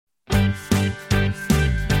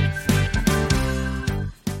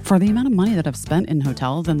For the amount of money that I've spent in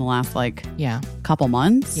hotels in the last couple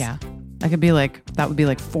months, that would be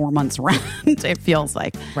like 4 months rent. It feels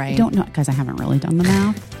like. Right. I don't know because I haven't really done the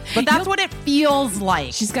math, but that's what it feels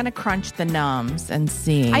like. She's gonna crunch the nums and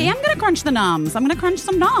see. I am gonna crunch the nums. I'm gonna crunch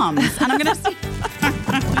some nums, and I'm gonna see.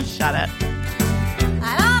 Shut it.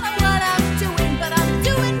 I don't know what I'm doing, but I'm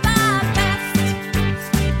doing my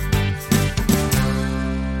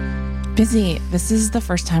best. Busy. This is the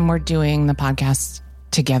first time we're doing the podcast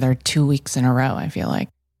together 2 weeks in a row, I feel like.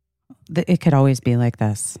 It could always be like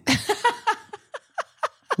this.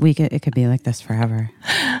 It could be like this forever.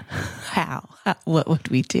 How? What would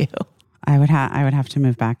we do? I would have to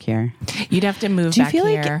move back here. You'd have to move back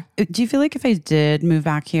here. Do you feel like if I did move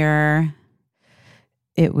back here,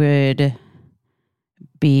 it would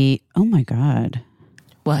be, oh my God.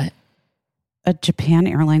 What? A Japan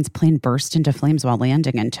Airlines plane burst into flames while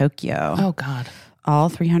landing in Tokyo. Oh God. All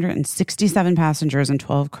 367 passengers and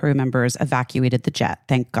 12 crew members evacuated the jet.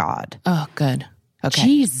 Thank God. Oh, good. Okay.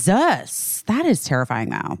 Jesus. That is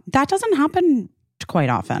terrifying though. That doesn't happen quite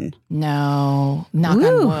often. No. Knock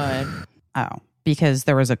on wood. Oh, because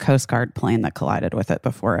there was a Coast Guard plane that collided with it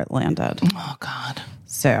before it landed. Oh God.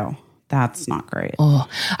 So that's not great. Oh,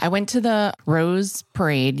 I went to the Rose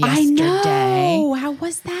Parade yesterday. I know. How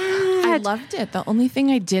was that? I loved it. The only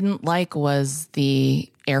thing I didn't like was the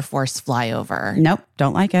Air Force flyover. Nope.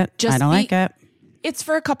 Don't like it. I don't like it. It's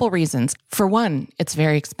for a couple reasons. For one, it's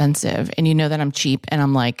very expensive. And you know that I'm cheap. And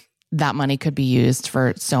I'm like, that money could be used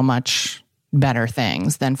for so much better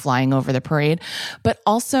things than flying over the parade. But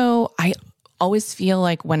also, I always feel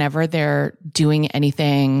like whenever they're doing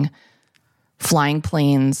anything, flying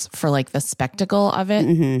planes for like the spectacle of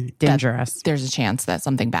it, dangerous. There's a chance that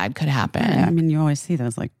something bad could happen. Yeah, I mean, you always see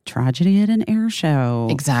those like tragedy at an air show.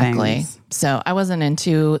 Exactly. things. So I wasn't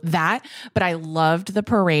into that, but I loved the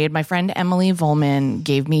parade. My friend Emily Volman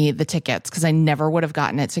gave me the tickets because I never would have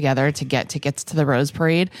gotten it together to get tickets to the Rose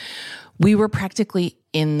Parade. We were practically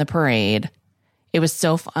in the parade. It was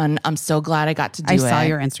so fun. I'm so glad I got to do it. I saw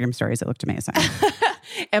your Instagram stories. It looked amazing.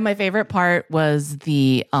 And my favorite part was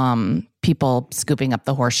the people scooping up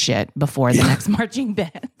the horse shit before the next marching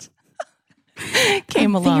band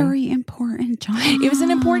came along. Very important job. It was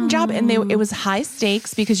an important job, and it was high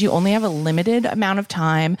stakes because you only have a limited amount of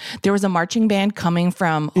time. There was a marching band coming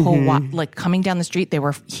from Hawaii, like coming down the street. They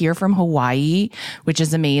were here from Hawaii, which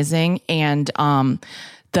is amazing. And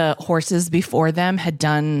the horses before them had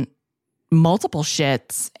done multiple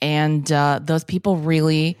shits, and those people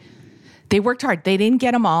really... They worked hard. They didn't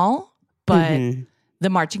get them all, but the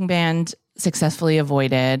marching band successfully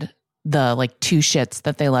avoided the like 2 shits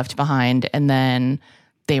that they left behind. And then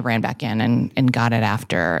they ran back in and got it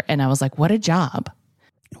after. And I was like, what a job.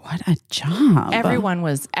 What a job. Everyone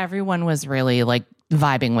was really like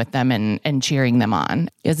vibing with them and cheering them on.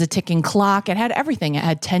 It was a ticking clock. It had everything. It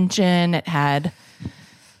had tension. It had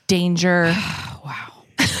danger. Wow.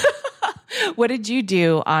 What did you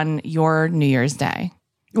do on your New Year's Day?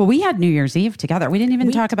 Well, we had New Year's Eve together. We didn't even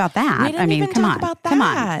talk about that. We didn't even talk about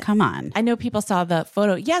that. Come on. I know people saw the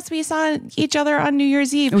photo. Yes, we saw each other on New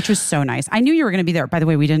Year's Eve. Which was so nice. I knew you were going to be there. By the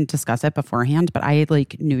way, we didn't discuss it beforehand, but I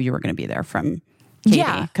like knew you were going to be there from Katie.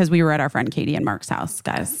 Yeah. Because we were at our friend Katie and Mark's house,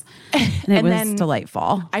 guys. And it was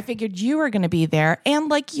delightful. I figured you were going to be there. And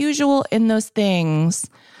like usual in those things...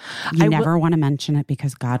 You never want to mention it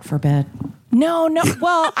because God forbid. No.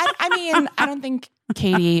 Well, I mean, I don't think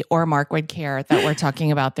Katie or Mark would care that we're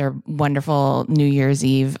talking about their wonderful New Year's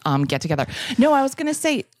Eve get together. No, I was going to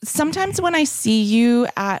say, sometimes when I see you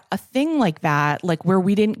at a thing like that, like where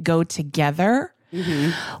we didn't go together,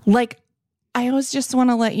 like I always just want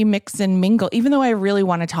to let you mix and mingle, even though I really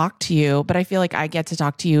want to talk to you, but I feel like I get to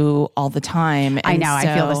talk to you all the time. I know.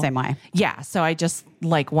 I feel the same way. Yeah. So I just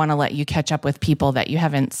like want to let you catch up with people that you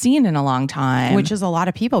haven't seen in a long time. Which is a lot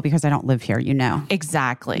of people because I don't live here, you know.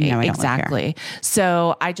 Exactly. You know, I don't exactly. live here.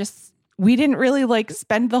 So we didn't really like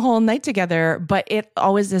spend the whole night together, but it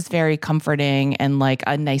always is very comforting and like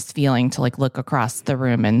a nice feeling to like look across the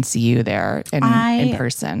room and see you there in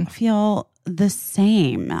person. I feel the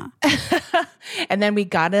same. And then we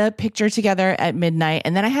got a picture together at midnight,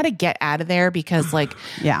 and then I had to get out of there because like,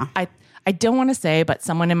 yeah, I don't want to say, but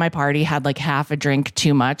someone in my party had like half a drink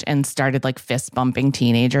too much and started like fist bumping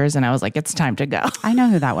teenagers. And I was like, it's time to go. I know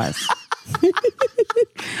who that was.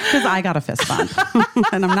 Because I got a fist bump.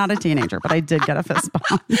 And I'm not a teenager, but I did get a fist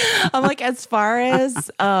bump. I'm like, as far as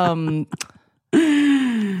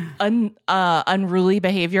unruly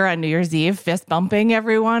behavior on New Year's Eve, fist bumping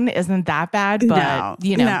everyone isn't that bad, but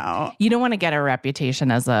you don't want to get a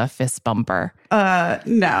reputation as a fist bumper.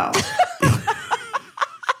 No.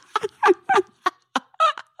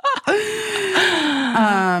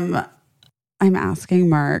 I'm asking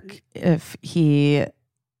Mark if he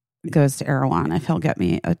goes to Erewhon, if he'll get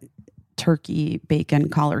me a turkey bacon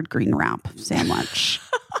collard green wrap sandwich.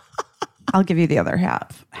 I'll give you the other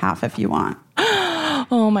half if you want.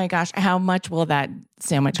 Oh my gosh. How much will that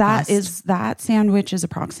sandwich cost? That sandwich is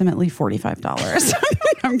approximately $45.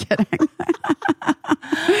 I'm kidding.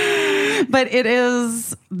 But it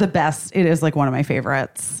is the best. It is like one of my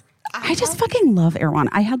favorites. I just fucking love Erewhon.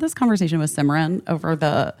 I had this conversation with Simran over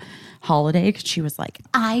the holiday because she was like,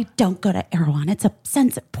 I don't go to Erewhon. It's a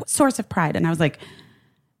source of pride. And I was like,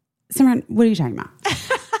 Simran, what are you talking about?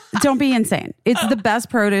 Don't be insane. It's the best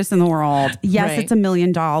produce in the world. Yes, right. It's $1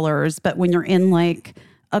 million. But when you're in like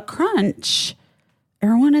a crunch,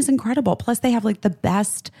 Erewhon is incredible. Plus they have like the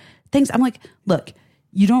best things. I'm like, look,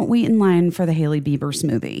 you don't wait in line for the Hailey Bieber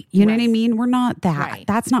smoothie. You know what I mean? We're not that. Right.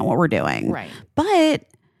 That's not what we're doing. Right. But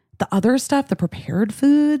the other stuff, the prepared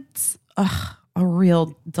foods, a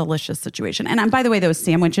real delicious situation. And by the way, those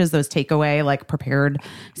sandwiches, those takeaway, like prepared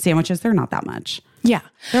sandwiches, they're not that much. Yeah.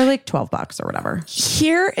 They're like $12 or whatever.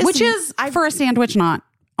 Which is for a sandwich, not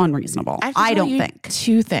unreasonable. I don't think.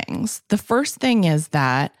 Two things. The first thing is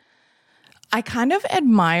that I kind of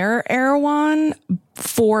admire Erewhon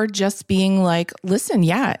for just being like, listen,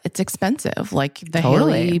 yeah, it's expensive. Like the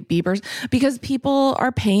Hailey Bieber's, because people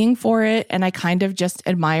are paying for it. And I kind of just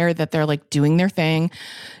admire that they're like doing their thing,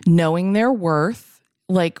 knowing their worth.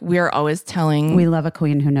 Like we're always telling. We love a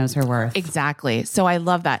queen who knows her worth. Exactly. So I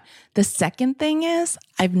love that. The second thing is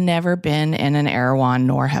I've never been in an Erewhon,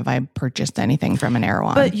 nor have I purchased anything from an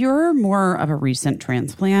Erewhon. But you're more of a recent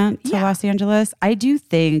transplant to Los Angeles. I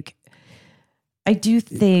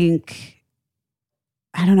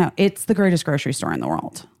don't know. It's the greatest grocery store in the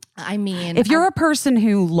world. I mean, if you're a person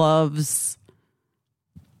who loves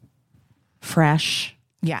fresh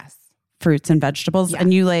fruits and vegetables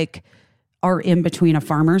and you like are in between a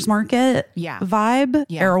farmer's market vibe,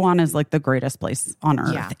 Erewhon is like the greatest place on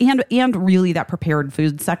earth. Yeah. And really that prepared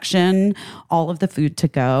food section, all of the food to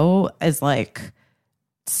go is like,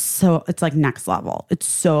 so it's like next level. It's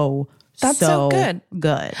so good.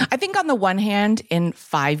 I think on the one hand, in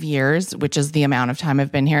 5 years, which is the amount of time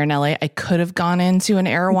I've been here in LA, I could have gone into an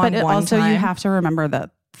Erewhon but one also time. You have to remember that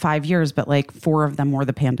 5 years, but like 4 of them were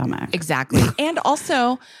the pandemic. Exactly. And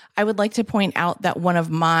also, I would like to point out that one of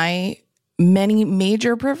my many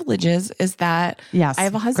major privileges is that I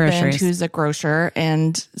have a husband who's a grocer.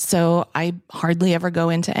 And so I hardly ever go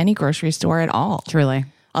into any grocery store at all. Truly.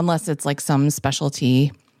 Unless it's like some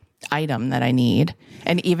specialty item that I need.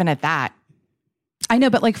 And even at that, I know,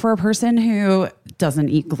 but like for a person who doesn't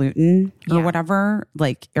eat gluten or whatever,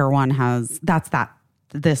 like Erewhon has,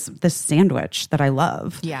 this sandwich that I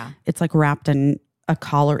love. Yeah. It's like wrapped in a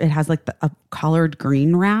collard. It has like a collard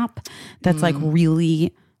green wrap that's like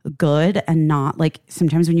really good and not like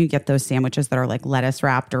sometimes when you get those sandwiches that are like lettuce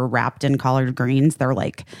wrapped or wrapped in collard greens, they're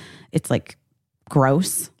like, it's like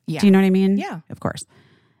gross. Yeah. Do you know what I mean? Yeah. Of course.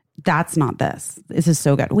 That's not this. This is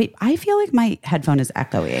so good. Wait, I feel like my headphone is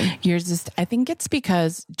echoey. Yours is, I think it's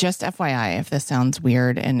because, just FYI, if this sounds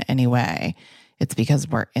weird in any way, it's because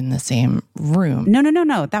we're in the same room.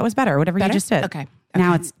 No. That was better. Whatever you just did. Okay.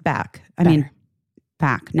 Now it's back.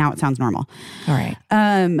 Back. Now it sounds normal. All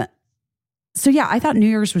right. So yeah, I thought New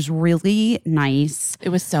Year's was really nice. It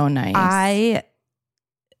was so nice. I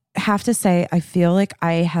have to say, I feel like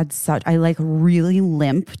I like really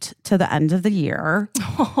limped to the end of the year,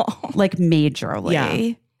 like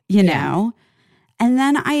majorly, you know? And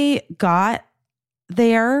then I got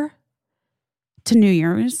there to New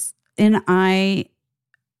Year's and I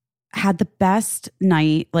had the best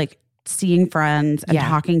night, like seeing friends and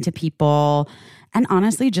talking to people. And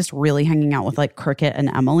honestly, just really hanging out with like Cricket and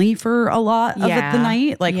Emily for a lot of the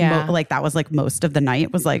night. Like, like that was like most of the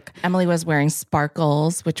night was like. Emily was wearing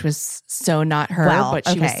sparkles, which was so not her, but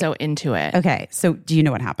she was so into it. Okay. So do you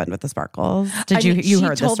know what happened with the sparkles? You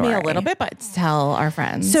heard the story? She told me a little bit, but tell our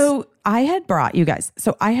friends. So I had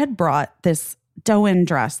brought this Doan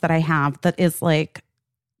dress that I have that is like,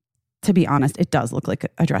 to be honest, it does look like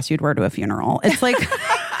a dress you'd wear to a funeral. It's like...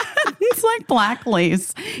 It's like black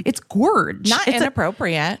lace. It's gorgeous. Not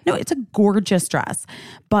inappropriate. No, it's a gorgeous dress.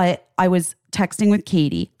 But I was texting with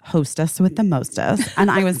Katie, hostess with the mostess,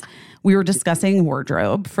 and we were discussing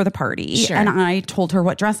wardrobe for the party. Sure. And I told her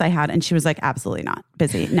what dress I had, and she was like, absolutely not.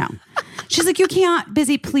 Busy. No. She's like, you can't,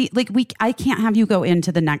 busy, please. Like, I can't have you go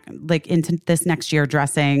into into this next year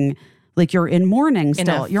dressing like you're in mourning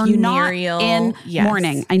still. You're not in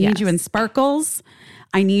mourning. I need you in sparkles.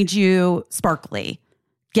 I need you sparkly.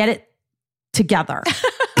 Get it together.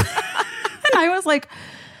 And I was like,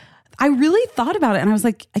 I really thought about it and I was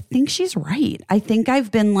like, I think she's right. I think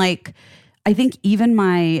I've been like, I think even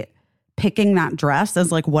my picking that dress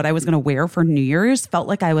as like what I was going to wear for New Year's felt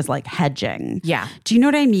like I was like hedging. Yeah. Do you know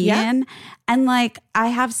what I mean? Yeah. And like I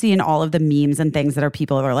have seen all of the memes and things that are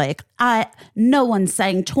people that are like, no one's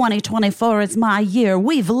saying 2024 is my year.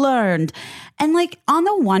 We've learned. And like on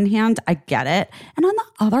the one hand, I get it. And on the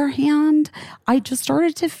other hand, I just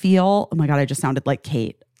started to feel, oh my God, I just sounded like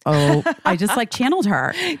Kate. Oh, I just like channeled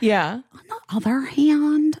her. Yeah. On the other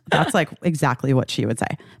hand, that's like exactly what she would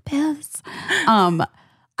say. Piss.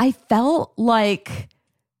 I felt like,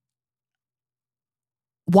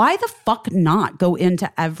 why the fuck not go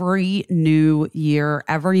into every new year,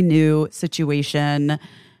 every new situation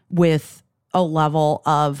with a level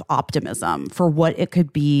of optimism for what it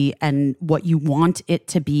could be and what you want it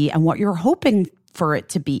to be and what you're hoping for it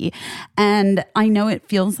to be. And I know it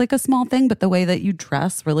feels like a small thing, but the way that you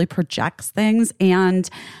dress really projects things. And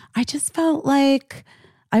I just felt like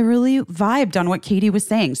I really vibed on what Katie was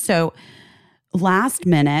saying. So last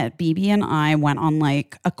minute, BB and I went on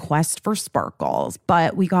like a quest for sparkles,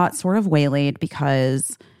 but we got sort of waylaid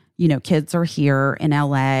because, you know, kids are here in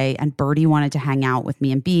LA and Birdie wanted to hang out with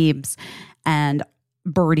me and Beebs. And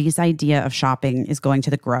Birdie's idea of shopping is going to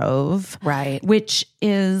the Grove. Right. Which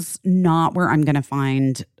is not where I'm going to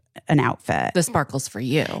find an outfit. The sparkles for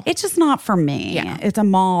you. It's just not for me. Yeah. It's a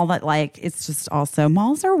mall that like, it's just also,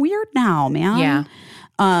 malls are weird now, man.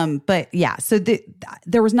 Yeah. But yeah, so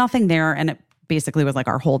there was nothing there and it basically was like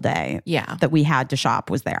our whole day that we had to shop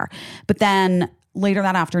was there. But then later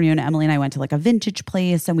that afternoon, Emily and I went to like a vintage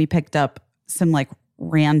place and we picked up some like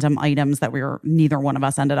random items that neither one of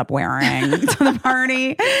us ended up wearing to the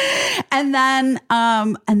party. And then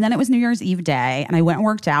it was New Year's Eve day and I went and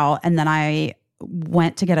worked out and then I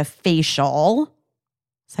went to get a facial.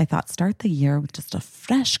 So I thought start the year with just a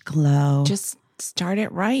fresh glow. Just start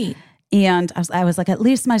it right. And I was like, at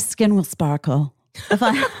least my skin will sparkle. If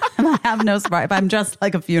I have no sparkle, if I'm just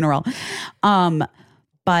like a funeral.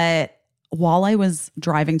 But while I was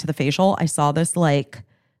driving to the facial, I saw this like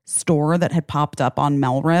store that had popped up on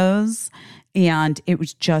Melrose. And it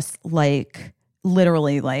was just like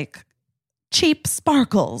literally like cheap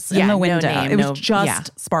sparkles in the window. No name, it was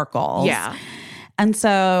just sparkles. Yeah. And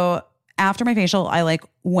so after my facial, I like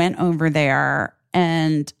went over there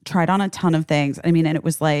and tried on a ton of things. I mean, and it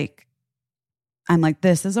was like, I'm like,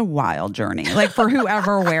 this is a wild journey. Like for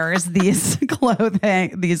whoever wears these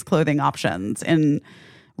clothing options in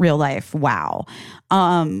real life. Wow.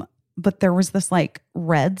 But there was this like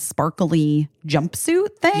red sparkly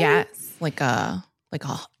jumpsuit thing. Yes. Like a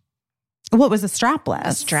what was a strapless?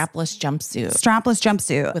 A strapless jumpsuit. Strapless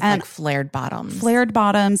jumpsuit. With and like flared bottoms. Flared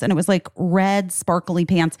bottoms. And it was like red sparkly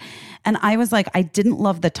pants. And I was like, I didn't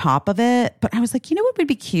love the top of it, but I was like, you know what would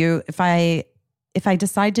be cute if I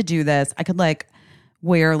decide to do this, I could like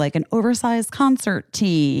wear like an oversized concert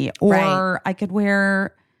tee or I could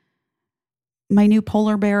wear my new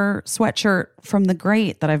polar bear sweatshirt from The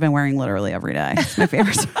Great that I've been wearing literally every day. It's my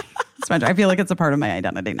favorite sweatshirt. I feel like it's a part of my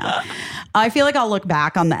identity now. I feel like I'll look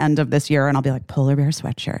back on the end of this year and I'll be like, polar bear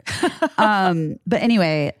sweatshirt. But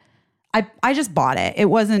anyway, I just bought it.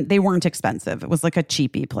 They weren't expensive. It was like a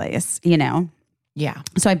cheapy place, you know? Yeah.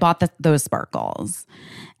 So I bought those sparkles.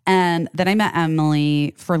 And then I met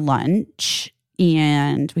Emily for lunch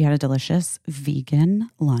and we had a delicious vegan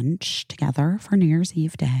lunch together for New Year's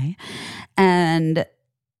Eve day. And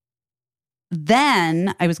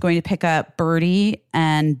then I was going to pick up Birdie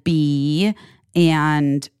and Bee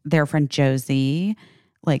and their friend Josie.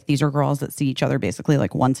 Like these are girls that see each other basically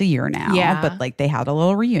like once a year now. Yeah. But like they had a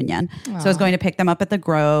little reunion. Aww. So I was going to pick them up at the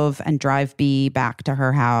Grove and drive Bee back to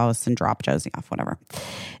her house and drop Josie off, whatever.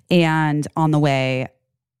 And on the way,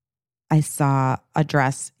 I saw a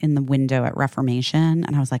dress in the window at Reformation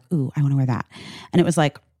and I was like, ooh, I want to wear that. And it was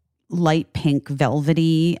like light pink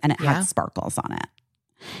velvety and it had sparkles on it.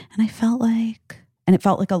 And it felt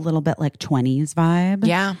like a little bit like 20s vibe.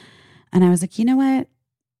 Yeah. And I was like, you know what?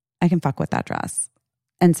 I can fuck with that dress.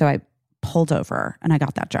 And so I pulled over and I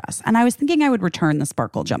got that dress. And I was thinking I would return the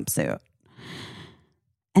sparkle jumpsuit.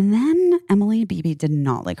 And then Emily Beebe did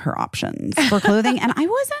not like her options for clothing. And I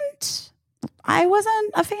wasn't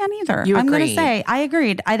a fan either. I'm going to say I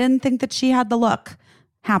agreed. I didn't think that she had the look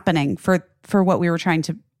happening for what we were trying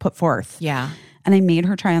to put forth. Yeah. And I made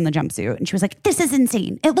her try on the jumpsuit and she was like, this is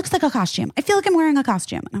insane. It looks like a costume. I feel like I'm wearing a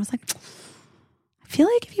costume. And I was like, I feel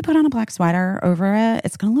like if you put on a black sweater over it,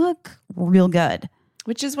 it's going to look real good.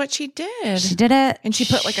 Which is what she did. She did it. And she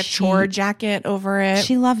put like a chore jacket over it.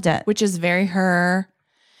 She loved it. Which is very her.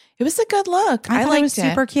 It was a good look. I thought liked it was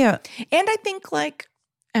super cute. And I think like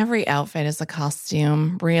Every outfit is a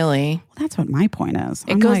costume, really. Well, that's what my point is.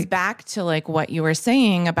 It goes back to like what you were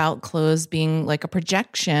saying about clothes being like a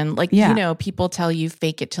projection. Like, you know, people tell you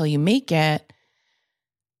fake it till you make it.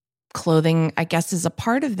 Clothing, I guess, is a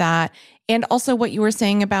part of that. And also what you were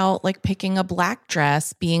saying about like picking a black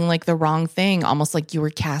dress being like the wrong thing, almost like you were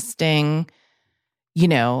casting, you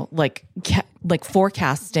know, like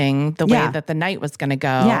forecasting the way that the night was going to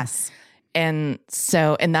go. Yes. And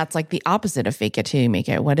so, and that's like the opposite of fake it till you make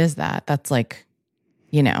it. What is that? That's like,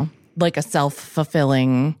 you know, like a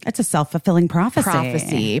self-fulfilling. It's a self-fulfilling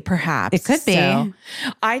prophecy. Perhaps. It could be. So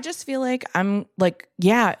I just feel like I'm like,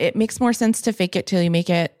 yeah, it makes more sense to fake it till you make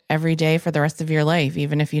it every day for the rest of your life,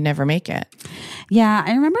 even if you never make it. Yeah.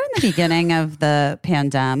 I remember in the beginning of the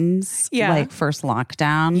pandemics, like first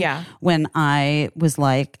lockdown, when I was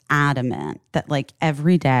like adamant that like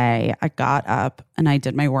every day I got up and I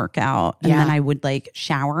did my workout and then I would like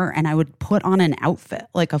shower and I would put on an outfit,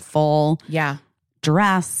 like a full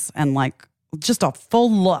dress and like just a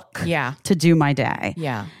full look to do my day.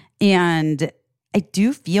 Yeah. And I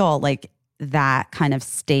do feel like that kind of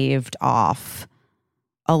staved off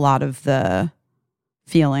a lot of the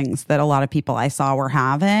feelings that a lot of people I saw were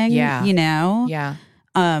having, you know? Yeah.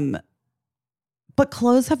 But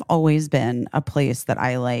clothes have always been a place that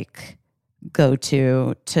I like go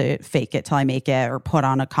to fake it till I make it or put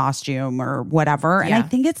on a costume or whatever. And I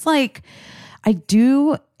think it's like, I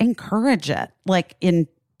do encourage it like in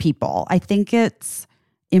people. I think it's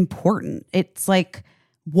important. It's like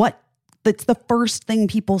it's the first thing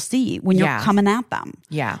people see when you're coming at them.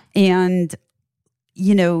 Yeah. And,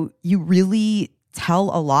 you know, you really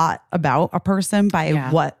tell a lot about a person by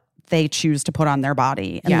what they choose to put on their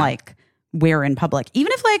body and like wear in public.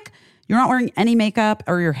 Even if like you're not wearing any makeup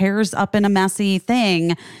or your hair's up in a messy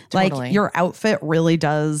thing, like your outfit really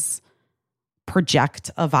does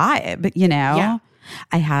project a vibe, you know? Yeah.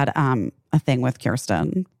 I had a thing with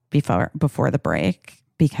Kirsten before the break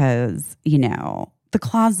because, you know, the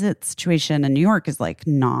closet situation in New York is like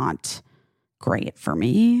not great for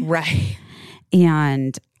me. Right.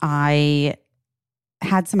 And I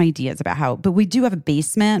had some ideas about but we do have a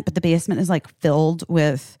basement, but the basement is like filled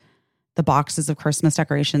with the boxes of Christmas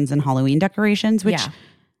decorations and Halloween decorations, which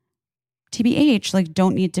TBH, like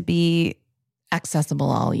don't need to be accessible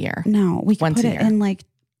all year. No, we could put it in like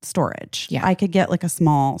storage. Yeah. I could get like a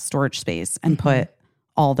small storage space and put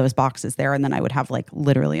all those boxes there. And then I would have like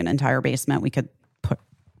literally an entire basement. We could put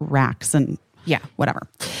racks and whatever.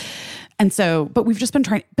 And so, but we've just been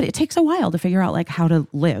trying, but it takes a while to figure out like how to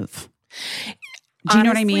live. Do you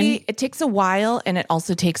know what I mean? It takes a while and it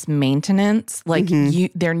also takes maintenance. Like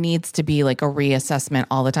there needs to be like a reassessment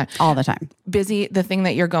all the time. All the time. Busy, the thing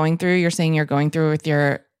that you're saying you're going through with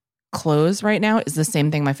your clothes right now is the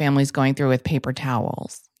same thing my family's going through with paper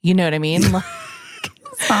towels. You know what I mean?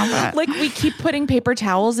 Like we keep putting paper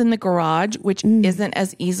towels in the garage, which isn't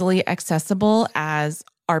as easily accessible as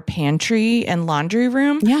our pantry and laundry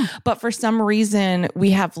room. Yeah. But for some reason,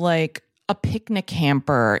 we have like a picnic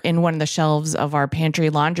hamper in one of the shelves of our pantry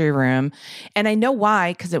laundry room. And I know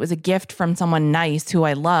why, because it was a gift from someone nice who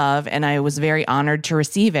I love, and I was very honored to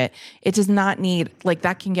receive it. It does not need, like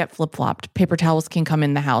that can get flip-flopped. Paper towels can come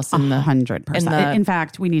in the house. 100%. In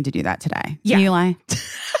fact, we need to do that today. Yeah. Eli,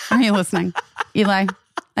 are you listening? Eli,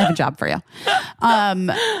 I have a job for you.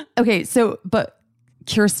 Okay, so, but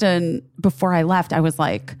Kirsten, before I left, I was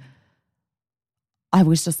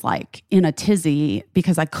just like in a tizzy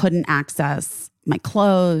because I couldn't access my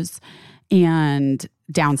clothes and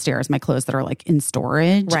downstairs, my clothes that are like in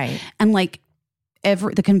storage. Right. And like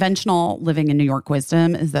the conventional living in New York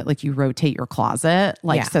wisdom is that like you rotate your closet.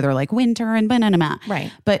 Like, so they're like winter and banana.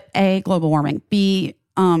 Right. But A, global warming. B,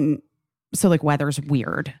 so like weather's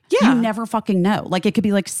weird. Yeah. You never fucking know. Like it could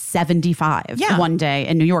be like 75 one day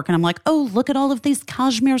in New York. And I'm like, oh, look at all of these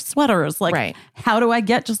cashmere sweaters. Like how do I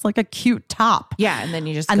get just like a cute top? Yeah. And then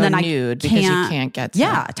you just go nude because you can't get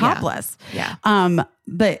topless. Yeah.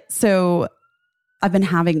 But so I've been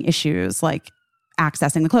having issues like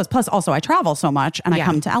accessing the clothes. Plus also I travel so much and I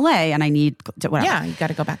come to LA and I need to whatever. Yeah. You got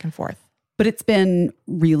to go back and forth. But it's been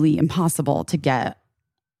really impossible to get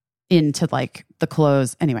into like the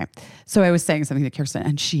clothes. Anyway, so I was saying something to Kirsten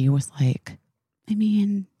and she was like, I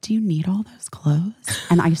mean, do you need all those clothes?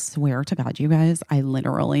 And I swear to God, you guys, I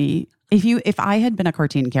literally, if I had been a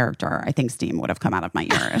cartoon character, I think steam would have come out of my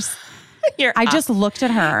ears. I just looked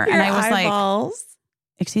at her and I was like,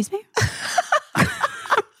 excuse me?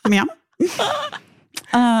 Ma'am? The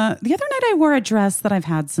other night I wore a dress that I've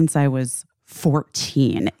had since I was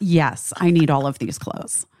 14. Yes, I need all of these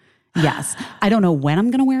clothes. Yes. I don't know when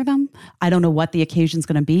I'm going to wear them. I don't know what the occasion's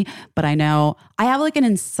going to be, but I know I have like an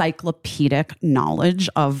encyclopedic knowledge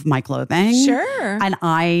of my clothing. Sure. And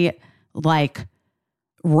I like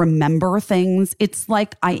remember things. It's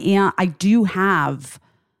like I do have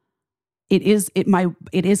it is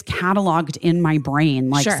cataloged in my brain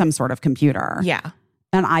like Sure. some sort of computer. Yeah.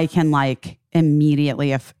 And I can like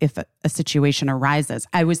immediately if a situation arises.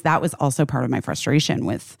 That was also part of my frustration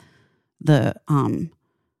with the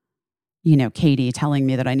Katie telling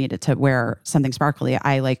me that I needed to wear something sparkly.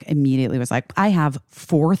 I like immediately was like, I have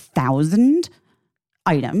 4,000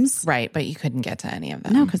 items. Right. But you couldn't get to any of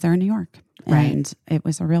them. No, because they're in New York. Right. And it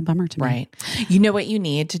was a real bummer to me. Right. You know what you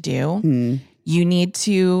need to do? You need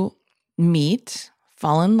to meet,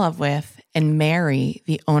 fall in love with, and marry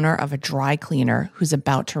the owner of a dry cleaner who's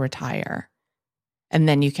about to retire. And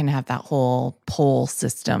then you can have that whole pole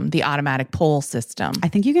system, the automatic pole system. I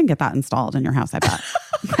think you can get that installed in your house, I bet.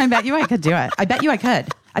 I bet you I could do it. I bet you I could.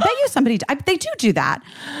 I bet you they do that.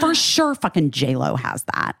 For sure fucking J-Lo has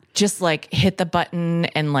that. Just like hit the button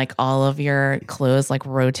and like all of your clothes like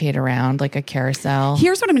rotate around like a carousel.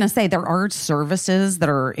 Here's what I'm going to say. There are services that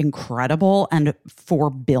are incredible and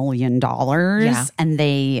 $4 billion. Yeah. And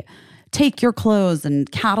they take your clothes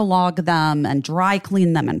and catalog them and dry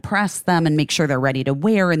clean them and press them and make sure they're ready to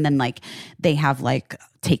wear. And then like they have like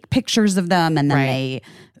take pictures of them and then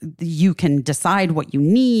you can decide what you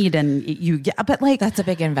need and you get, but like That's a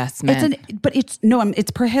big investment.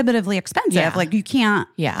 It's prohibitively expensive. Yeah. Like you can't,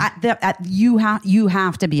 you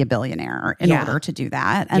have to be a billionaire in order to do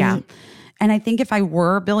that. And, and I think if I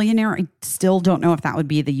were a billionaire, I still don't know if that would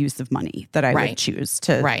be the use of money that I would choose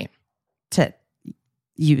to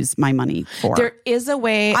use my money for. There is a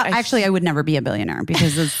way. I would never be a billionaire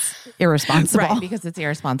because it's irresponsible. Right, because it's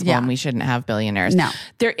irresponsible and we shouldn't have billionaires. No.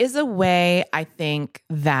 There is a way I think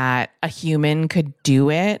that a human could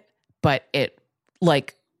do it, but it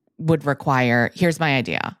like would require, here's my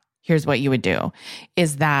idea. Here's what you would do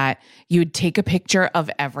is that you would take a picture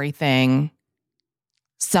of everything,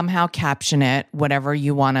 somehow caption it, whatever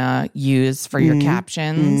you want to use for your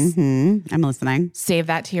captions. Mm-hmm. I'm listening. Save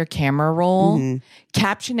that to your camera roll.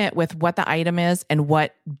 Caption it with what the item is and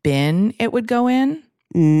what bin it would go in.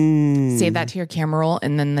 Save that to your camera roll.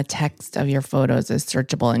 And then the text of your photos is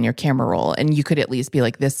searchable in your camera roll. And you could at least be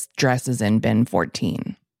like, this dress is in bin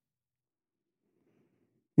 14.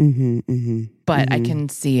 But I can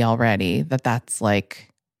see already that that's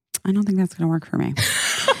like... I don't think that's going to work for me.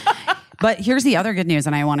 But here's the other good news,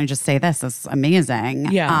 and I want to just say this is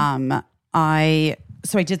amazing. Yeah. I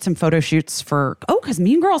did some photo shoots because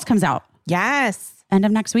Mean Girls comes out. Yes. End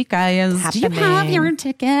of next week, guys. Do you have your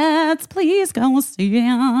tickets? Please go see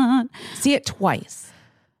it. See it twice.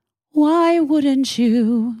 Why wouldn't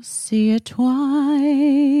you see it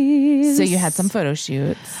twice? So you had some photo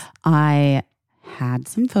shoots. I had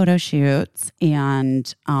some photo shoots,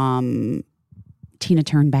 and Tina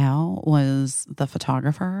Turnbow was the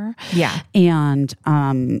photographer. Yeah. And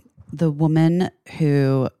the woman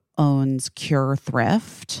who owns Cure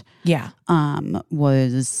Thrift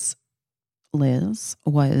was Liz,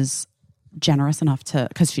 was generous enough to,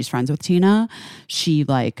 because she's friends with Tina, she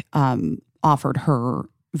like offered her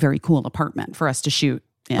very cool apartment for us to shoot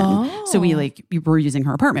in. So we were using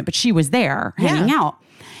her apartment, but she was there hanging out.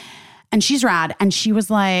 And she's rad. And she was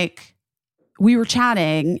like, we were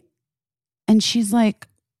chatting and she's like,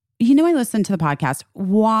 I listened to the podcast.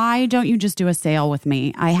 Why don't you just do a sale with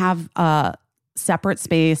me? I have a separate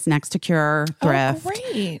space next to Cure Thrift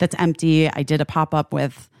that's empty. I did a pop-up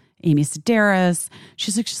with Amy Sedaris.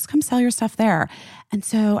 She's like, just come sell your stuff there. And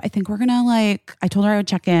so I think we're going to I told her I would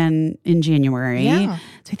check in January. Yeah.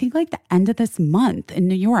 So I think the end of this month in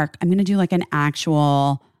New York, I'm going to do an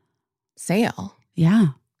actual sale. Yeah.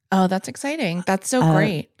 Oh, that's exciting. That's so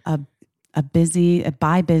great. Buy busy.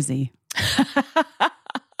 Bye busy.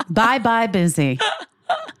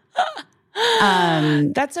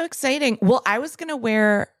 That's so exciting. Well, I was going to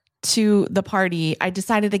wear to the party. I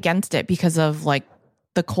decided against it because of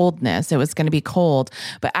the coldness. It was going to be cold,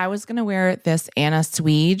 but I was going to wear this Anna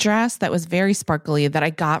Sui dress that was very sparkly that I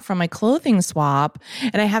got from my clothing swap.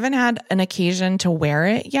 And I haven't had an occasion to wear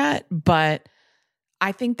it yet, but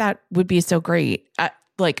I think that would be so great.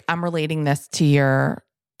 I'm relating this to your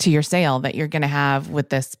sale that you're going to have with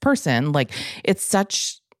this person.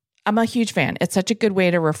 I'm a huge fan. It's such a good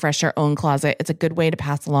way to refresh your own closet. It's a good way to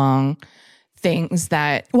pass along things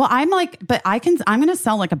that. Well, I'm going to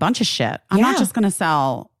sell a bunch of shit. I'm not just going to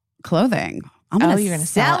sell clothing. I'm going to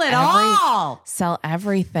sell it all. Sell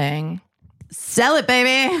everything. Sell it,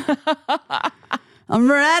 baby. I'm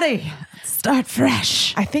ready. Start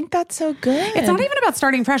fresh. I think that's so good. It's not even about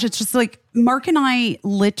starting fresh. It's just like Mark and I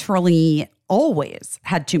literally always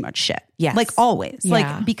had too much shit. Yes. Like always. Yeah.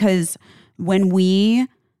 Like because when we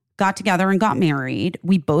got together and got married,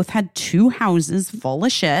 we both had 2 houses full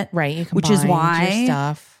of shit. Right. You which is combined why your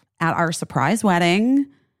stuff. At our surprise wedding,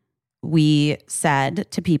 we said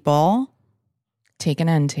to people, Take an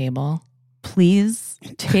end table. please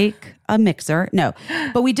take a mixer. No,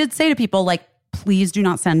 but we did say to people, like, please do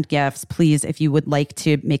not send gifts. Please, if you would like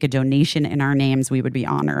to make a donation in our names, we would be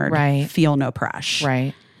honored. Right. Feel no pressure.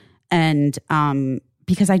 Right. And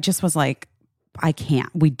because I just was like, I can't.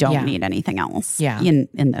 We don't Yeah. need anything else. Yeah. In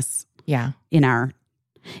this. Yeah. In our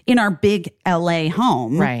big LA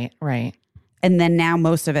home. Right. Right. And then now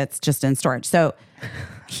most of it's just in storage. So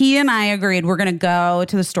he and I agreed we're going to go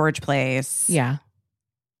to the storage place. Yeah.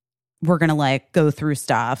 We're going to like go through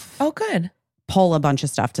stuff. Oh, good. Pull a bunch of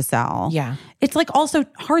stuff to sell. Yeah. It's like also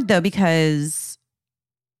hard though, because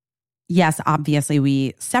yes, obviously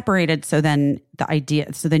we separated. So then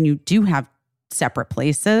you do have separate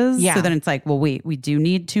places. Yeah. So then it's like, well, wait, we do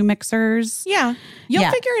need 2 mixers. Yeah. You'll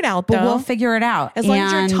Yeah. figure it out, But though. we'll figure it out. as long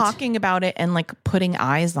as And- you're talking about it and like putting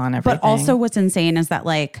eyes on everything. But also what's insane is that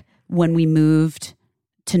like when we moved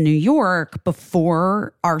to New York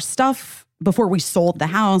before we sold the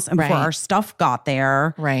house and before Right. our stuff got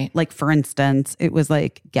there, Right. like for instance, it was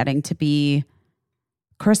like getting to be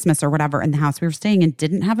Christmas or whatever, and the house we were staying in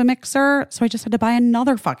didn't have a mixer. So I just had to buy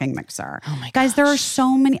another fucking mixer. Oh my Guys, there are gosh.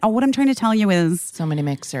 so many. Oh, what I'm trying to tell you is So many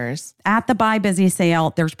mixers. at the Buy Busy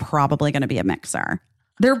sale, there's probably going to be a mixer.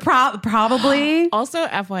 There probably. Also,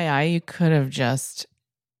 FYI, you could have just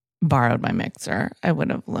borrowed my mixer. I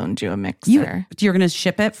would have loaned you a mixer. You're going to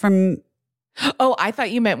ship it from. Oh, I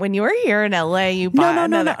thought you meant when you were here in LA, you bought No,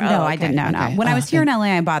 another. no, Oh, I okay, didn't know. okay. When I Oh, was here in good.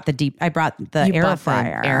 LA, I brought the You air bought the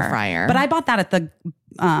fryer. air fryer. But I bought that at the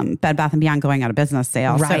Bed Bath & Beyond going out of business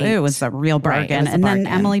sale. Right. So it was a real Right, it bargain. was a and then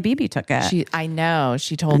bargain. Emily Beebe took it. I know.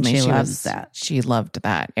 She told And me she she loves it. She loved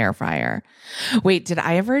that air fryer. Wait, did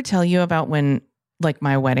I ever tell you about when like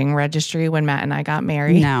my wedding registry when Matt and I got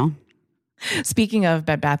married? No. Speaking of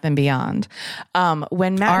Bed Bath and Beyond,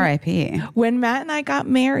 when Matt R.I.P. when Matt and I got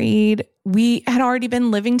married, we had already been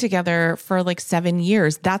living together for like 7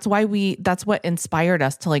 years. That's what inspired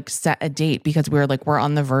us to like set a date, because we were like, we're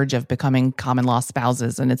on the verge of becoming common law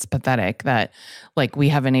spouses. And it's pathetic that like we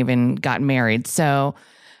haven't even gotten married. So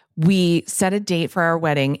we set a date for our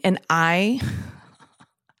wedding, and I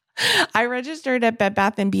registered at Bed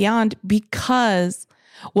Bath and Beyond because,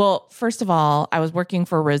 well, first of all, I was working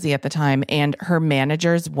for Rosie at the time, and her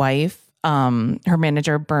manager's wife, her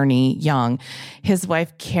manager, Bernie Young, his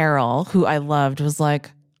wife, Carol, who I loved, was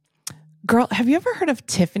like, girl, have you ever heard of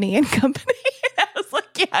Tiffany and Company? And I was like,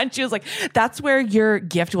 yeah. And she was like, that's where your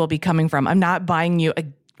gift will be coming from. I'm not buying you a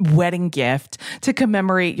wedding gift to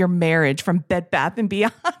commemorate your marriage from Bed Bath and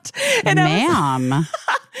Beyond. And Ma'am.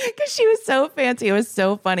 because she was so fancy. It was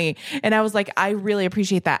so funny. And I was like, I really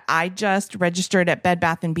appreciate that. I just registered at Bed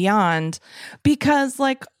Bath and Beyond because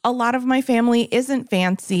like a lot of my family isn't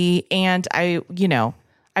fancy, and I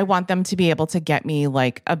want them to be able to get me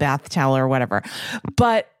like a bath towel or whatever.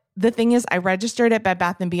 But the thing is, I registered at Bed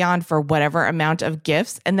Bath & Beyond for whatever amount of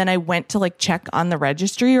gifts. And then I went to like check on the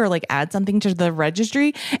registry or like add something to the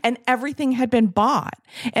registry, and everything had been bought.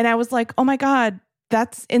 And I was like, oh my God,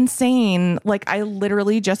 that's insane. Like I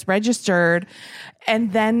literally just registered.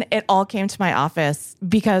 And then it all came to my office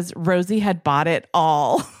because Rosie had bought it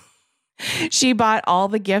all. She bought all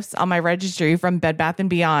the gifts on my registry from Bed Bath &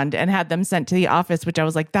 Beyond and had them sent to the office, which I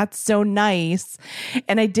was like, that's so nice.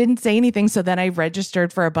 And I didn't say anything. So then I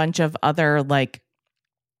registered for a bunch of other like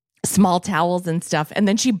small towels and stuff. And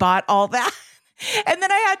then she bought all that. And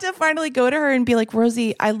then I had to finally go to her and be like,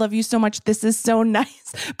 Rosie, I love you so much. This is so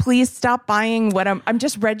nice. Please stop buying what I'm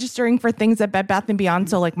just registering for things at Bed Bath & Beyond.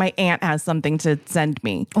 So like my aunt has something to send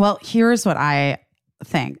me. Well, here's what I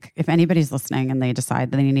think. If anybody's listening and they decide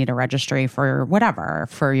that they need a registry for whatever,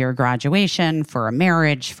 for your graduation, for a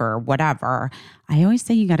marriage, for whatever, I always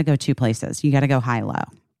say you got to go 2 places. You got to go high-low.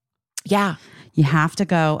 Yeah. You have to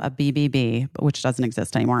go a BBB, which doesn't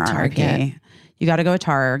exist anymore. Target. RIP. You got to go to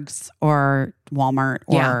Targs or Walmart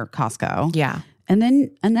or Yeah. Costco. Yeah. And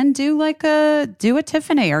then do a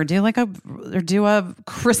Tiffany or do a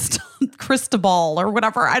Cristobal or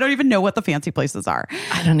whatever. I don't even know what the fancy places are.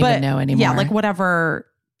 I don't even know anymore. Yeah, like whatever,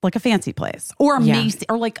 like a fancy place or a Yeah. Macy's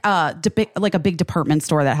or like a big department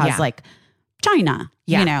store that has Yeah. like China.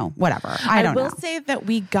 Yeah. Whatever. I don't will know. say that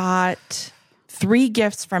we got 3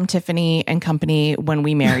 gifts from Tiffany and Company when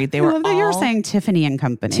we married. They I were love that all you're saying Tiffany and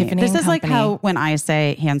Company. Tiffany this and is like Company. how when I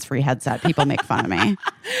say hands-free headset, people make fun of me.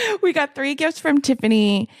 We got 3 gifts from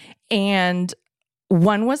Tiffany, and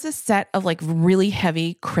one was a set of like really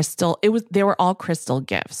heavy crystal. They were all crystal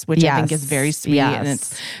gifts, which I think is very sweet and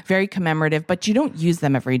it's very commemorative, but you don't use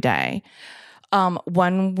them every day.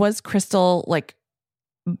 One was crystal like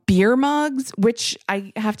beer mugs, which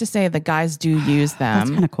I have to say the guys do use them.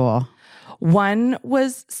 That's kind of cool. One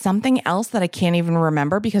was something else that I can't even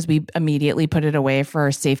remember because we immediately put it away for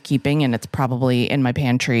safekeeping and it's probably in my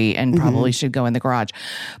pantry and probably should go in the garage.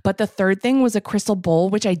 But the third thing was a crystal bowl,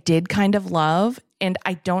 which I did kind of love. And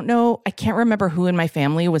I don't know, I can't remember who in my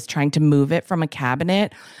family was trying to move it from a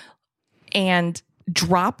cabinet and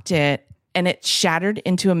dropped it and it shattered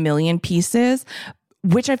into a million pieces,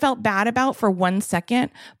 which I felt bad about for 1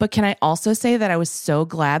 second. But can I also say that I was so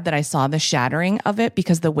glad that I saw the shattering of it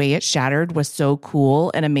because the way it shattered was so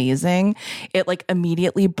cool and amazing. It like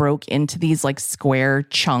immediately broke into these like square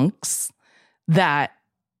chunks that,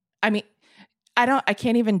 I mean, I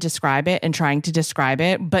can't even describe it and trying to describe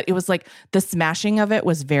it, but it was like the smashing of it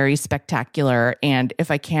was very spectacular. And if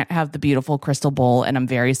I can't have the beautiful crystal bowl, and I'm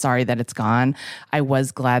very sorry that it's gone, I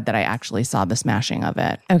was glad that I actually saw the smashing of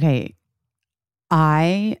it. Okay.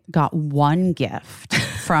 I got one gift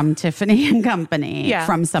from Tiffany and Company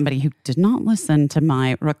from somebody who did not listen to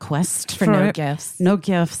my request For no gifts. No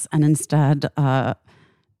gifts, and instead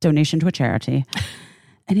donation to a charity.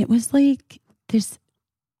 And it was like this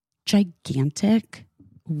gigantic,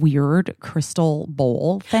 weird crystal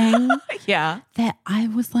bowl thing. Yeah. That I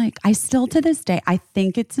was like, I still to this day, I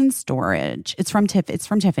think it's in storage. It's from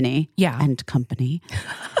Tiffany and Company.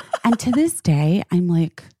 And to this day, I'm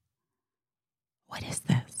like, what is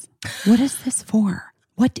this? What is this for?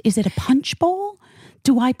 What is it, a punch bowl?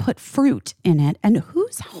 Do I put fruit in it? And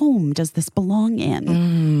whose home does this belong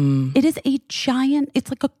in? It is a giant,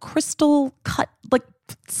 it's like a crystal cut. Like,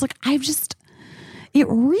 it's like, it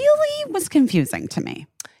really was confusing to me.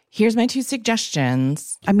 Here's my 2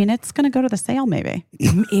 suggestions. I mean, it's going to go to the sale maybe.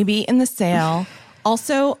 Maybe in the sale.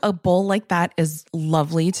 Also, a bowl like that is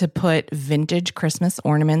lovely to put vintage Christmas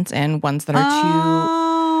ornaments in, ones that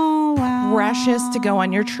are too precious to go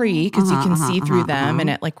on your tree because you can see through them and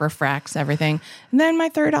it like refracts everything. And then my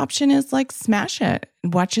third option is like smash it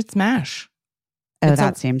and watch it smash. Oh,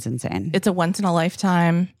 that seems insane. It's a once in a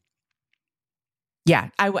lifetime. Yeah,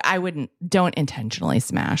 I wouldn't, don't intentionally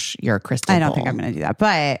smash your crystal bowl. I don't think I'm going to do that,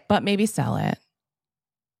 but maybe sell it.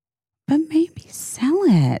 But maybe sell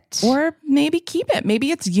it. Or maybe keep it.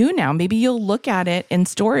 Maybe it's you now. Maybe you'll look at it in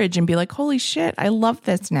storage and be like, holy shit, I love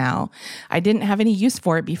this now. I didn't have any use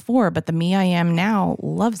for it before, but the me I am now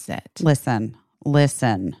loves it. Listen.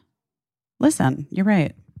 You're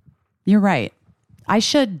right. I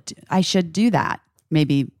should do that.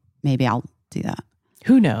 Maybe I'll do that.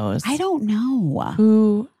 Who knows? I don't know.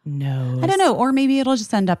 Who knows? I don't know. Or maybe it'll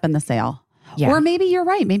just end up in the sale. Yeah. Or maybe you're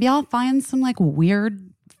right. Maybe I'll find some like weird,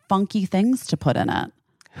 funky things to put in it.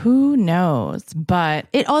 Who knows? But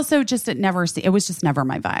it also just, it was just never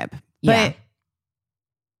my vibe. Yeah.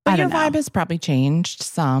 But your don't know. vibe has probably changed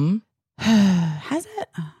some. Has it?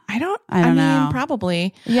 I don't know. mean,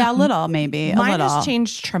 probably. Yeah, a little, maybe. Mine a little. has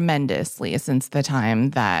changed tremendously since the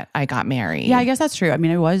time that I got married. Yeah, I guess that's true. I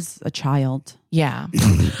mean, I was a child. Yeah.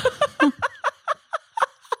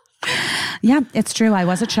 Yeah, it's true. I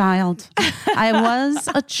was a child.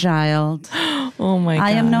 Oh my gosh.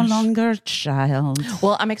 I am no longer a child.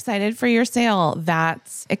 Well, I'm excited for your sale.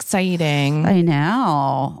 That's exciting. I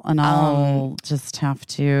know. And I'll just have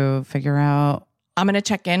to figure out. I'm going to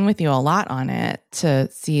check in with you a lot on it to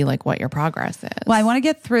see like what your progress is. Well, I want to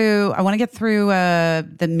get through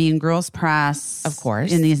the Mean Girls press, of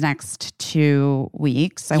course, in these next 2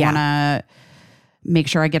 weeks. I want to make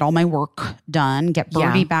sure I get all my work done, get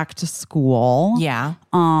Birdie back to school. Yeah.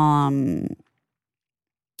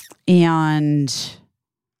 And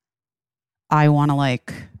I want to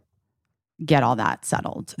like get all that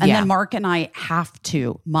settled. And then Mark and I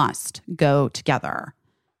must go together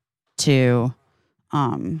to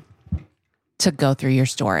go through your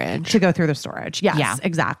storage. To go through the storage. Yes,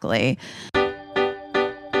 exactly.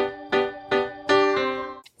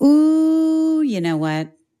 Ooh, you know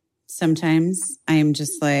what? Sometimes I am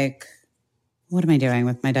just like, what am I doing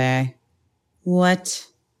with my day? What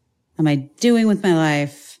am I doing with my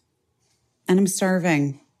life? And I'm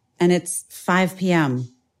starving. And it's 5 p.m.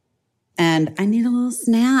 And I need a little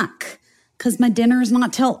snack because my dinner is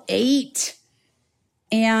not till 8.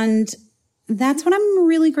 And that's when I'm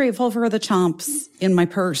really grateful for the chomps in my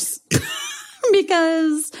purse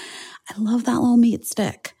because I love that little meat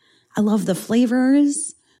stick. I love the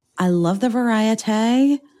flavors. I love the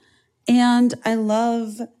variety. And I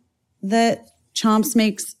love that Chomps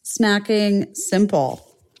makes snacking simple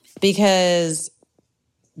because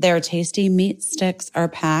their tasty meat sticks are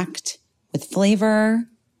packed with flavor,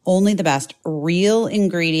 only the best real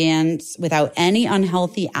ingredients without any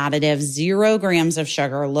unhealthy additives, 0 grams of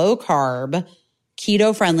sugar, low carb,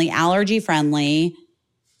 keto friendly, allergy friendly.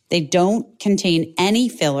 They don't contain any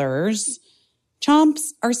fillers.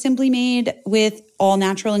 Chomps are simply made with all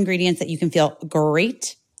natural ingredients that you can feel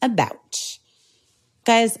great about.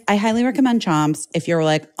 Guys, I highly recommend Chomps if you're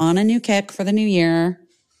like on a new kick for the new year.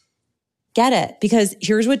 Get it, because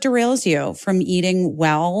here's what derails you from eating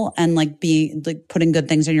well and like putting good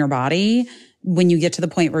things in your body when you get to the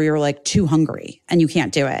point where you're like too hungry and you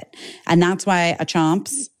can't do it. And that's why a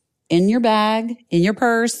Chomps in your bag, in your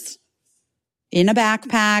purse, in a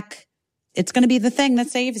backpack, it's going to be the thing that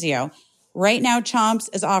saves you. Right now, Chomps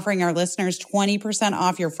is offering our listeners 20%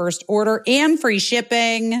 off your first order and free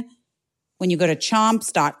shipping when you go to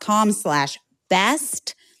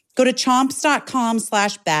chomps.com/best. Go to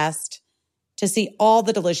chomps.com/best to see all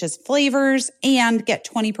the delicious flavors and get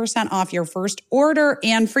 20% off your first order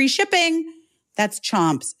and free shipping. That's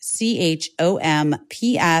Chomps,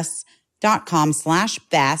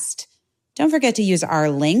 CHOMPS.com/best. Don't forget to use our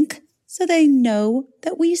link so they know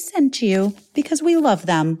that we sent you because we love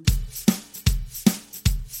them.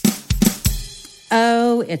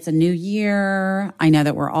 Oh, it's a new year. I know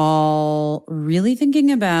that we're all really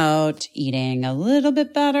thinking about eating a little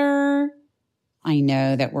bit better. I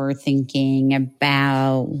know that we're thinking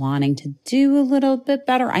about wanting to do a little bit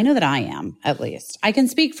better. I know that I am, at least. I can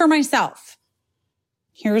speak for myself.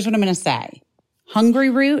 Here's what I'm going to say. Hungry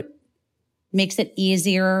Root makes it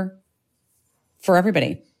easier for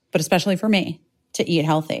everybody, but especially for me, to eat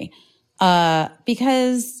healthy.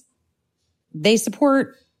 Because they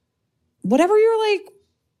support whatever your like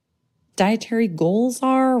dietary goals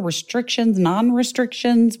are, restrictions,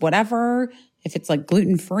 non-restrictions, whatever. If it's like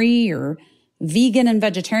gluten-free or vegan and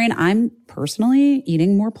vegetarian, I'm personally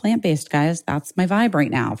eating more plant-based, guys. That's my vibe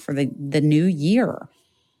right now for the new year.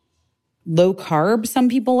 Low carb. Some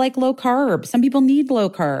people like low carb. Some people need low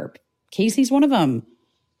carb. Casey's one of them.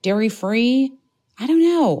 Dairy-free. I don't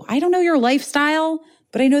know. I don't know your lifestyle,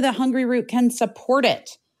 but I know that Hungry Root can support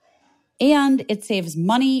it. And it saves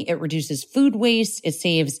money. It reduces food waste. It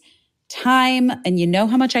saves time. And you know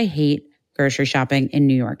how much I hate grocery shopping in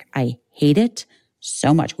New York. I hate it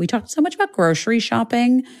so much. We talked so much about grocery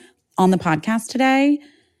shopping on the podcast today.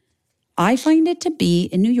 I find it to be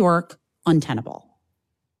in New York untenable.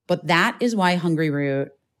 But that is why Hungry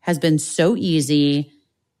Root has been so easy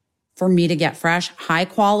for me to get fresh, high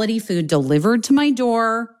quality food delivered to my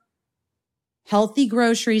door. Healthy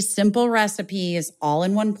groceries, simple recipes, all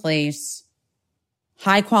in one place.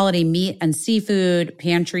 High quality meat and seafood,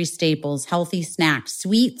 pantry staples, healthy snacks,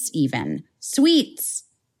 sweets even. Sweets.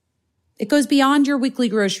 It goes beyond your weekly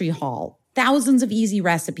grocery haul. Thousands of easy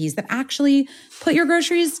recipes that actually put your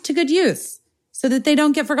groceries to good use so that they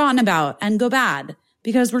don't get forgotten about and go bad,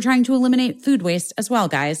 because we're trying to eliminate food waste as well,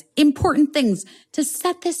 guys. Important things to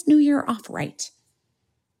set this new year off right.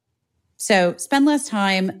 So spend less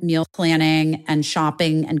time meal planning and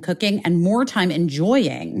shopping and cooking and more time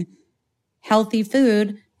enjoying healthy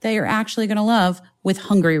food that you're actually going to love with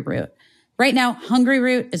Hungry Root. Right now, Hungry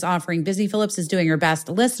Root is offering Busy Phillips is doing your best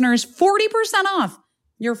listeners 40% off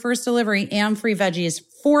your first delivery and free veggies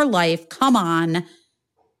for life. Come on.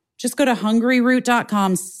 Just go to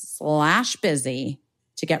hungryroot.com/busy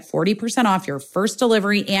to get 40% off your first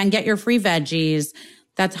delivery and get your free veggies.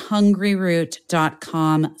 That's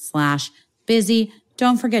hungryroot.com/busy.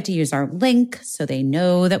 Don't forget to use our link so they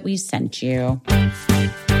know that we sent you.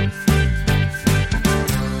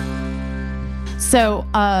 So,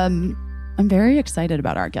 I'm very excited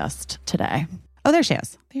about our guest today. Oh, there she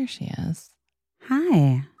is. There she is.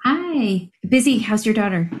 Hi. Hi. Busy. How's your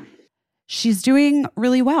daughter? She's doing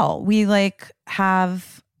really well. We we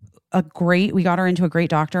got her into a great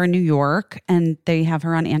doctor in New York, and they have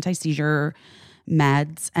her on anti-seizure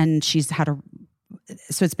meds, and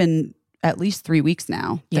so it's been at least 3 weeks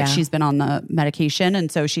now that she's been on the medication.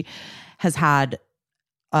 And so she has had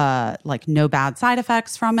no bad side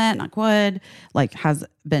effects from it, knock wood, has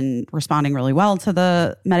been responding really well to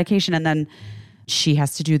the medication. And then she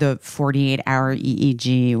has to do the 48-hour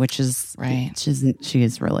EEG, which is she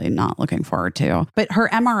is really not looking forward to. But her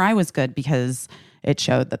MRI was good because it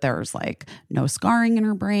showed that there was no scarring in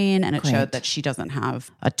her brain, and it showed that she doesn't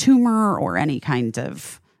have a tumor or any kind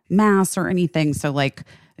of mass or anything. So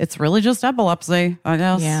it's really just epilepsy, I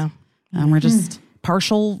guess. Yeah. And we're just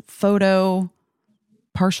partial photo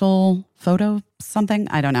partial photo something.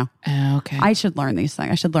 I don't know. Okay. I should learn these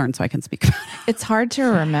things. I should learn so I can speak about it. It's hard to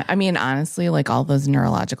remember. I mean, honestly, like all those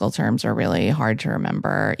neurological terms are really hard to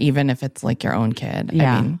remember, even if it's like your own kid.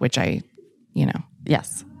 Yeah. I mean, which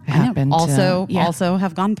Yes. happened Also to, also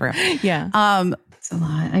have gone through. Yeah. It's a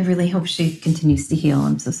lot. I really hope she continues to heal.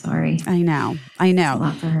 I'm so sorry. I know. It's a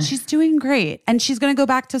lot for her. She's doing great. And she's going to go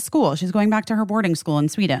back to school. She's going back to her boarding school in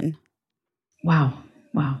Sweden. Wow.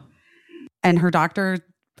 And her doctor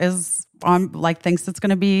is on, like, thinks it's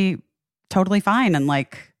going to be totally fine. And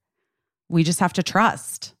like, we just have to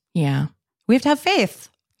trust. Yeah. We have to have faith,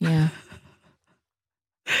 Yeah.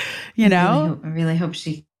 you know? I really hope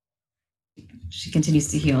she continues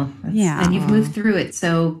to heal. Yeah. And you've moved through it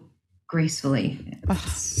so gracefully.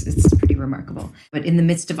 It's pretty remarkable. But in the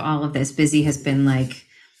midst of all of this, Busy has been like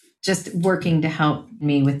just working to help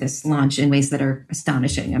me with this launch in ways that are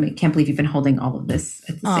astonishing. I mean, I can't believe you've been holding all of this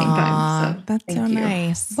at the same time. So That's thank so you.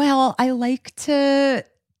 nice. Well, I like to,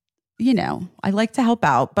 I like to help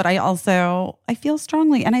out, but I feel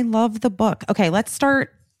strongly and I love the book. Okay, let's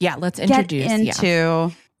start. Yeah, let's introduce. Get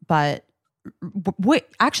into, but wait,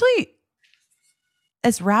 actually,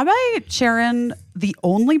 is Rabbi Sharon the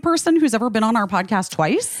only person who's ever been on our podcast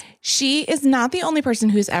twice? She is not the only person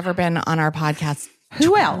who's ever been on our podcast.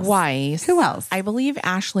 Who else? Twice. Who else? I believe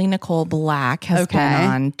Ashley Nicole Black has Okay. been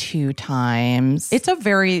on 2 times. It's a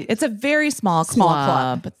very small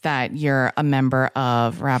club that you're a member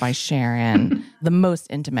of, Rabbi Sharon, the most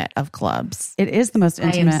intimate of clubs. It is the most I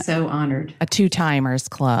intimate. am so honored. A 2-timers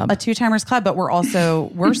club. A 2-timers club, but we're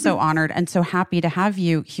so honored and so happy to have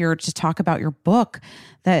you here to talk about your book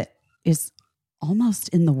that is almost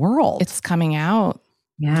in the world. It's coming out.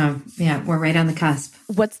 Yeah. We're right on the cusp.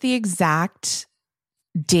 What's the exact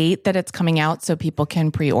date that it's coming out so people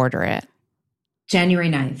can pre-order it? January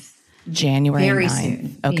 9th. January Very 9th.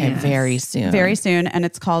 soon. Okay, Yes. very soon. very soon, and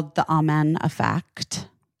it's called The Amen Effect.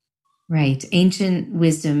 Right. Ancient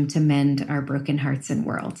wisdom to mend our broken hearts and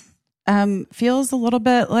world. Feels a little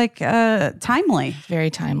bit like timely. Very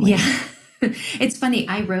timely. Yeah. It's funny.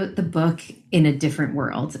 I wrote the book in a different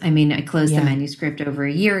world. I mean, I closed the manuscript over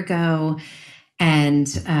a year ago,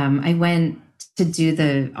 and I went to do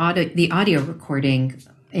the audio recording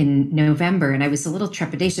in November, and I was a little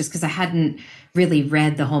trepidatious because I hadn't really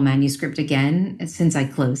read the whole manuscript again since I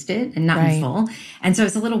closed it, and not Right. in full. And so I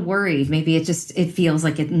was a little worried. Maybe it feels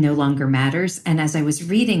like it no longer matters. And as I was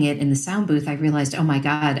reading it in the sound booth, I realized, oh my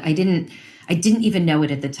God, I didn't even know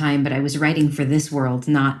it at the time, but I was writing for this world,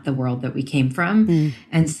 not the world that we came from.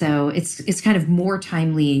 And so it's kind of more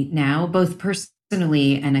timely now, both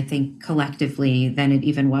personally and I think collectively than it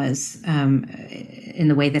even was in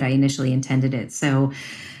the way that I initially intended it. So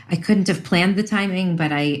I couldn't have planned the timing,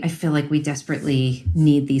 but I feel like we desperately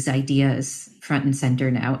need these ideas front and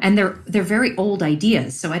center now. And they're very old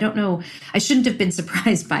ideas. So I don't know, I shouldn't have been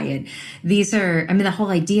surprised by it. The whole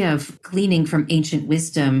idea of gleaning from ancient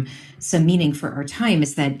wisdom some meaning for our time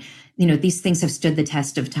is that, these things have stood the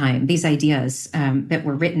test of time. These ideas that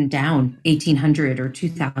were written down 1800 or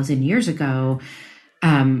 2000 years ago,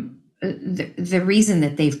 the reason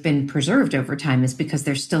that they've been preserved over time is because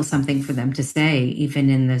there's still something for them to say, even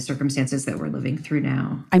in the circumstances that we're living through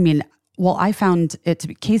now. I mean, well, I found it to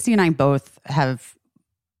be, Casey and I both have,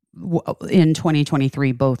 in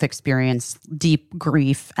 2023, both experienced deep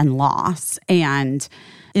grief and loss. And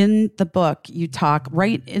in the book, you talk,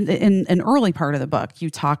 right in an early part of the book, you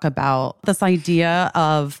talk about this idea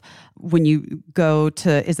of when you go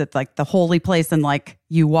to, is it like the holy place and like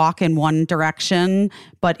you walk in one direction,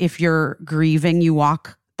 but if you're grieving, you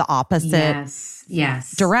walk the opposite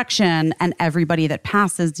Yes. direction, and everybody that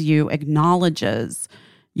passes you acknowledges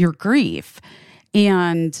your grief.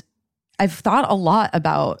 And I've thought a lot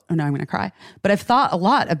about, oh no, I'm going to cry, but I've thought a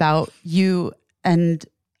lot about you and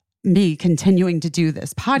me continuing to do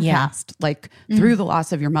this podcast, like through the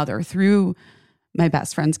loss of your mother, through my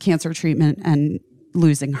best friend's cancer treatment and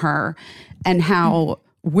losing her, and how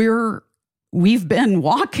we've been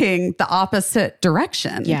walking the opposite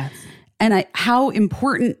direction. Yes. And how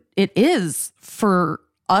important it is for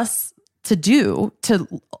us to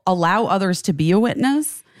allow others to be a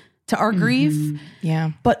witness to our grief.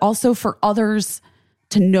 Yeah. But also for others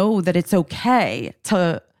to know that it's okay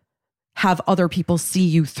to have other people see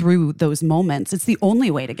you through those moments. It's the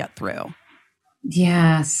only way to get through.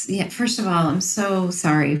 Yes. Yeah. First of all, I'm so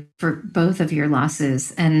sorry for both of your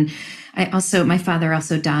losses. And my father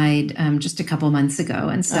also died just a couple months ago.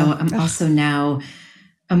 And so I'm also now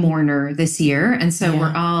a mourner this year. And so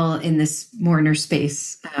we're all in this mourner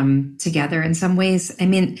space together in some ways. I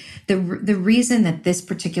mean, the reason that this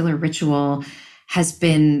particular ritual has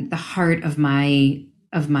been the heart of my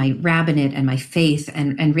my rabbinate and my faith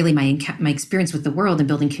and really my experience with the world and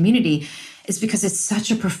building community is because it's such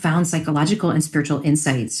a profound psychological and spiritual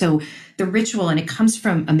insight. So the ritual, and it comes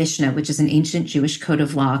from a Mishnah, which is an ancient Jewish code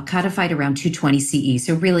of law codified around 220 CE,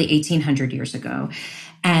 so really 1800 years ago.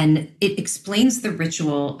 And it explains the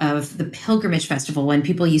ritual of the pilgrimage festival when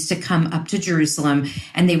people used to come up to Jerusalem,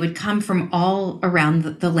 and they would come from all around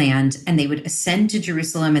the land, and they would ascend to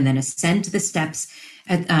Jerusalem and then ascend to the steps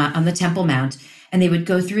on the Temple Mount. And they would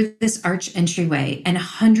go through this arch entryway, and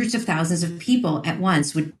hundreds of thousands of people at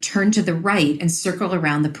once would turn to the right and circle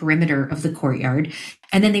around the perimeter of the courtyard.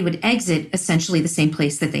 And then they would exit essentially the same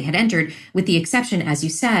place that they had entered, with the exception, as you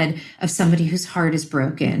said, of somebody whose heart is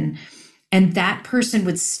broken. And that person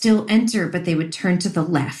would still enter, but they would turn to the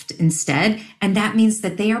left instead. And that means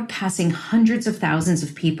that they are passing hundreds of thousands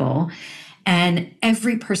of people. And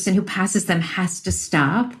every person who passes them has to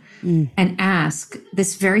stop and ask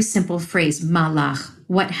this very simple phrase, Malach,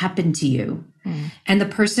 what happened to you? And the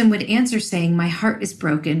person would answer saying, my heart is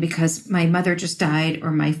broken because my mother just died,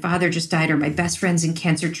 or my father just died, or my best friend's in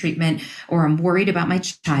cancer treatment, or I'm worried about my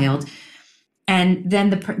child. And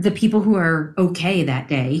then the people who are okay that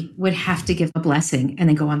day would have to give a blessing and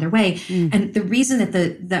then go on their way. And the reason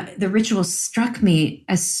that the ritual struck me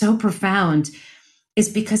as so profound is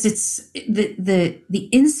because it's the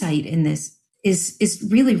insight in this is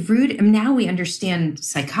really rooted. And now we understand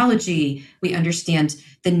psychology. We understand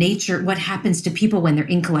the nature, what happens to people when they're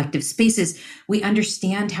in collective spaces. We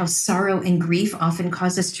understand how sorrow and grief often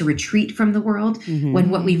cause us to retreat from the world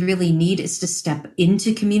when what we really need is to step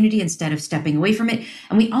into community instead of stepping away from it.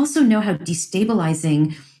 And we also know how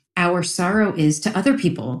destabilizing our sorrow is to other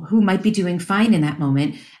people who might be doing fine in that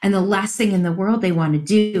moment. And the last thing in the world they want to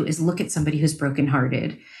do is look at somebody who's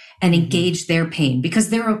brokenhearted and engage their pain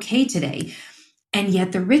because they're okay today. And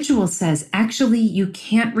yet the ritual says, actually, you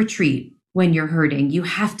can't retreat when you're hurting. You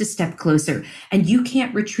have to step closer, and you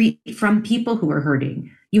can't retreat from people who are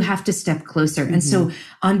hurting. You have to step closer. And so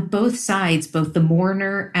on both sides, both the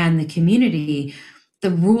mourner and the community, the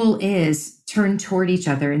rule is turn toward each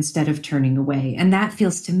other instead of turning away. And that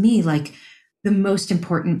feels to me like the most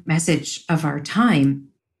important message of our time.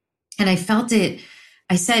 And I felt it.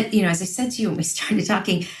 I said, as I said to you when we started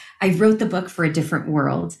talking, I wrote the book for a different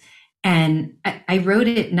world. And I wrote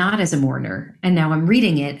it not as a mourner, and now I'm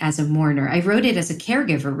reading it as a mourner. I wrote it as a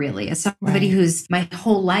caregiver, really, as somebody who's my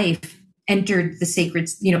whole life entered the sacred,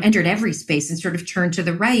 entered every space and sort of turned to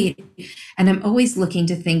the right. And I'm always looking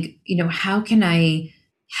to think, how can I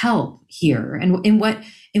help here? And in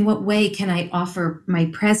what way can I offer my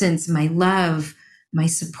presence, my love, my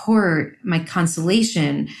support, my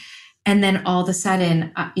consolation? And then all of a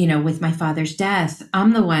sudden, with my father's death,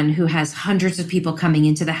 I'm the one who has hundreds of people coming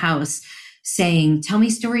into the house saying, tell me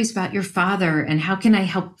stories about your father and how can I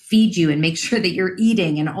help feed you and make sure that you're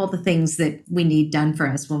eating and all the things that we need done for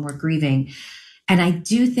us when we're grieving. And I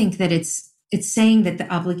do think that it's saying that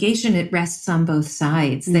the obligation, it rests on both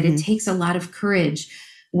sides, that it takes a lot of courage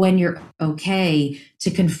when you're okay to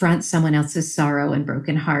confront someone else's sorrow and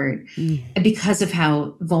broken heart because of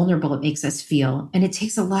how vulnerable it makes us feel. And it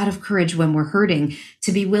takes a lot of courage when we're hurting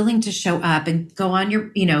to be willing to show up and go on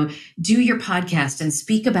your, do your podcast and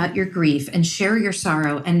speak about your grief and share your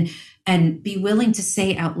sorrow and be willing to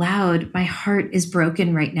say out loud, my heart is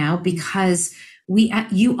broken right now because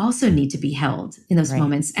you also need to be held in those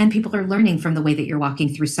moments. And people are learning from the way that you're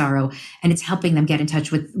walking through sorrow, and it's helping them get in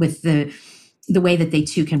touch with the way that they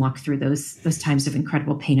too can walk through those times of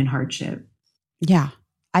incredible pain and hardship. Yeah.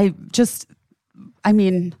 I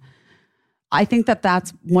think that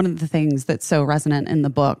that's one of the things that's so resonant in the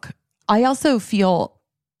book. I also feel,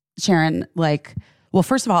 Sharon, well,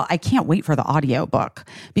 first of all, I can't wait for the audio book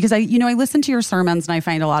because I listen to your sermons and I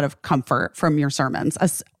find a lot of comfort from your sermons,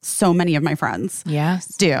 as so many of my friends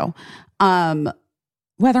do.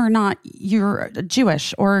 Whether or not you're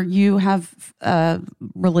Jewish or you have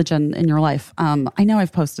religion in your life. I know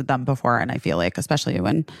I've posted them before, and I feel like, especially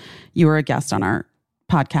when you were a guest on our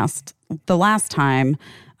podcast the last time,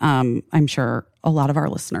 I'm sure a lot of our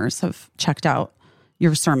listeners have checked out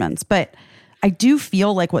your sermons. But I do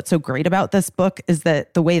feel like what's so great about this book is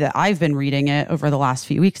that the way that I've been reading it over the last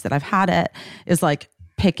few weeks that I've had it is like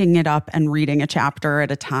picking it up and reading a chapter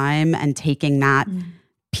at a time and taking that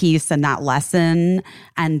piece and that lesson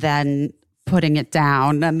and then putting it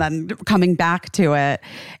down and then coming back to it.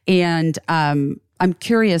 And I'm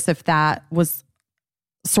curious if that was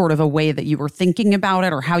sort of a way that you were thinking about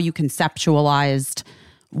it or how you conceptualized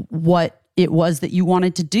what it was that you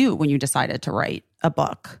wanted to do when you decided to write a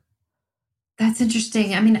book. That's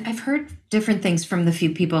interesting. I mean, I've heard different things from the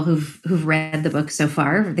few people who've read the book so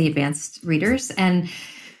far, the advanced readers. And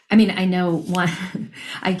I mean, I know one,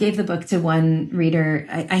 I gave the book to one reader.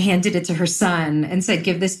 I handed it to her son and said,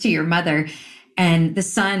 give this to your mother. And the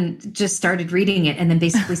son just started reading it and then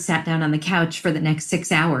basically sat down on the couch for the next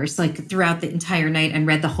 6 hours, like throughout the entire night, and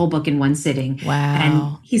read the whole book in one sitting. Wow.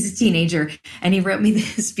 And he's a teenager, and he wrote me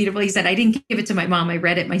this beautiful, he said, I didn't give it to my mom. I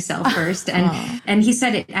read it myself first. And he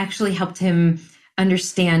said it actually helped him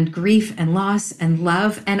understand grief and loss and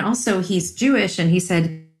love. And also he's Jewish. And he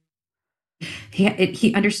said,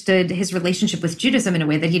 he understood his relationship with Judaism in a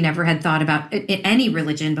way that he never had thought about in any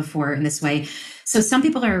religion before in this way. So some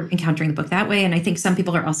people are encountering the book that way. And I think some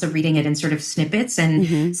people are also reading it in sort of snippets.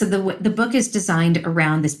 And so the book is designed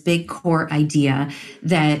around this big core idea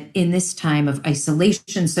that in this time of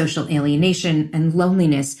isolation, social alienation, and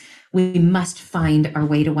loneliness, we must find our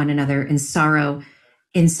way to one another in sorrow,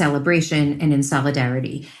 in celebration, and in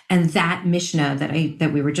solidarity. And that Mishnah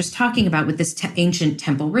that we were just talking about with this ancient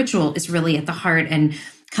temple ritual is really at the heart and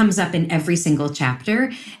comes up in every single chapter.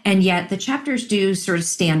 And yet the chapters do sort of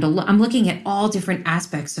stand alone. I'm looking at all different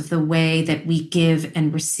aspects of the way that we give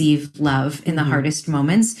and receive love in the hardest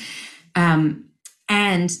moments. And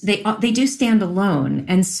they do stand alone.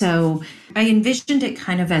 And so I envisioned it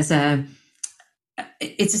kind of as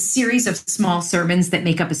it's a series of small sermons that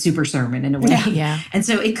make up a super sermon in a way. Yeah. And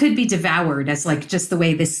so it could be devoured as like just the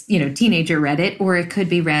way this, teenager read it, or it could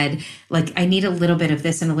be read like, I need a little bit of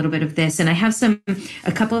this and a little bit of this. And I have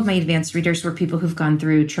a couple of my advanced readers were people who've gone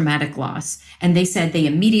through traumatic loss. And they said they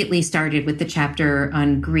immediately started with the chapter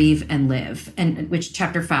on grieve and live, and which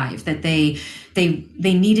chapter 5, that they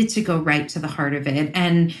needed to go right to the heart of it.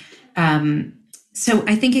 And, so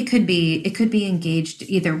I think it could be engaged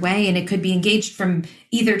either way, and it could be engaged from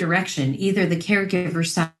either direction, either the caregiver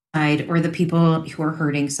side or the people who are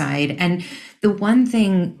hurting side. And the one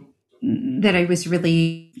thing that I was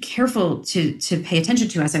really careful to pay attention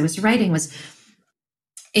to as I was writing was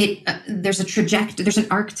there's an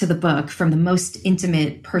arc to the book from the most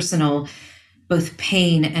intimate, personal, both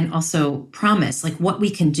pain and also promise, like what we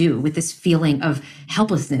can do with this feeling of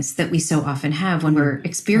helplessness that we so often have when we're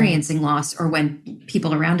experiencing loss or when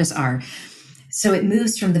people around us are. So it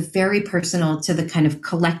moves from the very personal to the kind of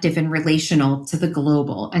collective and relational to the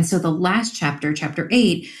global. And so the last chapter, chapter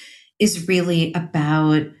 8, is really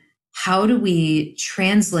about how do we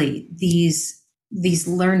translate these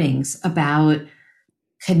learnings about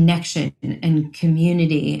connection and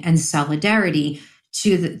community and solidarity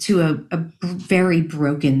to a very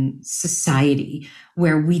broken society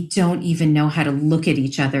where we don't even know how to look at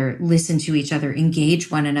each other, listen to each other, engage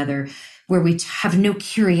one another, where we have no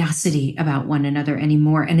curiosity about one another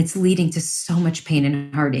anymore. And it's leading to so much pain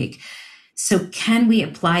and heartache. So can we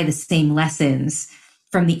apply the same lessons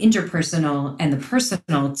from the interpersonal and the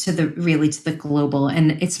personal to the global?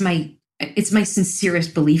 And it's my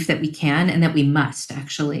sincerest belief that we can, and that we must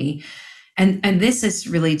actually. And this is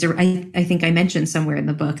really, I think I mentioned somewhere in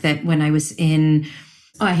the book that when I was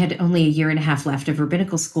I had only a year and a half left of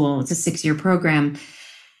rabbinical school. It's a 6-year program.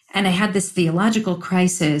 And I had this theological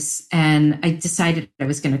crisis, and I decided I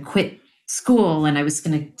was going to quit school and I was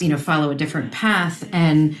going to, follow a different path.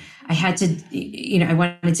 And I had to, I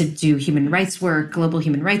wanted to do human rights work, global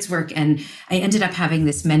human rights work. And I ended up having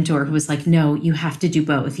this mentor who was like, no, you have to do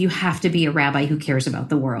both. You have to be a rabbi who cares about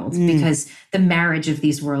the world, because the marriage of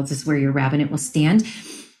these worlds is where your rabbinate will stand.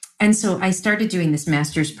 And so I started doing this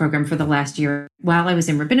master's program for the last year. While I was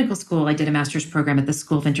in rabbinical school, I did a master's program at the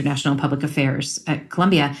School of International and Public Affairs at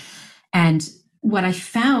Columbia. And what I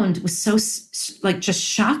found was so just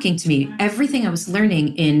shocking to me. Everything I was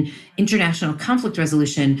learning in international conflict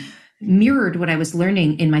resolution mirrored what I was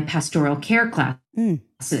learning in my pastoral care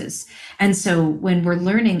classes. And so when we're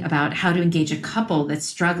learning about how to engage a couple that's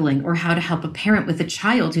struggling, or how to help a parent with a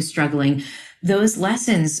child who's struggling, those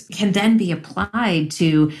lessons can then be applied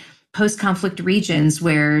to post-conflict regions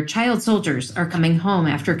where child soldiers are coming home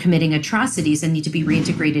after committing atrocities and need to be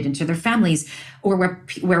reintegrated into their families, or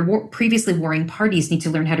where previously warring parties need to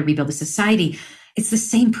learn how to rebuild a society. It's the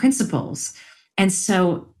same principles. And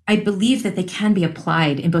so I believe that they can be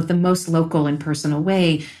applied in both the most local and personal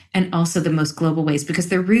way, and also the most global ways, because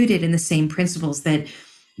they're rooted in the same principles that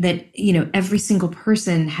every single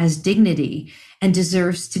person has dignity and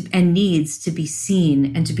deserves to and needs to be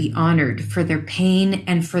seen and to be honored for their pain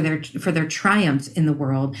and for their triumphs in the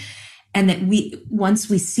world. And that once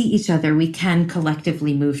we see each other, we can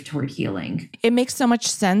collectively move toward healing. It makes so much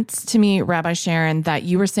sense to me, Rabbi Sharon, that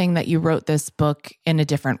you were saying that you wrote this book in a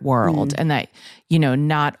different world, and that,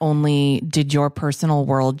 not only did your personal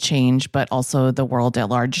world change, but also the world at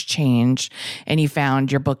large change. And you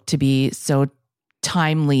found your book to be so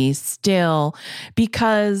timely still,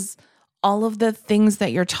 because all of the things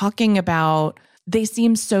that you're talking about they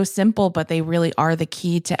seem so simple, but they really are the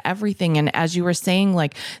key to everything. And as you were saying,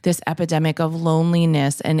 like this epidemic of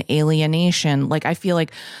loneliness and alienation, like I feel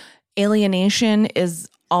like alienation is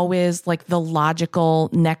always like the logical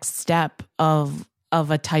next step of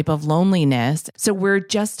a type of loneliness. So we're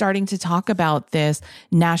just starting to talk about this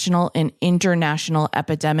national and international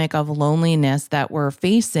epidemic of loneliness that we're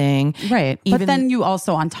facing. Right. But then you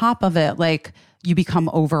also, on top of it, like you become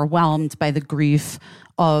overwhelmed by the grief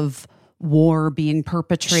of war being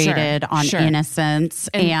perpetrated on innocents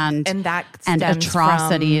and that and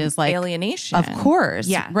atrocities, like alienation. Of course.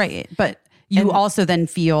 Yeah. Right. But you also then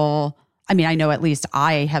feel, I mean, I know at least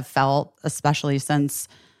I have felt, especially since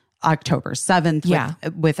October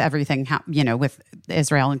 7th with everything, with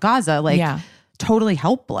Israel and Gaza, like totally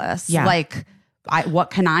helpless. Yeah. Like, what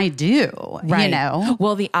can I do? Right.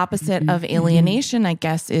 Well, the opposite of alienation, I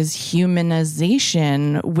guess, is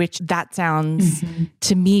humanization, which that sounds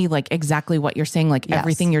to me like exactly what you're saying. Like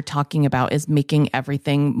everything you're talking about is making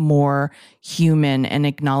everything more human and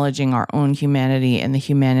acknowledging our own humanity and the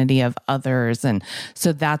humanity of others. And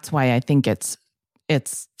so that's why I think it's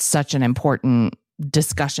such an important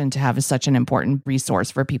discussion to have, is such an important resource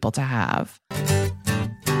for people to have.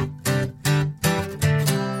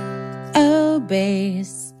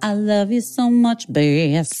 Bass, I love you so much,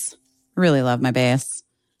 bass. Really love my bass.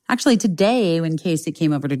 Actually, today when Casey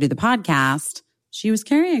came over to do the podcast, she was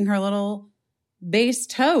carrying her little bass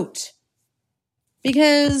tote.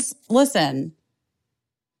 Because, listen,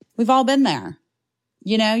 we've all been there.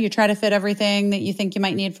 You try to fit everything that you think you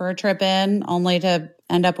might need for a trip in, only to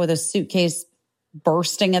end up with a suitcase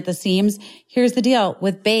bursting at the seams. Here's the deal.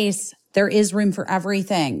 With bass, there is room for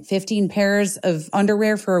everything. 15 pairs of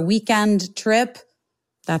underwear for a weekend trip.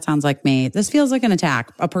 That sounds like me. This feels like an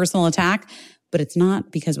attack, a personal attack, but it's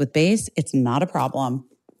not, because with bass, it's not a problem.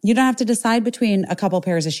 You don't have to decide between a couple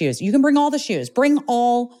pairs of shoes. You can bring all the shoes. Bring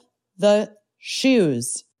all the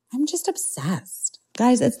shoes. I'm just obsessed.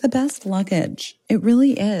 Guys, it's the best luggage. It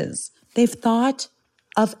really is. They've thought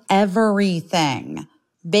of everything.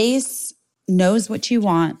 Bass knows what you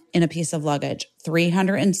want in a piece of luggage.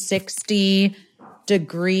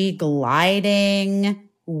 360-degree gliding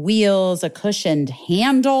wheels, a cushioned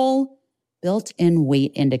handle, built-in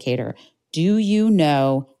weight indicator. Do you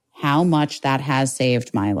know how much that has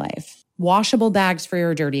saved my life? Washable bags for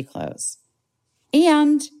your dirty clothes.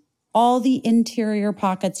 And all the interior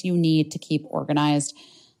pockets you need to keep organized.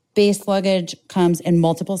 Base luggage comes in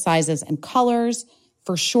multiple sizes and colors.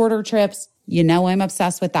 For shorter trips, I'm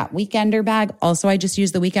obsessed with that weekender bag. Also, I just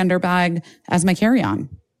use the weekender bag as my carry-on.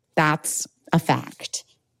 That's a fact.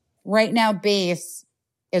 Right now, Base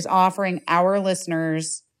is offering our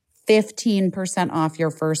listeners 15% off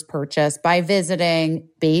your first purchase by visiting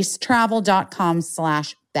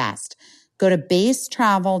basetravel.com/best. Go to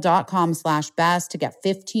basetravel.com/best to get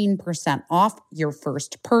 15% off your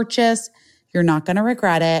first purchase. You're not going to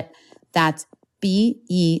regret it. That's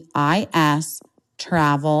BEIS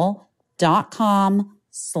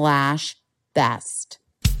travel.com/best.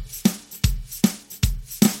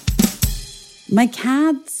 My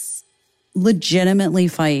cats legitimately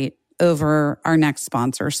fight over our next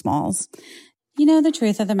sponsor, Smalls. The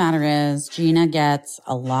truth of the matter is Gina gets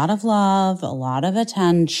a lot of love, a lot of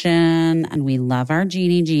attention, and we love our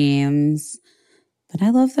Jeannie Jeans. But I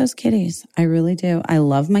love those kitties. I really do. I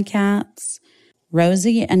love my cats.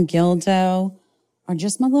 Rosie and Gildo are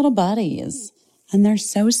just my little buddies, and they're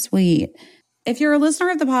so sweet. If you're a listener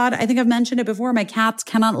of the pod, I think I've mentioned it before, my cats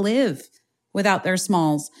cannot live without their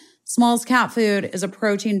Smalls. Smalls cat food is a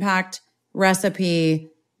protein-packed recipe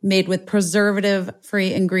made with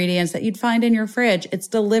preservative-free ingredients that you'd find in your fridge. It's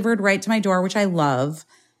delivered right to my door, which I love.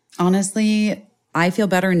 Honestly, I feel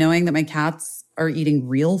better knowing that my cats are eating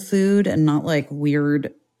real food and not like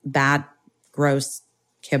weird, bad, gross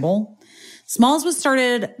kibble. Smalls was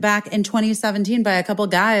started back in 2017 by a couple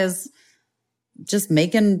guys just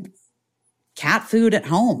making cat food at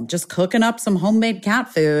home, just cooking up some homemade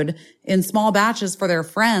cat food in small batches for their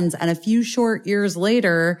friends. And a few short years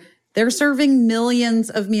later, they're serving millions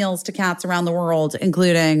of meals to cats around the world,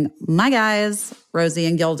 including my guys, Rosie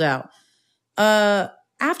and Gildo.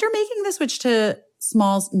 After making the switch to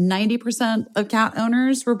Smalls, 90% of cat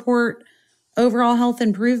owners report overall health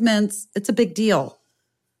improvements. It's a big deal.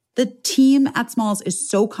 The team at Smalls is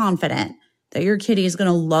so confident that your kitty is going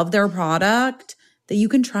to love their product that you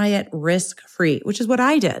can try it risk-free, which is what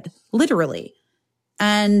I did, literally.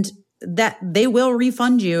 And that they will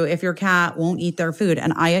refund you if your cat won't eat their food.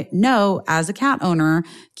 And I know, as a cat owner,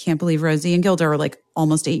 can't believe Rosie and Gilda are like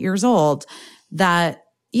almost 8 years old, that,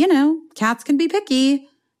 cats can be picky,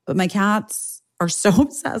 but my cats are so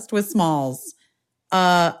obsessed with Smalls.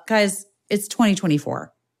 Guys, It's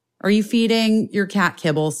 2024. Are you feeding your cat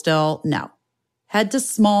kibble still? No. Head to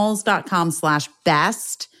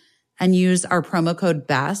smalls.com/best and use our promo code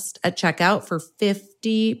BEST at checkout for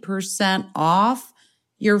 50% off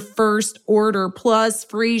your first order plus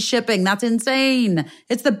free shipping. That's insane.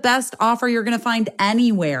 It's the best offer you're going to find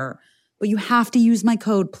anywhere. But you have to use my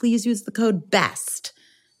code. Please use the code BEST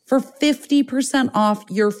for 50% off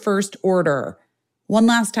your first order. One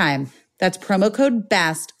last time. That's promo code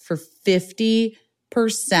BEST for 50%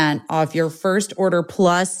 off your first order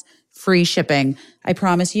plus free shipping. I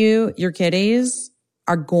promise you, your kitties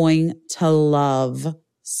are going to love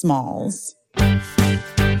Smalls.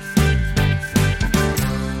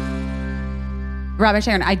 Rabbi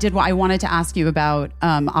Sharon, I wanted to ask you about,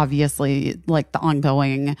 obviously, like the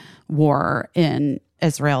ongoing war in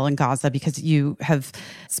Israel and Gaza, because you have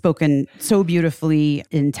spoken so beautifully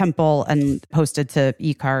in Temple and posted to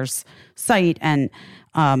Ikar's site. And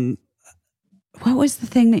what was the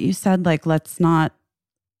thing that you said? Like, let's not,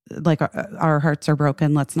 like, our hearts are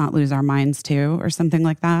broken. Let's not lose our minds too, or something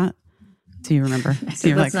like that. Do you remember? I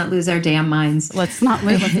said, let's not lose our damn minds. Let's not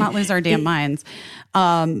lose our damn minds.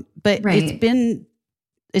 But Right.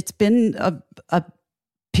 it's been a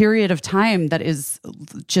period of time that is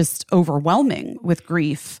just overwhelming with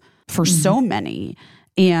grief for so many.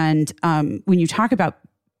 And when you talk about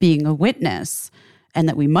being a witness and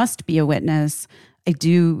that we must be a witness, I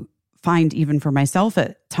do find, even for myself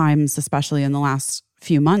at times, especially in the last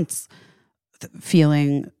few months,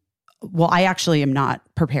 feeling, well, I actually am not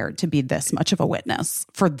prepared to be this much of a witness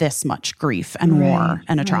for this much grief and war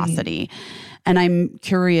and atrocity. And I'm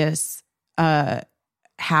curious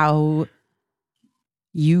how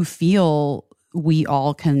you feel we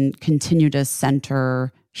all can continue to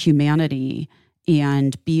center humanity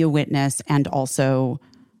and be a witness, and also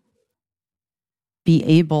be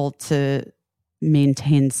able to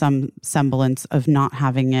maintain some semblance of not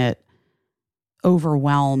having it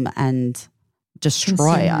overwhelm and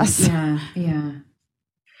destroy us. Yeah.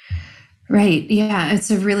 Right. Yeah.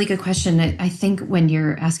 It's a really good question. I think when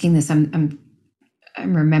you're asking this, I'm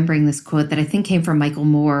remembering this quote that I think came from Michael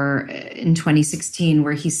Moore in 2016,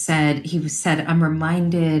 where he said, I'm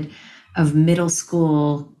reminded of middle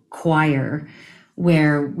school choir,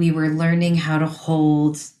 where we were learning how to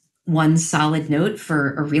hold one solid note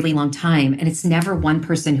for a really long time. And it's never one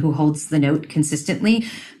person who holds the note consistently,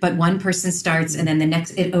 but one person starts and then the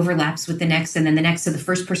next, it overlaps with the next and then the next. So the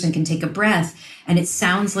first person can take a breath and it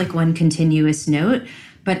sounds like one continuous note,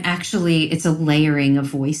 but actually it's a layering of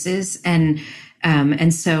voices. And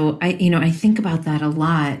so I think about that a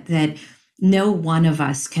lot, that no one of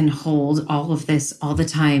us can hold all of this all the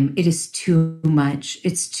time. It is too much.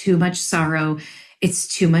 It's too much sorrow. It's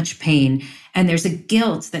too much pain. And there's a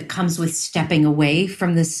guilt that comes with stepping away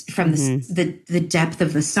from the depth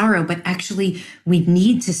of the sorrow. But actually, we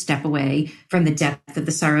need to step away from the depth of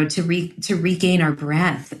the sorrow to regain our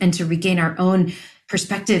breath and to regain our own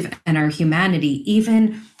perspective and our humanity.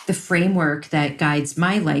 Even the framework that guides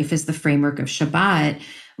my life is the framework of Shabbat,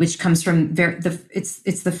 which comes from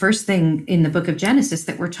it's the first thing in the book of Genesis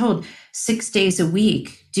that we're told, 6 days a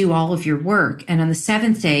week, do all of your work. And on the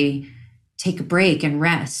seventh day, take a break and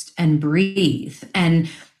rest and breathe. And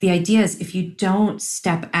the idea is, if you don't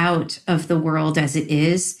step out of the world as it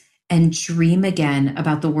is and dream again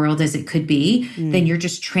about the world as it could be, then you're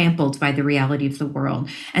just trampled by the reality of the world.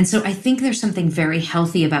 And so I think there's something very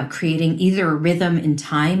healthy about creating either a rhythm in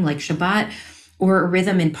time like Shabbat, or a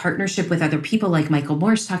rhythm in partnership with other people like Michael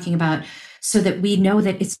Moore's talking about, so that we know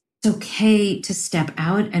that it's okay to step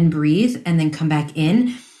out and breathe and then come back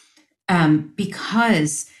in.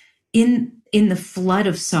 Because in the flood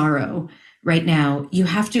of sorrow right now, you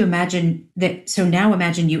have to imagine that. So now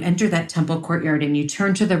imagine you enter that temple courtyard and you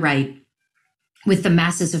turn to the right with the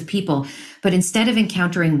masses of people. But instead of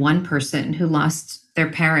encountering one person who lost their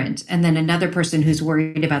parent, and then another person who's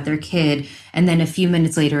worried about their kid, and then a few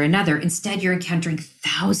minutes later, another, instead you're encountering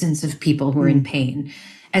thousands of people who are in pain.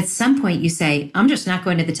 At some point you say, I'm just not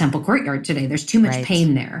going to the temple courtyard today. There's too much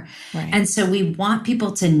pain there. Right. And so we want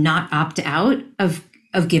people to not opt out of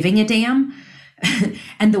giving a damn.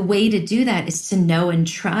 And the way to do that is to know and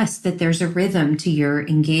trust that there's a rhythm to your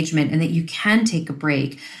engagement, and that you can take a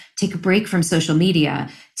break from social media,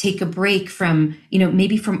 take a break from,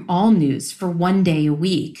 maybe from all news for one day a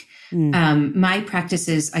week. My practice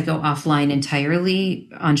is I go offline entirely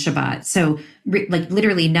on Shabbat. So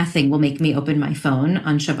literally nothing will make me open my phone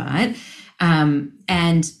on Shabbat.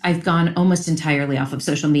 And I've gone almost entirely off of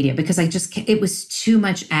social media because it was too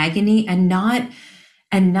much agony, and not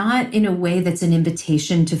in a way that's an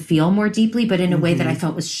invitation to feel more deeply, but in a way that I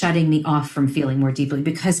felt was shutting me off from feeling more deeply,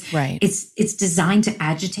 because it's designed to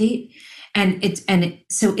agitate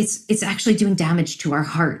So it's actually doing damage to our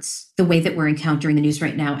hearts, the way that we're encountering the news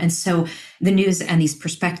right now. And so the news and these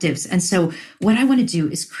perspectives. And so what I want to do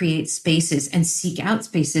is create spaces and seek out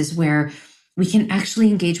spaces where we can actually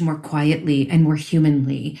engage more quietly and more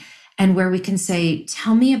humanly, and where we can say,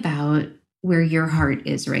 tell me about where your heart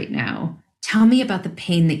is right now. Tell me about the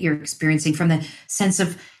pain that you're experiencing, from the sense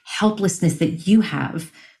of helplessness that you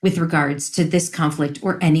have with regards to this conflict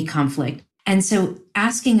or any conflict. And so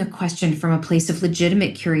asking a question from a place of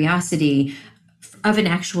legitimate curiosity of an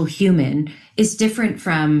actual human is different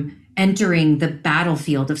from entering the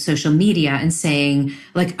battlefield of social media and saying,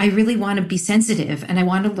 like, I really want to be sensitive and I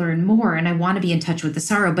want to learn more and I want to be in touch with the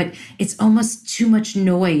sorrow, but it's almost too much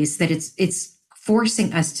noise that it's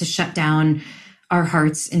forcing us to shut down our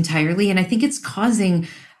hearts entirely. And I think it's causing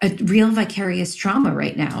a real vicarious trauma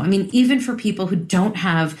right now. I mean, even for people who don't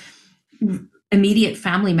have immediate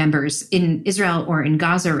family members in Israel or in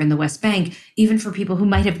Gaza or in the West Bank, even for people who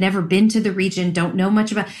might have never been to the region, don't know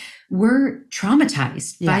much about, we're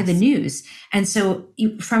traumatized by the news. And so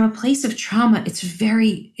from a place of trauma, it's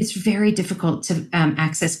very difficult to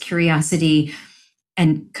access curiosity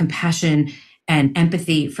and compassion and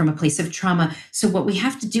empathy from a place of trauma. So what we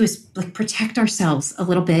have to do is like protect ourselves a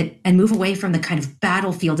little bit and move away from the kind of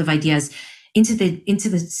battlefield of ideas into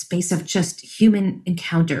the space of just human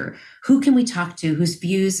encounter. Who can we talk to whose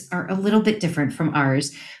views are a little bit different from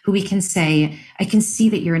ours, who we can say, I can see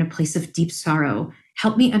that you're in a place of deep sorrow.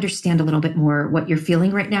 Help me understand a little bit more what you're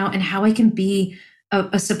feeling right now and how I can be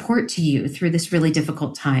a support to you through this really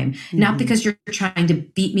difficult time. Mm-hmm. Not because you're trying to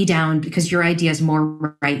beat me down because your idea is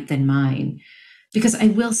more right than mine. Because I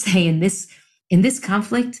will say in this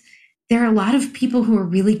conflict, there are a lot of people who are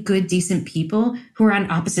really good, decent people who are on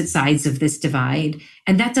opposite sides of this divide.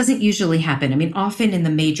 And that doesn't usually happen. I mean, often in the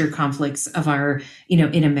major conflicts of our,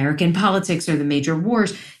 in American politics or the major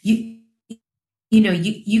wars, you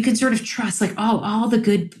can sort of trust like, all the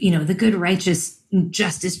good, the good, righteous,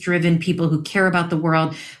 justice driven people who care about the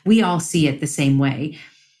world. We all see it the same way.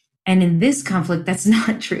 And in this conflict, that's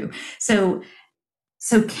not true. So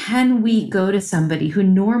can we go to somebody who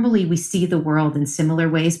normally we see the world in similar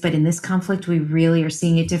ways, but in this conflict, we really are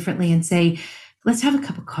seeing it differently, and say, let's have a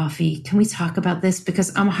cup of coffee. Can we talk about this?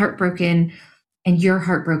 Because I'm heartbroken and you're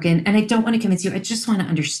heartbroken. And I don't want to convince you. I just want to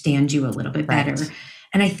understand you a little bit better.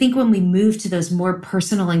 And I think when we move to those more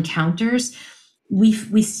personal encounters, we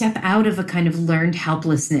step out of a kind of learned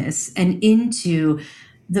helplessness and into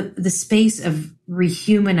the space of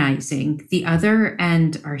rehumanizing the other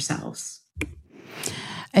and ourselves.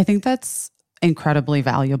 I think that's incredibly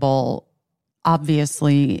valuable,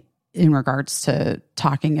 obviously, in regards to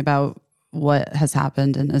talking about what has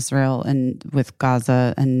happened in Israel and with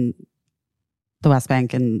Gaza and the West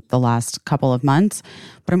Bank in the last couple of months.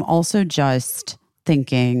 But I'm also just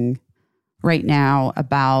thinking right now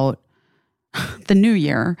about the new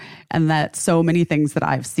year, and that so many things that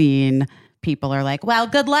I've seen, people are like, well,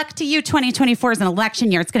 good luck to you. 2024 is an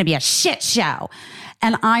election year. It's going to be a shit show.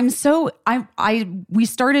 And we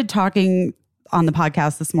started talking on the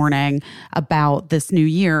podcast this morning about this new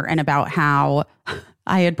year and about how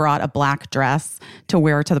I had brought a black dress to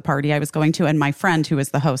wear to the party I was going to. And my friend who was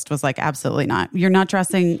the host was like, absolutely not. You're not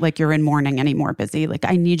dressing like you're in mourning anymore, Busy. Like,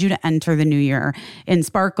 I need you to enter the new year in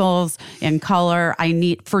sparkles, in color. I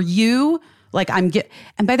need for you. Like and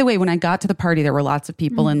by the way, when I got to the party, there were lots of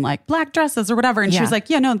people in like black dresses or whatever. And she was like,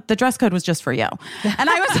 yeah, no, the dress code was just for you. And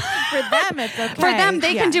I was for them, it's okay. For them,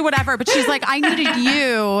 they can do whatever. But she's like, I needed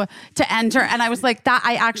you to enter. And I was like, that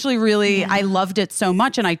I actually really, I loved it so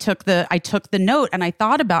much. And I took the note and I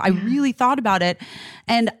really thought about it.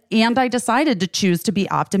 And I decided to choose to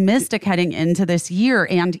be optimistic heading into this year.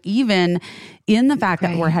 And even in the fact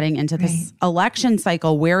that we're heading into this election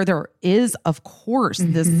cycle where there is, of course,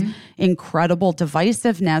 this incredible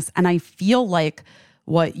divisiveness. And I feel like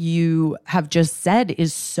what you have just said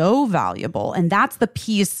is so valuable. And that's the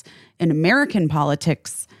piece in American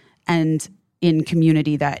politics and in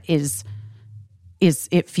community that is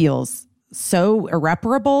it feels so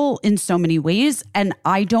irreparable in so many ways. And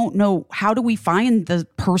I don't know, how do we find the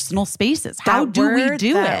personal spaces? How do we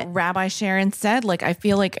do it? Rabbi Sharon said, like, I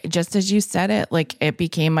feel like just as you said it, like it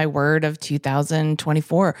became my word of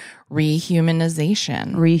 2024,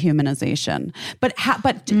 rehumanization. But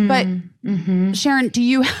Sharon, do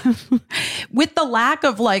you, with the lack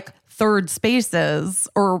of like third spaces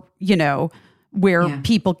or, where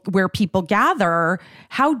people gather,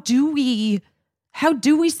 how do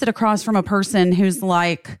we sit across from a person who's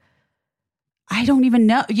like, I don't even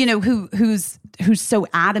know, who's so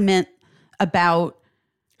adamant about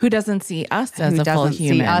Who doesn't see us as who a full doesn't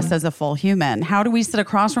human. see us as a full human. How do we sit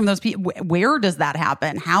across from those people? Where does that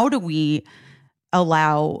happen? How do we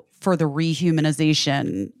allow for the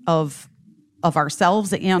rehumanization of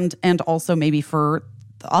ourselves and also maybe for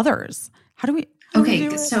others? How do we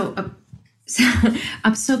do it? So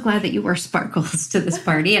I'm so glad that you wore sparkles to this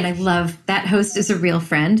party. And I love that host is a real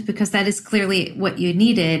friend, because that is clearly what you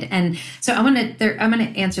needed. And so I'm going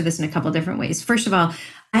to answer this in a couple of different ways. First of all,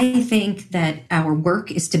 I think that our work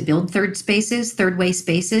is to build third way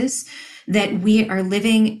spaces, that we are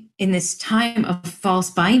living in this time of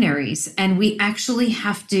false binaries. And we actually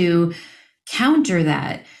have to counter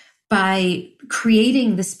that by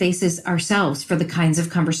creating the spaces ourselves for the kinds of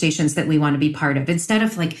conversations that we want to be part of. Instead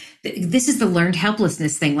of like, this is the learned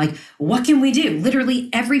helplessness thing. Like, what can we do? Literally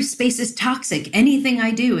every space is toxic. Anything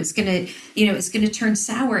I do is going to, it's going to turn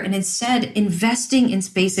sour. And instead investing in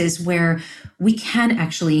spaces where we can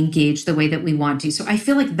actually engage the way that we want to. So I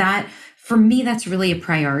feel like that, for me, that's really a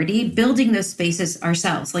priority, building those spaces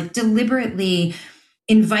ourselves, like deliberately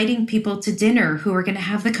inviting people to dinner who are going to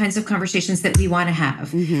have the kinds of conversations that we want to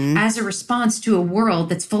have as a response to a world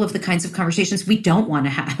that's full of the kinds of conversations we don't want to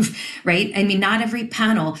have, right? I mean, not every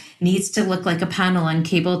panel needs to look like a panel on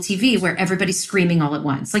cable TV where everybody's screaming all at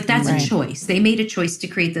once. Like, that's a choice. They made a choice to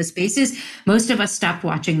create those spaces. Most of us stopped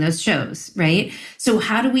watching those shows, right? So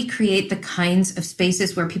how do we create the kinds of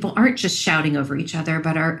spaces where people aren't just shouting over each other,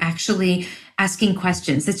 but are actually asking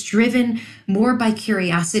questions that's driven more by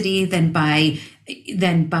curiosity than by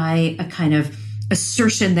a kind of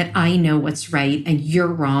assertion that I know what's right and you're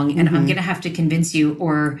wrong and I'm going to have to convince you,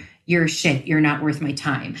 or you're shit, you're not worth my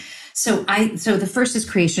time. So the first is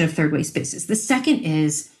creation of third way spaces. The second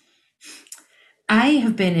is, I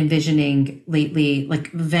have been envisioning lately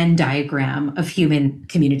like Venn diagram of human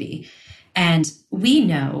community. And we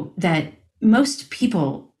know that most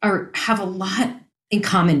people have a lot in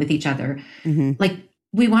common with each other. Like,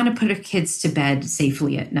 we want to put our kids to bed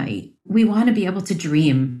safely at night. We want to be able to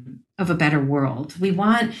dream of a better world. We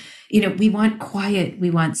want quiet. We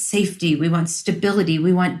want safety. We want stability.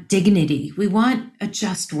 We want dignity. We want a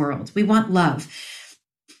just world. We want love.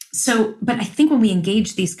 So, but I think when we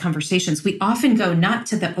engage these conversations, we often go not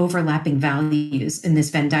to the overlapping values in this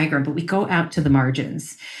Venn diagram, but we go out to the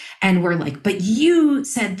margins. And we're like, but you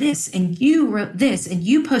said this, and you wrote this, and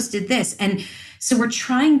you posted this. And so we're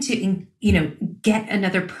trying to, get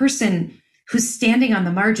another person who's standing on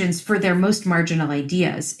the margins for their most marginal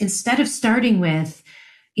ideas, instead of starting with,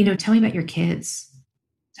 tell me about your kids.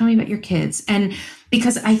 Tell me about your kids. And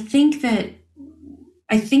because I think that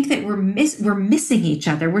we're missing each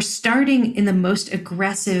other. We're starting in the most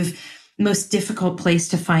aggressive, most difficult place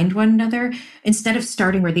to find one another, instead of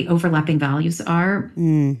starting where the overlapping values are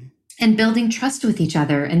and building trust with each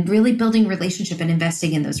other and really building relationship and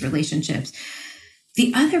investing in those relationships.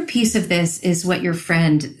 The other piece of this is what your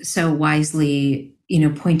friend so wisely,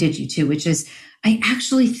 pointed you to, which is, I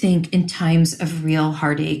actually think in times of real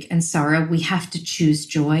heartache and sorrow, we have to choose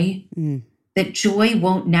joy. That joy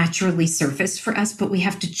won't naturally surface for us, but we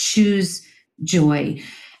have to choose joy.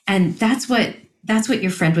 And that's what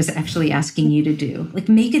your friend was actually asking you to do. Like,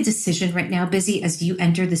 make a decision right now, Busy, as you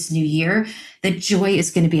enter this new year, that joy is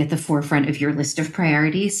going to be at the forefront of your list of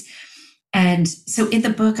priorities. And so in the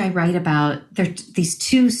book, I write about these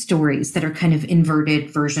two stories that are kind of inverted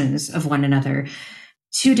versions of one another,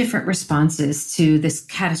 two different responses to this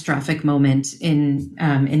catastrophic moment in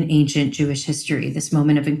ancient Jewish history, this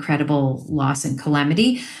moment of incredible loss and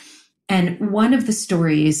calamity. And one of the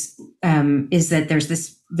stories is that there's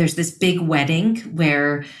this big wedding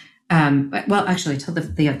where, actually, I tell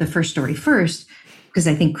the first story first, because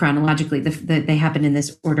I think chronologically they happen in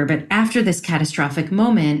this order. But after this catastrophic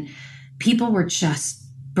moment, people were just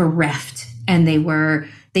bereft, and they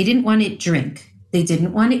didn't want to drink. They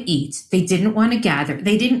didn't want to eat. They didn't want to gather.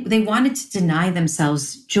 They wanted to deny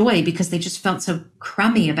themselves joy because they just felt so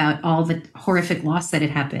crummy about all the horrific loss that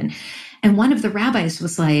had happened. And one of the rabbis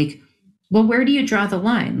was like, well, where do you draw the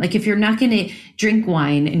line? Like, if you're not going to drink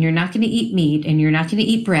wine and you're not going to eat meat and you're not going to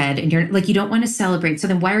eat bread and you're like, you don't want to celebrate, so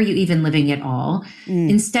then why are you even living at all?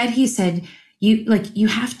 Instead, he said, you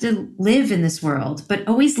have to live in this world, but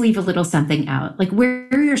always leave a little something out. Like,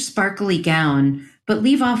 wear your sparkly gown, but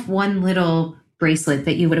leave off one little bracelet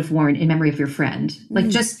that you would have worn in memory of your friend. Like,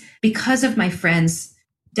 just because of my friend's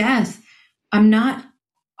death, I'm not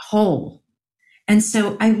whole. And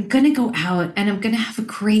so I'm going to go out and I'm going to have a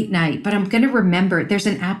great night, but I'm going to remember there's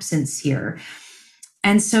an absence here.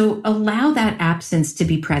 And so allow that absence to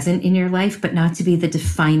be present in your life, but not to be the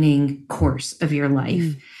defining course of your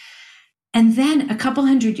life. And then a couple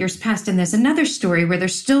hundred years passed, and there's another story where they're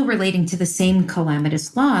still relating to the same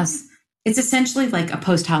calamitous loss. It's essentially like a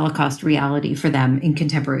post-Holocaust reality for them in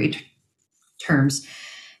contemporary terms.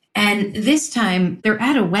 And this time they're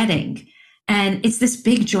at a wedding and it's this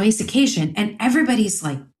big joyous occasion and everybody's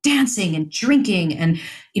like dancing and drinking and,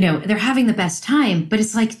 they're having the best time, but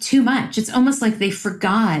it's like too much. It's almost like they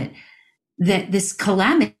forgot that this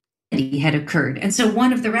calamity had occurred. And so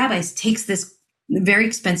one of the rabbis takes this very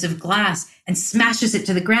expensive glass and smashes it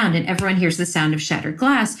to the ground and everyone hears the sound of shattered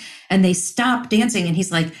glass and they stop dancing. And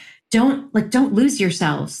he's like, don't lose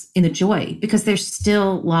yourselves in the joy because there's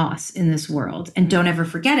still loss in this world and don't ever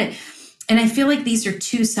forget it. And I feel like these are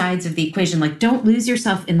two sides of the equation. Like, don't lose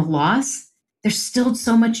yourself in the loss. There's still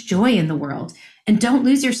so much joy in the world. And don't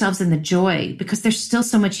lose yourselves in the joy because there's still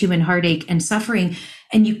so much human heartache and suffering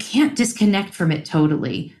and you can't disconnect from it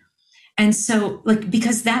totally. And so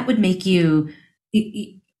because that would make you,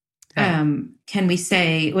 can we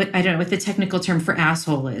say what, I don't know what the technical term for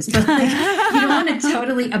asshole is, but you don't want to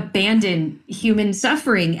totally abandon human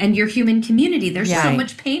suffering and your human community. There's so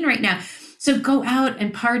much pain right now. So go out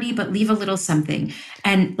and party, but leave a little something.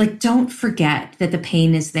 And don't forget that the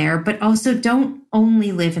pain is there, but also don't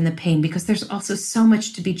only live in the pain because there's also so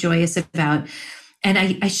much to be joyous about. And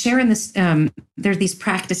I share in this, there are these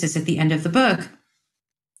practices at the end of the book,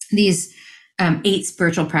 these 8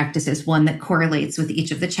 spiritual practices, one that correlates with each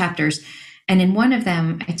of the chapters. And in one of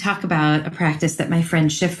them, I talk about a practice that my friend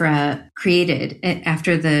Shifra created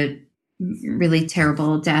after the really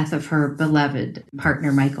terrible death of her beloved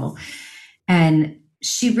partner, Michael. And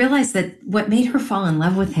she realized that what made her fall in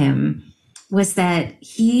love with him was that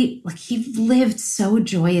he lived so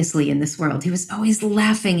joyously in this world. He was always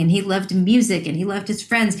laughing and he loved music and he loved his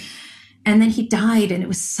friends. And then he died and it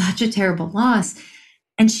was such a terrible loss.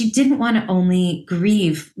 And she didn't want to only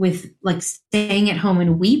grieve with staying at home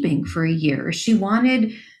and weeping for a year. She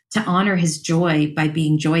wanted to honor his joy by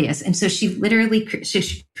being joyous. And so she literally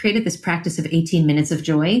she created this practice of 18 minutes of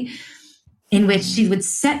joy in which she would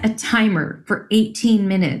set a timer for 18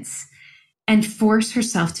 minutes and force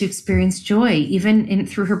herself to experience joy, even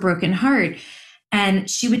through her broken heart. And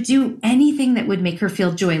she would do anything that would make her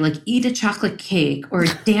feel joy, like eat a chocolate cake or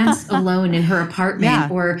dance alone in her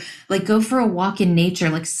apartment or go for a walk in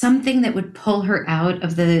nature, something that would pull her out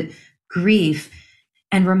of the grief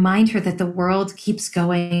and remind her that the world keeps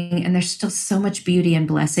going and there's still so much beauty and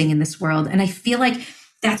blessing in this world. And I feel like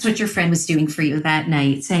that's what your friend was doing for you that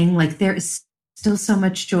night, saying there is still so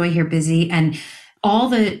much joy here, Busy, and all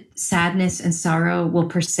the sadness and sorrow will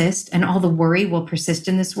persist and all the worry will persist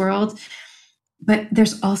in this world. But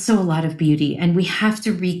there's also a lot of beauty and we have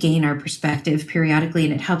to regain our perspective periodically.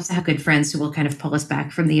 And it helps to have good friends who will kind of pull us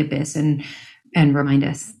back from the abyss and remind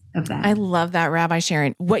us of that. I love that, Rabbi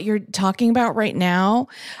Sharon. What you're talking about right now,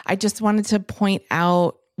 I just wanted to point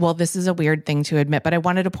out, well, this is a weird thing to admit, but I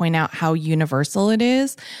wanted to point out how universal it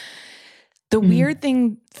is. The weird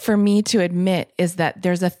thing for me to admit is that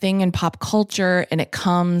there's a thing in pop culture and it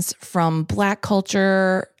comes from Black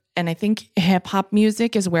culture. And I think hip hop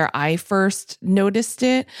music is where I first noticed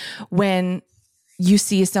it when you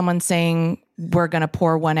see someone saying, we're going to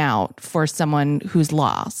pour one out for someone who's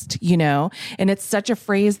lost, and it's such a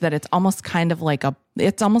phrase that it's almost kind of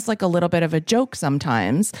it's almost like a little bit of a joke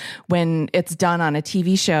sometimes when it's done on a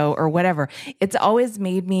TV show or whatever. It's always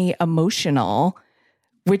made me emotional,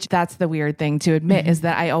 which that's the weird thing to admit is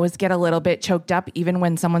that I always get a little bit choked up even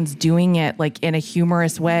when someone's doing it in a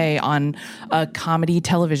humorous way on a comedy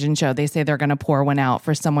television show. They say they're going to pour one out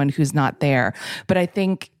for someone who's not there. But I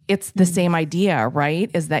think it's the same idea,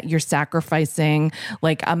 right? Is that you're sacrificing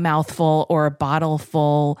a mouthful or a bottle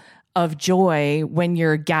full of joy when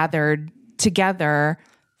you're gathered together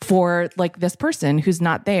for this person who's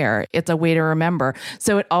not there. It's a way to remember.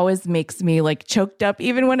 So it always makes me choked up,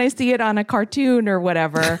 even when I see it on a cartoon or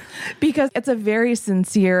whatever, because it's a very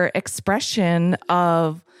sincere expression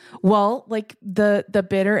of, the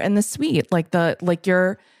bitter and the sweet,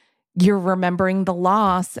 you're remembering the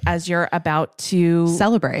loss as you're about to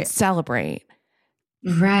celebrate.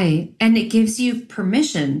 Right. And it gives you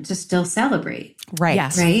permission to still celebrate. Right.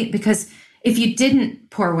 Yes. Right. Because if you didn't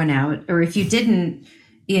pour one out or if you didn't,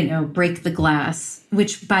 break the glass,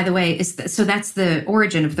 which by the way so that's the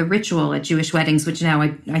origin of the ritual at Jewish weddings, which now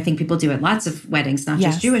I think people do at lots of weddings, not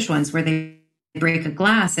just Jewish ones, where they break a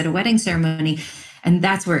glass at a wedding ceremony. And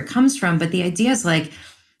that's where it comes from. But the idea is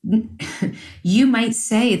you might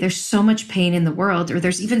say there's so much pain in the world, or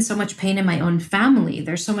there's even so much pain in my own family.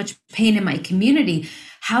 There's so much pain in my community.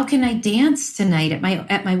 How can I dance tonight at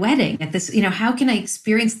my wedding, at this, how can I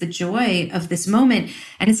experience the joy of this moment?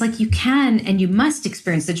 And it's like, you can, and you must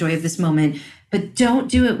experience the joy of this moment, but don't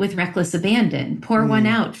do it with reckless abandon. Pour one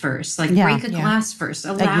out first, break a glass first,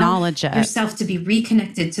 Acknowledge it. yourself to be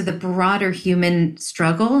reconnected to the broader human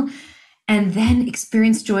struggle, and then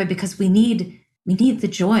experience joy, because we need the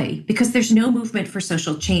joy, because there's no movement for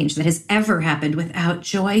social change that has ever happened without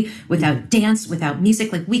joy, without dance, without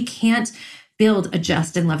music. Like, we can't build a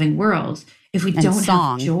just and loving world if we don't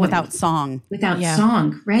have joy. Without song,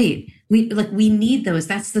 right? We need those.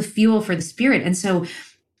 That's the fuel for the spirit. And so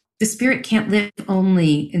the spirit can't live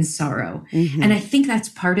only in sorrow. And I think that's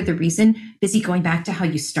part of the reason, Busy, going back to how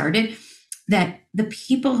you started, that the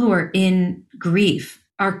people who are in grief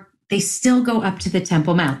they still go up to the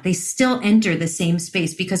Temple Mount. They still enter the same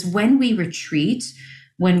space, because when we retreat,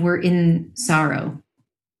 when we're in sorrow,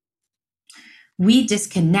 we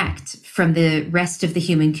disconnect from the rest of the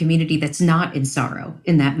human community that's not in sorrow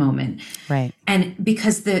in that moment. Right. And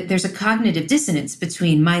because there's a cognitive dissonance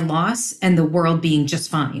between my loss and the world being just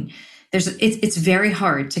fine. It's very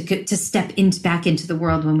hard to step back into the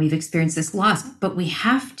world when we've experienced this loss, but we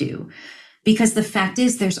have to. Because the fact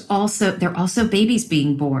is, there are also babies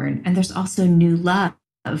being born, and there's also new love,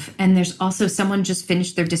 and there's also someone just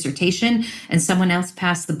finished their dissertation, and someone else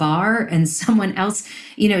passed the bar, and someone else,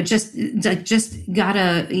 just got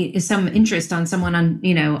some interest on someone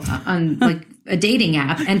on like a dating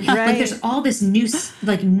app, and like there's all this new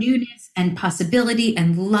newness and possibility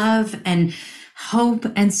and love and hope,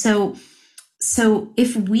 and so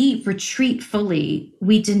if we retreat fully,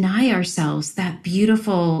 we deny ourselves that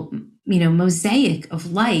beautiful mosaic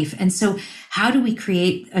of life. And so how do we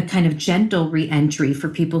create a kind of gentle re-entry for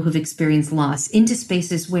people who've experienced loss into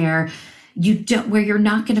spaces where you're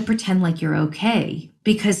not going to pretend like you're okay,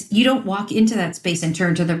 because you don't walk into that space and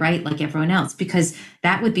turn to the right like everyone else, because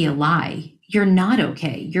that would be a lie. You're not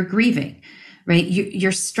okay. You're grieving, right?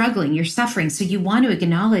 You're struggling, you're suffering. So you want to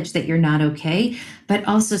acknowledge that you're not okay, but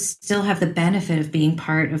also still have the benefit of being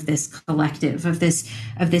part of this collective, of this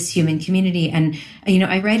human community. And,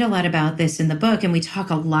 I write a lot about this in the book, and we talk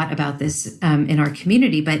a lot about this in our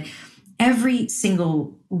community, but every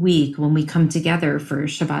single week when we come together for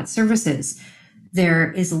Shabbat services,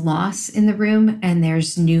 there is loss in the room, and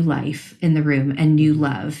there's new life in the room, and new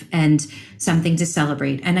love, and something to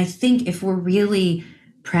celebrate. And I think if we're really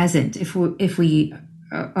present, if we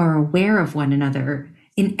are aware of one another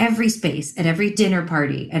in every space, at every dinner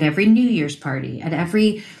party, at every New Year's party, at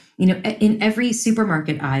every, in every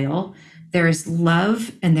supermarket aisle, there is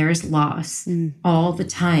love and there is loss all the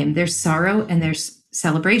time. There's sorrow and there's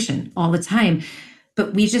celebration all the time.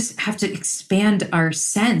 But we just have to expand our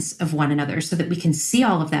sense of one another so that we can see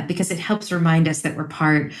all of that, because it helps remind us that we're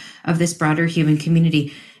part of this broader human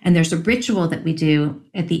community. And there's a ritual that we do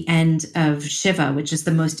at the end of Shiva, which is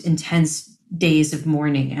the most intense days of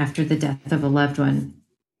mourning after the death of a loved one,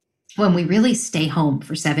 when we really stay home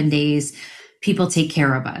for 7 days. People take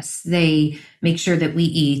care of us. They make sure that we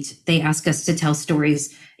eat. They ask us to tell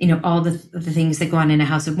stories, all the things that go on in a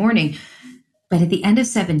house of mourning. But at the end of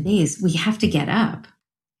 7 days, we have to get up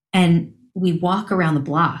and we walk around the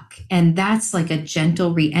block. And that's like a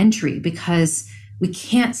gentle re-entry, because we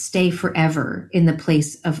can't stay forever in the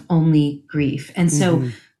place of only grief. And so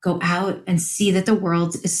go out and see that the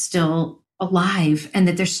world is still alive, and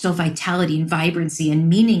that there's still vitality and vibrancy and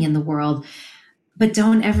meaning in the world. But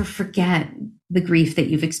don't ever forget the grief that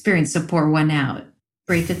you've experienced. So pour one out,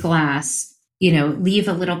 break a glass, leave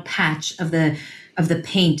a little patch of the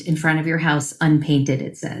paint in front of your house unpainted,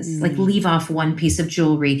 it says. Like, leave off one piece of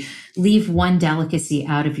jewelry, leave one delicacy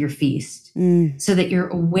out of your feast, so that you're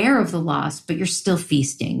aware of the loss, but you're still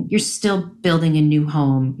feasting. You're still building a new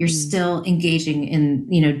home. You're still engaging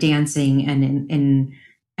in, dancing and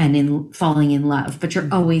in falling in love, but you're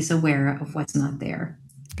always aware of what's not there.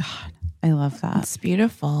 God, I love that. It's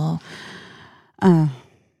beautiful.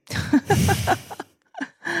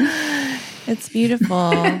 It's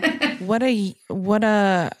beautiful.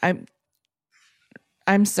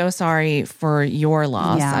 I'm so sorry for your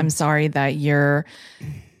loss. Yeah. I'm sorry that you're,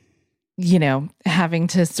 having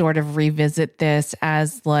to sort of revisit this,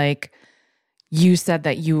 as like you said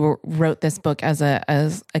that you wrote this book as a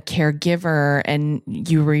caregiver, and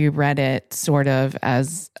you reread it sort of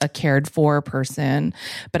as a cared for person.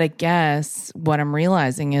 But I guess what I'm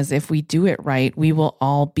realizing is, if we do it right, we will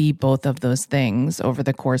all be both of those things over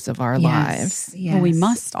the course of our lives. Yes. Well, we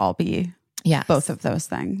must all be both of those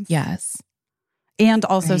things. Yes. And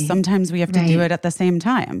also sometimes we have to do it at the same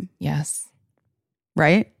time. Yes.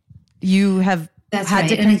 right? You have That's had right.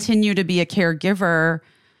 to And continue to be a caregiver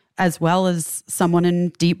as well as someone in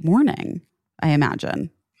deep mourning, I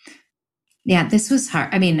imagine. Yeah, this was hard.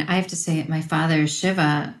 I mean, I have to say at my father's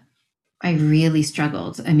Shiva, I really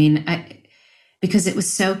struggled. I mean, because it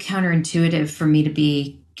was so counterintuitive for me to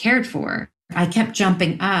be cared for. I kept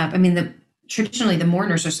jumping up. I mean, traditionally the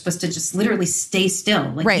mourners are supposed to just literally stay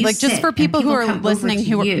still. Like, right. you Like just sit for and people who are come over listening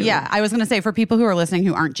to you. yeah, I was going to say for people who are listening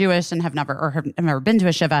who aren't Jewish and have never been to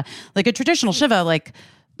a Shiva, like a traditional Shiva, like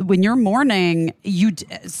when you're mourning,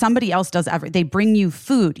 somebody else does they bring you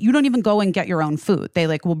food. You don't even go and get your own food. They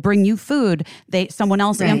will bring you food. Someone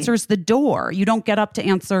else answers the door. You don't get up to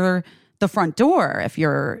answer the front door if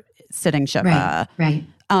you're sitting Shiva. Right.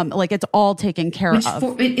 Like it's all taken care of.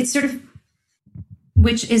 It's sort of,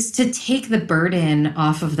 which is to take the burden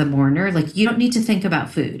off of the mourner. Like, you don't need to think about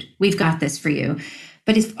food. We've got this for you.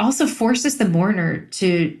 But it also forces the mourner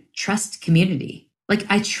to trust community. Like,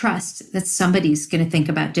 I trust that somebody's going to think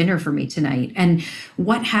about dinner for me tonight. And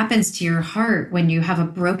what happens to your heart when you have a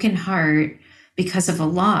broken heart because of a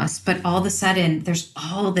loss, but all of a sudden there's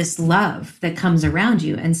all this love that comes around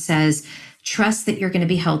you and says, trust that you're going to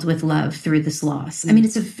be held with love through this loss. I mean,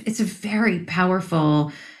 it's a very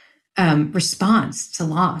powerful response to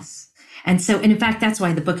loss. And in fact, that's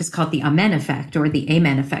why the book is called the Amen effect or the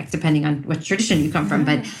Amen effect, depending on what tradition you come from.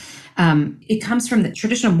 But it comes from the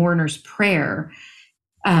traditional mourner's prayer.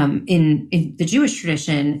 In the Jewish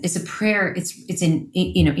tradition, is a prayer. It's in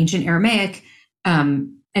ancient Aramaic,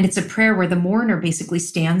 and it's a prayer where the mourner basically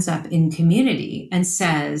stands up in community and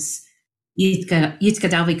says, "Yitkadal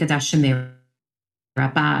v'kadash shemei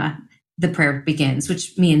Rabbi." The prayer begins,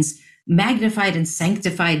 which means magnified and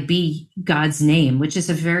sanctified be God's name, which is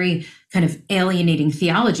a very kind of alienating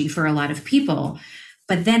theology for a lot of people.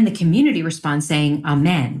 But then the community responds saying,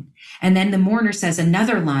 Amen. And then the mourner says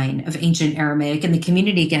another line of ancient Aramaic, and the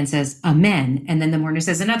community again says, Amen. And then the mourner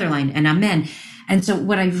says another line, and Amen. And so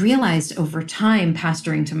what I realized over time,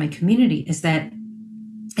 pastoring to my community, is that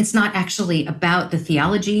it's not actually about the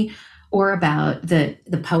theology or about the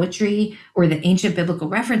poetry or the ancient biblical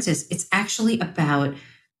references. It's actually about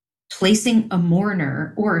placing a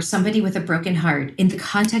mourner or somebody with a broken heart in the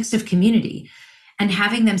context of community and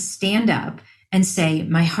having them stand up and say,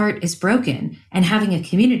 my heart is broken, and having a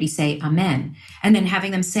community say, Amen. And then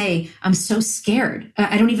having them say, I'm so scared.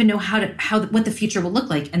 I don't even know what the future will look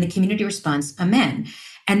like. And the community responds, Amen.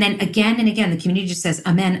 And then again and again, the community just says,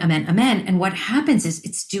 Amen, Amen, Amen. And what happens is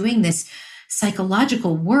it's doing this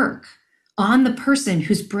psychological work on the person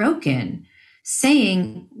who's broken,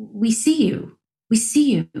 saying, we see you. We see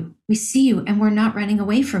you. We see you, and we're not running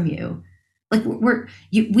away from you. Like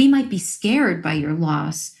we might be scared by your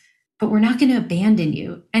loss, but we're not going to abandon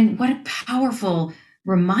you. And what a powerful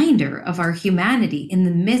reminder of our humanity in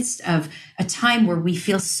the midst of a time where we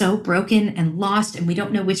feel so broken and lost, and we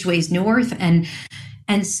don't know which way is north. And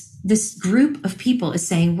this group of people is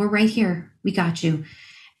saying, we're right here. We got you.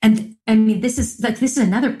 And I mean, this is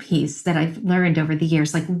another piece that I've learned over the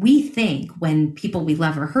years. Like, we think when people we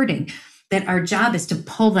love are hurting, that our job is to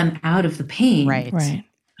pull them out of the pain. Right.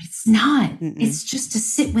 It's not. Mm-mm. It's just to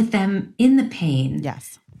sit with them in the pain.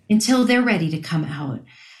 Yes. Until they're ready to come out.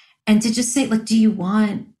 And to just say, like, do you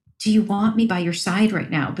want me by your side right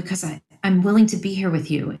now? Because I'm willing to be here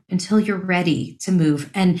with you until you're ready to move.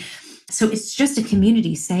 And so it's just a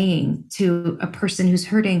community saying to a person who's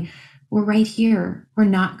hurting, we're right here. We're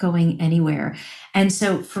not going anywhere. And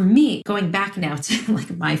so for me, going back now to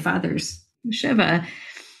like my father's Shiva,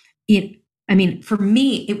 for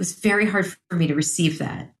me, it was very hard for me to receive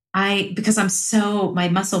that. Because my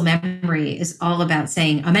muscle memory is all about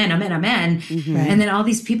saying amen, amen, amen. Mm-hmm. Right. And then all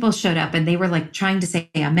these people showed up and they were like trying to say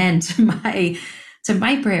amen to my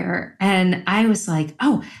prayer. And I was like,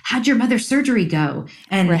 oh, how'd your mother's surgery go?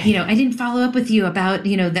 And, I didn't follow up with you about,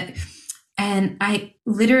 that. And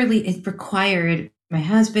it required my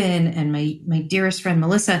husband and my dearest friend,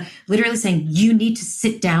 Melissa, literally saying, you need to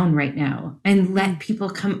sit down right now and let people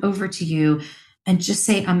come over to you and just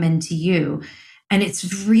say amen to you. And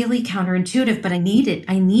it's really counterintuitive, but I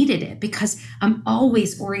needed it because I'm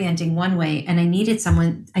always orienting one way. And I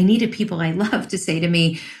needed people I love to say to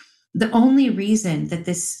me, the only reason that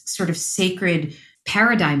this sort of sacred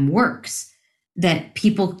paradigm works, that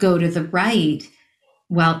people go to the right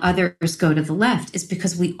while others go to the left, is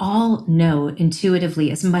because we all know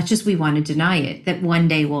intuitively, as much as we want to deny it, that one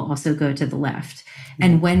day we'll also go to the left. Mm-hmm.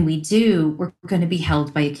 And when we do, we're going to be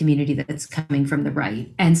held by a community that's coming from the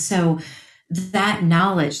right. And so that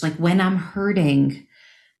knowledge, like when I'm hurting,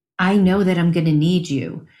 I know that I'm going to need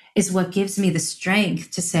you. is what gives me the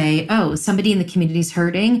strength to say, oh, somebody in the community is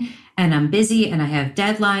hurting and I'm busy and I have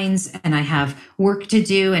deadlines and I have work to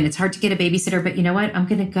do and it's hard to get a babysitter, but you know what? I'm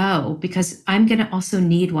going to go because I'm going to also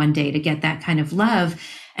need one day to get that kind of love.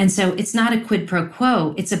 And so it's not a quid pro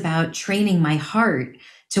quo. It's about training my heart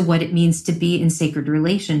to what it means to be in sacred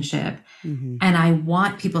relationship. Mm-hmm. And I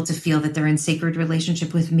want people to feel that they're in sacred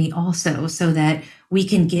relationship with me also, so that we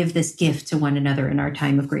can give this gift to one another in our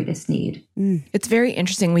time of greatest need. It's very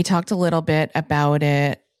interesting. We talked a little bit about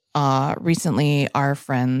it recently. Our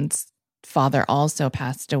friend's father also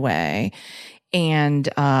passed away. And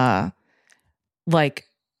like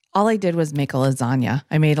all I did was make a lasagna.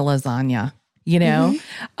 I made a lasagna. You know,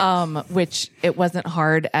 which it wasn't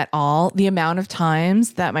hard at all. The amount of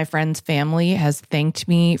times that my friend's family has thanked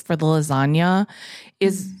me for the lasagna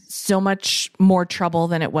is so much more trouble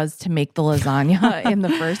than it was to make the lasagna in the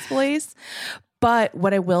first place. But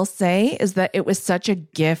what I will say is that it was such a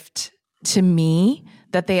gift to me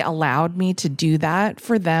that they allowed me to do that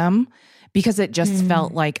for them, because it just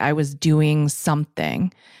felt like I was doing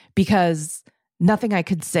something, because nothing I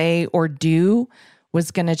could say or do was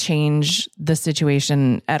going to change the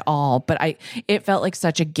situation at all. But it felt like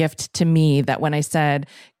such a gift to me that when I said,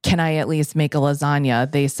 can I at least make a lasagna?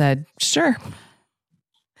 They said, sure,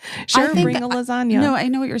 bring a lasagna. No, I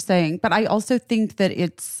know what you're saying, but I also think that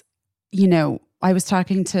it's, you know, I was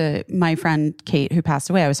talking to my friend Kate, who passed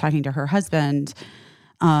away. I was talking to her husband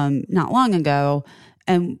not long ago,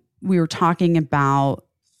 and we were talking about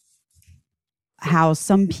how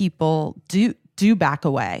some people do back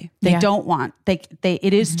away. They don't want,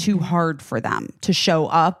 it is too hard for them to show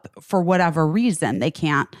up for whatever reason. They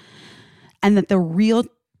can't. And that the real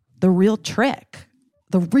trick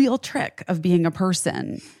of being a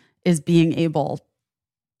person is being able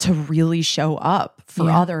to really show up for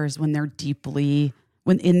others when they're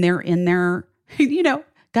in their, you know,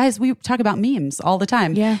 guys, we talk about memes all the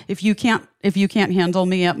time. Yeah. If you can't handle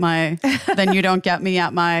me at my, then you don't get me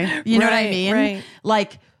at my, you know what I mean? Right.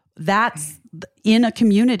 Like, that's in a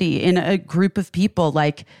community, in a group of people.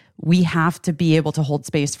 Like, we have to be able to hold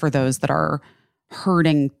space for those that are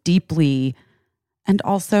hurting deeply. And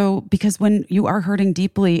also, because when you are hurting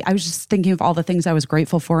deeply, I was just thinking of all the things I was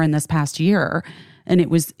grateful for in this past year. And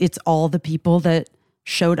it's all the people that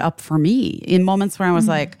showed up for me in moments where I was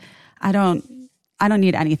like, I don't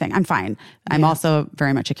need anything. I'm fine. I'm also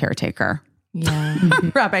very much a caretaker. Yeah.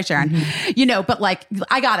 Rabbi Sharon, you know, but like,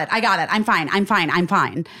 I got it. I'm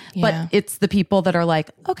fine. Yeah. But it's the people that are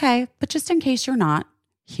like, okay, but just in case you're not,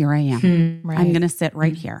 here I am. Right. I'm going to sit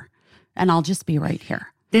right here and I'll just be right here.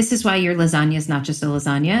 This is why your lasagna is not just a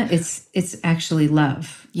lasagna. It's actually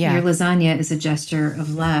love. Yeah. Your lasagna is a gesture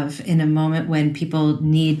of love in a moment when people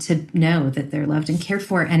need to know that they're loved and cared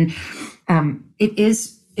for. And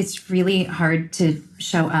it's really hard to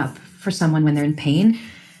show up for someone when they're in pain.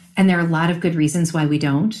 And there are a lot of good reasons why we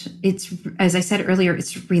don't. It's, as I said earlier,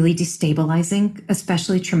 it's really destabilizing,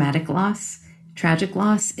 especially traumatic loss, tragic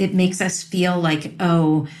loss. It makes us feel like,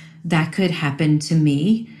 oh, that could happen to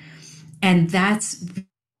me. And that's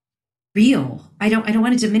real. I don't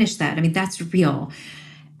want to diminish that. I mean, that's real.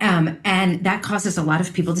 And that causes a lot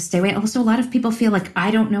of people to stay away. Also, a lot of people feel like, I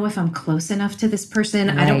don't know if I'm close enough to this person.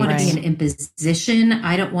 I don't want to be an imposition.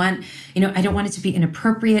 I don't want it to be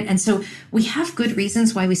inappropriate. And so we have good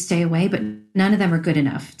reasons why we stay away, but none of them are good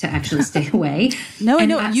enough to actually stay away.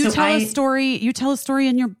 You tell a story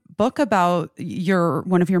in your book about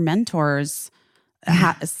one of your mentors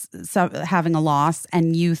having a loss,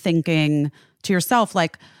 and you thinking to yourself,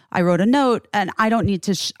 like, I wrote a note and I don't need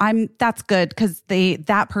to, that's good because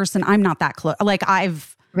that person, I'm not that close. Like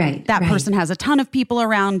person has a ton of people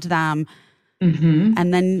around them. Mm-hmm.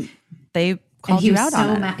 And then they called you out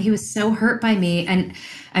on it. He was so hurt by me. And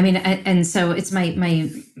I mean, and so it's my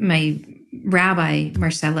Rabbi,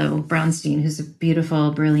 Marcelo Brownstein, who's a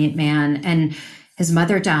beautiful, brilliant man. And his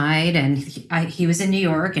mother died and he was in New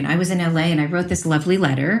York and I was in LA, and I wrote this lovely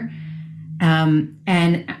letter.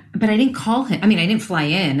 But I didn't call him. I mean, I didn't fly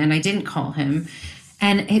in and I didn't call him.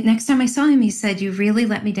 And next time I saw him, he said, you really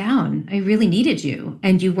let me down. I really needed you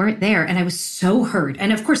and you weren't there. And I was so hurt.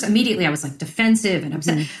 And of course, immediately I was like defensive and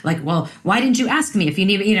upset. Like, well, why didn't you ask me if you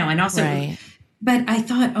need, and also, but I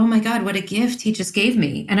thought, oh my God, what a gift he just gave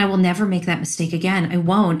me. And I will never make that mistake again. I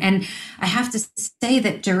won't. And I have to say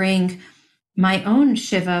that during my own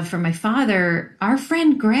Shiva for my father, our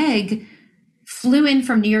friend Greg flew in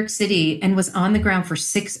from New York City and was on the ground for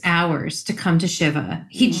 6 hours to come to Shiva.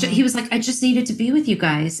 He was like, I just needed to be with you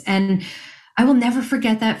guys. And I will never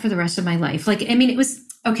forget that for the rest of my life. Like, I mean, it was,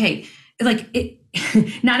 okay, like it,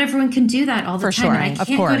 not everyone can do that all the For time. sure, And I of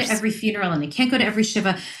can't go course. to every funeral and I can't go to every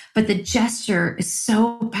Shiva, but the gesture is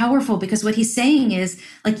so powerful because what he's saying is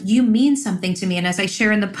like, you mean something to me. And as I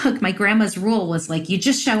share in the book, my grandma's rule was like, you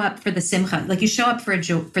just show up for the simcha, like you show up for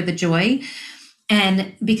the joy.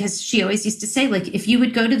 And because she always used to say, like, if you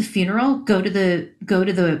would go to the funeral, go to the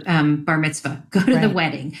bar mitzvah, go to the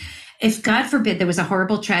wedding. If God forbid there was a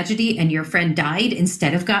horrible tragedy and your friend died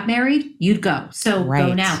instead of got married, you'd go. So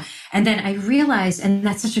go now. And then I realized, and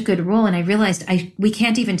that's such a good rule. And I realized we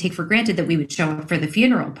can't even take for granted that we would show up for the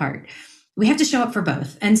funeral part. We have to show up for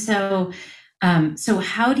both. And so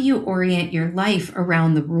how do you orient your life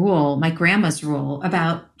around the rule, my grandma's rule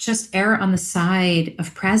about just err on the side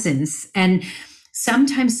of presence? And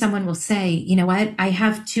sometimes someone will say, you know what, I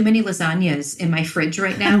have too many lasagnas in my fridge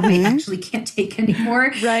right now. I actually can't take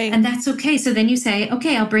anymore. Right. And that's okay. So then you say,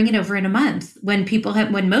 okay, I'll bring it over in a month when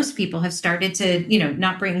most people have started to,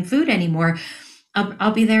 not bring food anymore.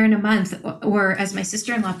 I'll be there in a month. Or as my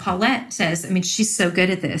sister-in-law, Paulette says, I mean, she's so good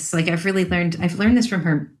at this. Like I've learned this from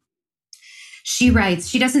her. She writes,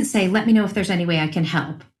 she doesn't say, let me know if there's any way I can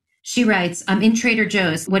help. She writes, I'm in Trader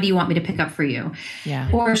Joe's. What do you want me to pick up for you?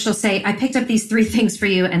 Yeah. Or she'll say, I picked up these 3 things for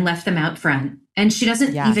you and left them out front. And she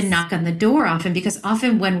doesn't even knock on the door often, because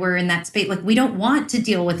often when we're in that space, like we don't want to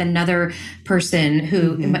deal with another person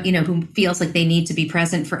who, who feels like they need to be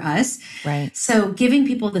present for us. Right. So giving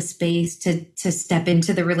people the space to step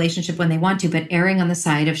into the relationship when they want to, but erring on the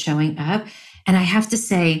side of showing up. And I have to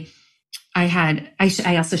say,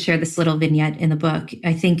 I also share this little vignette in the book,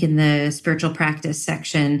 I think in the spiritual practice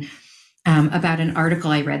section, about an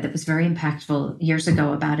article I read that was very impactful years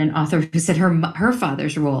ago about an author who said her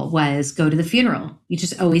father's rule was go to the funeral. You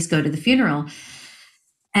just always go to the funeral.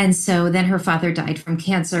 And so then her father died from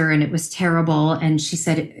cancer and it was terrible. And she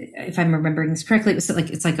said, if I'm remembering this correctly, it's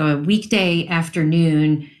like a weekday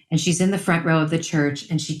afternoon and she's in the front row of the church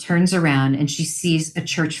and she turns around and she sees a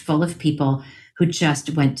church full of people who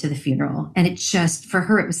just went to the funeral. And it just, for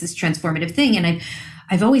her, it was this transformative thing. And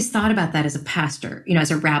I've always thought about that as a pastor, as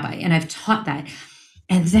a rabbi, and I've taught that.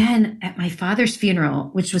 And then at my father's funeral,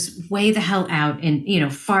 which was way the hell out in,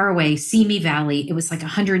 far away, Simi Valley, it was like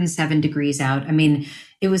 107 degrees out. I mean,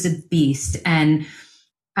 it was a beast. And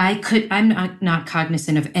I'm not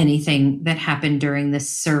cognizant of anything that happened during this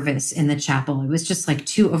service in the chapel. It was just like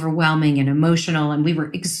too overwhelming and emotional. And we were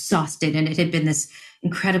exhausted. And it had been this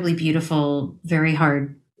incredibly beautiful, very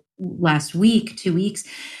hard last week, 2 weeks.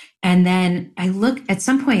 And then I look at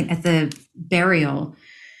some point at the burial,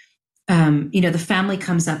 the family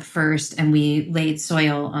comes up first and we laid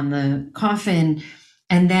soil on the coffin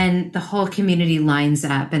and then the whole community lines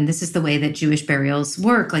up. And this is the way that Jewish burials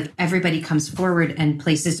work. Like everybody comes forward and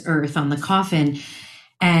places earth on the coffin.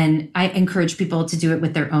 And I encourage people to do it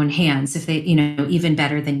with their own hands if they, even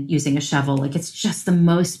better than using a shovel. Like it's just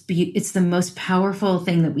it's the most powerful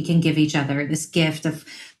thing that we can give each other, this gift of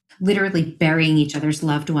literally burying each other's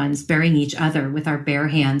loved ones, burying each other with our bare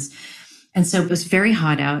hands. And so it was very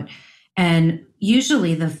hot out. And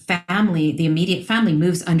usually the immediate family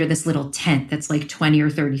moves under this little tent that's like 20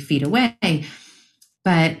 or 30 feet away.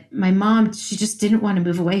 But my mom, she just didn't want to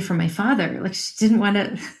move away from my father. Like she didn't want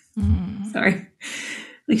to,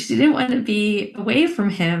 she didn't want to be away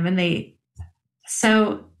from him.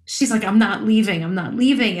 So she's like, I'm not leaving.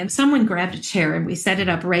 And someone grabbed a chair and we set it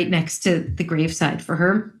up right next to the graveside for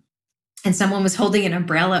her. And someone was holding an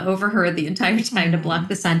umbrella over her the entire time to block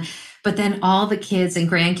the sun. But then all the kids and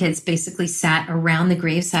grandkids basically sat around the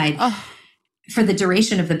graveside for the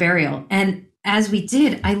duration of the burial. And as we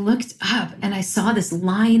did, I looked up and I saw this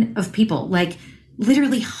line of people, like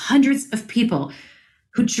literally hundreds of people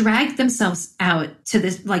who dragged themselves out to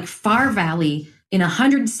this like far valley in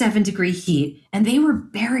 107 degree heat. And they were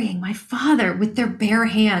burying my father with their bare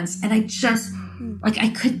hands. And I just I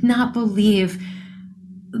could not believe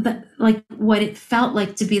what it felt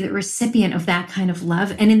like to be the recipient of that kind of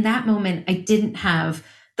love. And in that moment, I didn't have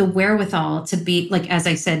the wherewithal to be like, as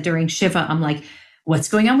I said, during Shiva, I'm like, what's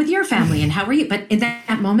going on with your family and how are you? But in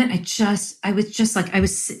that moment, I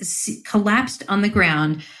was collapsed on the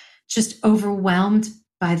ground, just overwhelmed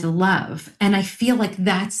by the love. And I feel like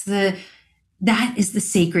that is the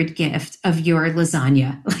sacred gift of your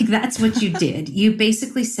lasagna. Like that's what you did. You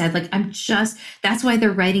basically said like, that's why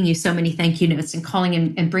they're writing you so many thank you notes and calling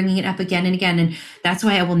and bringing it up again and again. And that's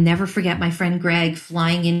why I will never forget my friend Greg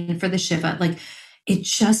flying in for the Shiva. Like it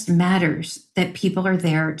just matters that people are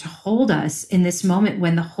there to hold us in this moment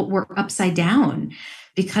when we're upside down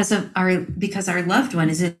because our loved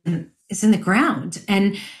one is in the ground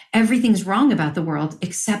and everything's wrong about the world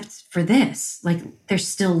except for this. Like there's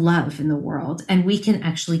still love in the world and we can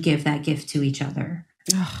actually give that gift to each other.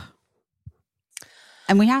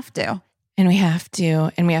 And we have to. And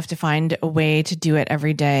we have to find a way to do it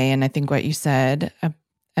every day. And I think what you said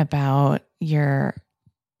about your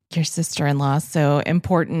sister-in-law is so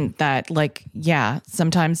important that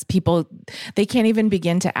sometimes people, they can't even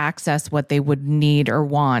begin to access what they would need or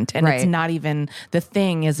want. And it's not even, the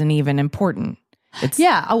thing isn't even important.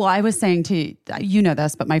 Well, I was saying to you know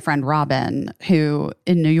this, but my friend Robin, who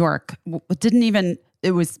in New York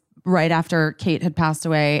it was right after Kate had passed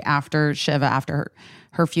away, after Shiva, after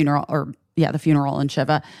her funeral, the funeral in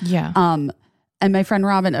Shiva. Yeah. And my friend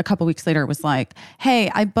Robin, a couple weeks later, was like, "Hey,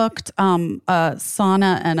 I booked a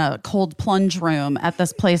sauna and a cold plunge room at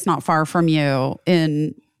this place not far from you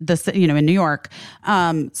in in New York.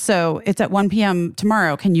 So it's at 1 p.m.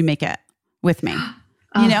 tomorrow. Can you make it with me?"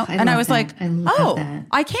 I was like,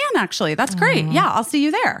 I can actually. That's great. Yeah, I'll see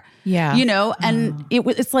you there. Yeah. And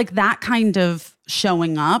it's like that kind of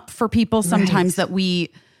showing up for people sometimes that we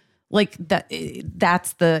like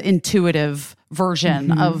that's the intuitive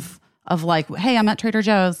version of like, hey, I'm at Trader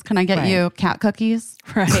Joe's. Can I get you cat cookies?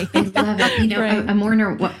 Right. I love it. A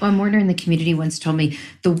mourner in the community once told me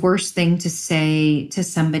the worst thing to say to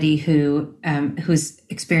somebody who's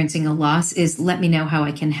experiencing a loss is, let me know how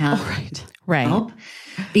I can help. Right.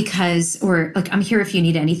 Because, or like, I'm here if you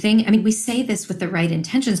need anything. I mean, we say this with the right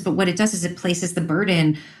intentions, but what it does is it places the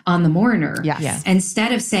burden on the mourner. Yes.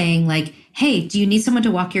 Instead of saying like, hey, do you need someone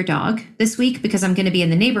to walk your dog this week? Because I'm going to be in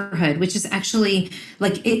the neighborhood, which is actually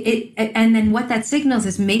like it. And then what that signals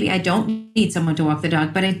is maybe I don't need someone to walk the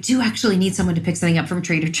dog, but I do actually need someone to pick something up from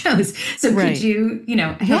Trader Joe's. So could you,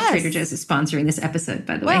 I hope Trader Joe's is sponsoring this episode,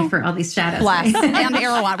 by the way, for all these shout outs. Bless. And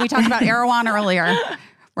Erewhon. We talked about Erewhon earlier.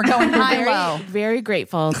 We're going high low. Very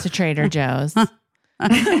grateful to Trader Joe's. Right.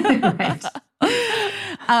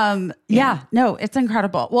 No, it's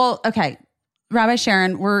incredible. Well, okay. Rabbi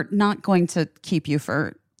Sharon, we're not going to keep you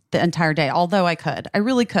for the entire day, although I could. I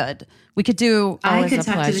really could. We could do... I could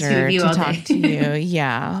talk to the two of you all day. Talk to you.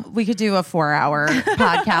 Yeah. We could do a 4-hour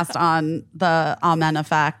podcast on the Amen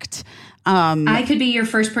effect. I could be your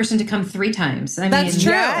first person to come 3 times. That's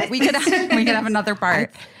true. Yeah. We could have another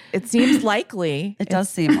part. It seems likely. It does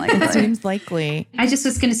seem likely. It seems likely. I just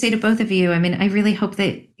was going to say to both of you, I really hope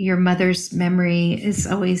that your mother's memory is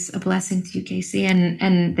always a blessing to you, Casey,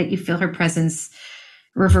 and that you feel her presence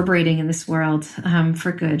reverberating in this world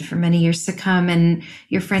for good for many years to come. And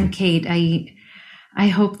your friend Kate, I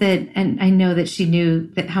hope that, and I know that she knew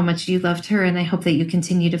that how much you loved her, and I hope that you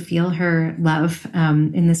continue to feel her love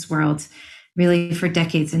in this world really for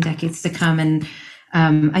decades and decades to come. And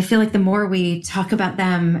I feel like the more we talk about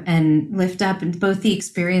them and lift up and both the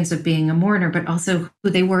experience of being a mourner, but also who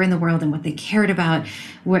they were in the world and what they cared about,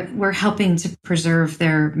 we're helping to preserve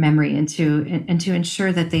their memory and to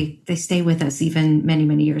ensure that they stay with us even many,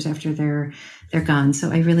 many years after they're gone. So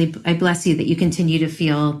I bless you that you continue to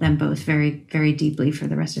feel them both very, very deeply for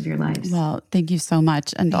the rest of your lives. Well, thank you so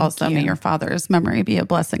much. And also may your father's memory be a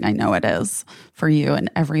blessing. I know it is for you and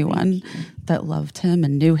everyone that loved him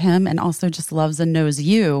and knew him and also just loves and knows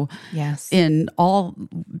you in all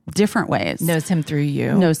different ways. Knows him through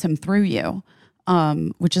you.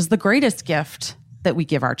 Which is the greatest gift that we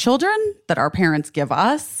give our children, that our parents give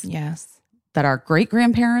us. Yes. That our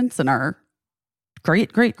great-grandparents and our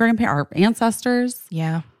great-great-grandparents, our ancestors.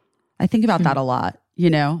 Yeah. I think about that a lot,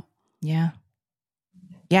 Yeah.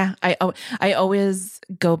 Yeah. I always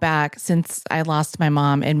go back since I lost my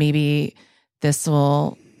mom, and maybe this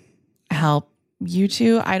will help you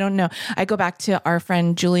too. I don't know. I go back to our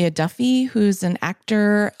friend Julia Duffy, who's an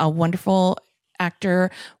actor, a wonderful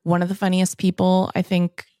actor, one of the funniest people, I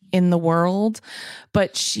think, in the world,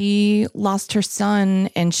 but she lost her son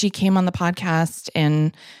and she came on the podcast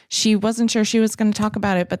and she wasn't sure she was going to talk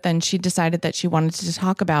about it, but then she decided that she wanted to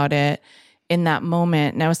talk about it in that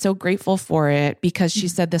moment. And I was so grateful for it because she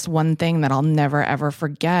said this one thing that I'll never, ever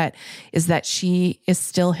forget is that she is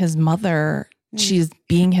still his mother. She's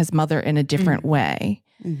being his mother in a different way.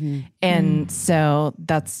 Mm-hmm. And so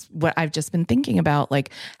that's what I've just been thinking about, like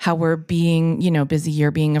how we're being, busy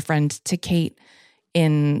year being a friend to Kate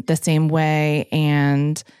in the same way.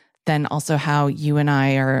 And then also how you and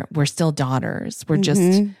I we're still daughters. We're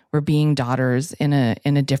just, we're being daughters in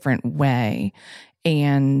a different way.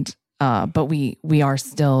 And, but we are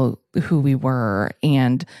still who we were,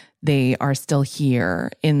 and they are still here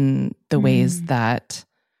in the ways that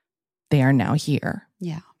they are now here.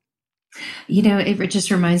 Yeah. It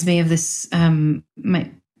just reminds me of this, my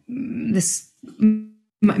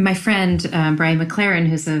friend, Brian McLaren,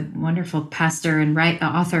 who's a wonderful pastor and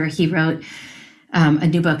author. He wrote a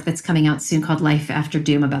new book that's coming out soon called Life After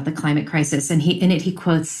Doom about the climate crisis. And in it, he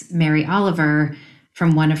quotes Mary Oliver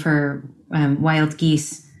from one of her Wild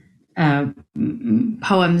Geese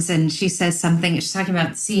poems, and she says something. She's talking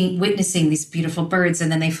about witnessing these beautiful birds,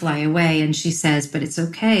 and then they fly away. And she says, "But it's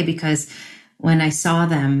okay because when I saw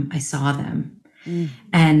them, I saw them."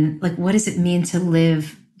 And like, what does it mean to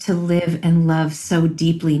live and love so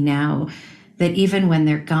deeply now that even when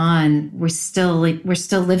they're gone, we're still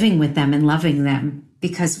living with them and loving them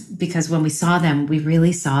because when we saw them, we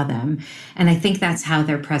really saw them. And I think that's how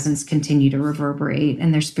their presence continue to reverberate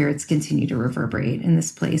and their spirits continue to reverberate in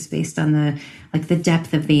this place based on the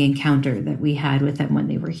depth of the encounter that we had with them when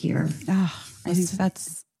they were here. Oh, I think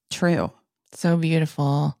that's true. So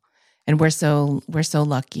beautiful. And we're so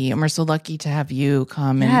lucky. And we're so lucky to have you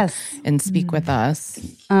come and speak with us.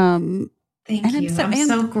 Thank you. I'm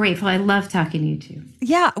so grateful. I love talking to you too.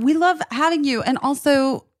 Yeah, we love having you. And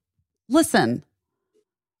also, listen,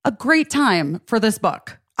 a great time for this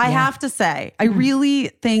book. I have to say, I really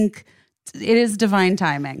think it is divine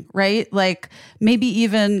timing, right? Like maybe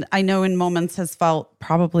even I know in moments has felt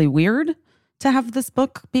probably weird to have this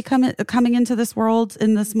book coming into this world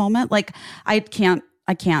in this moment. Like I can't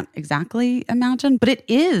exactly imagine, but it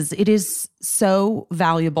is so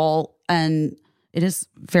valuable, and it is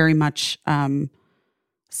very much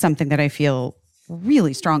something that I feel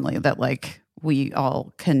really strongly that like we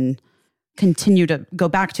all can continue to go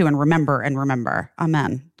back to and remember.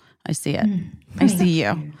 Amen. I see it. I see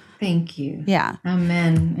you. Thank you. Yeah.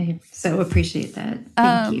 Amen. I so appreciate that.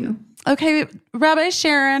 Thank you. Okay, Rabbi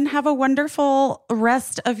Sharon, have a wonderful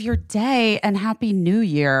rest of your day and Happy New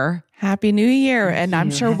Year. Happy New Year. And I'm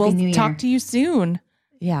sure we'll talk to you soon.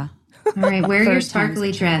 Yeah. All right, wear your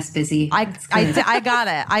sparkly dress, Busy. I got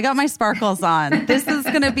it. I got my sparkles on. There's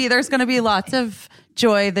going to be lots of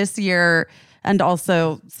joy this year and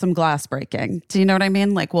also some glass breaking. Do you know what I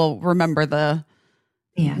mean? Like we'll remember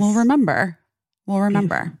We'll remember.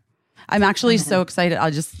 Beautiful. I'm actually so excited.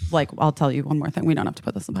 I'll tell you one more thing. We don't have to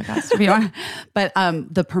put this in the podcast if you want. But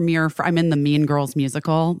the premiere I'm in the Mean Girls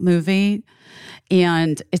musical movie,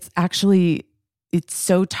 and it's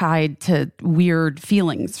so tied to weird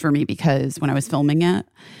feelings for me because when I was filming it,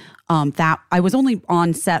 that I was only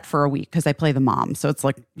on set for a week because I play the mom. So it's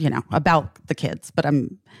like, about the kids, but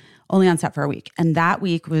I'm only on set for a week. And that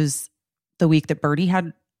week was the week that Birdie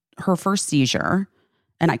had her first seizure,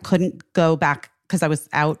 and I couldn't go back because I was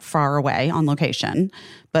out far away on location.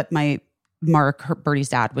 But Birdie's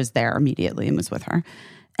dad, was there immediately and was with her.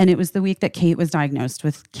 And it was the week that Kate was diagnosed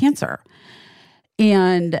with cancer.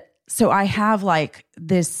 And so I have like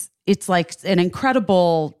this, it's like an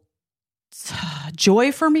incredible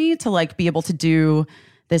joy for me to like be able to do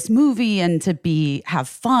this movie and to have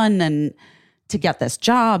fun and to get this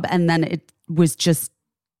job. And then it was just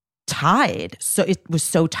tied. So it was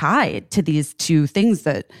so tied to these two things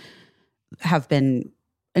that have been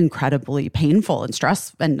incredibly painful and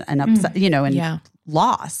stress and upset, and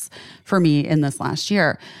loss for me in this last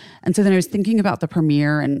year. And so then I was thinking about the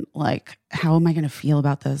premiere and like, how am I going to feel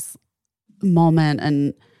about this moment?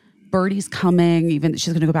 And Birdie's coming, even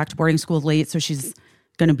she's going to go back to boarding school late. So she's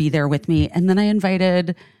going to be there with me. And then I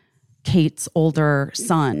invited Kate's older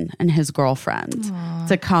son and his girlfriend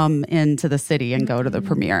to come into the city and go to the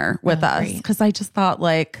premiere with us. Cause I just thought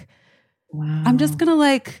like, I'm just going to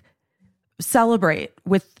like celebrate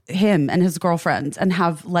with him and his girlfriend and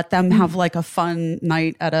let them have like a fun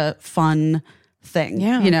night at a fun thing.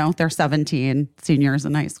 Yeah. They're 17 seniors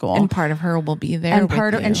in high school. And part of her will be there.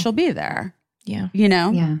 And she'll be there. Yeah.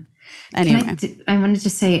 Yeah. Anyway. I wanted to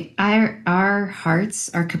say our hearts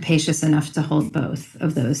are capacious enough to hold both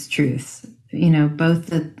of those truths, both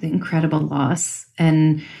the incredible loss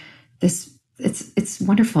and this, it's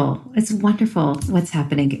wonderful. It's wonderful what's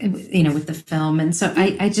happening, with the film. And so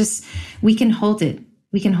we can hold it.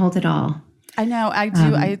 We can hold it all. I know. I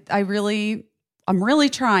do. I'm really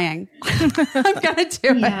trying. I'm going to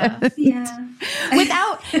do it. Yeah.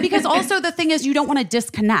 Because also the thing is you don't want to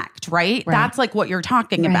disconnect, right? That's like what you're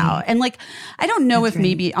talking about. And like, I don't know if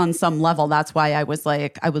maybe on some level, that's why I was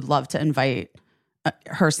like, I would love to invite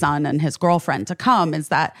her son and his girlfriend to come, is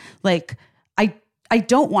that like, I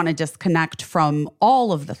don't want to disconnect from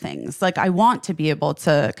all of the things. Like I want to be able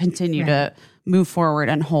to continue to move forward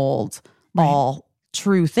and hold all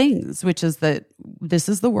true things, which is that this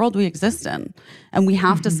is the world we exist in. And we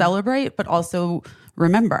have to celebrate, but also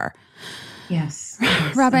remember. Yes.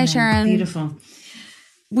 Rabbi Sharon. Beautiful.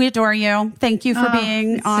 We adore you. Thank you for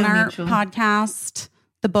being on our podcast.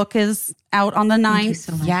 The book is out on the 9th. Thank you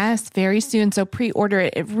so much. Yes, very soon. So pre-order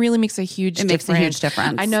it. It really makes a huge difference. It makes a huge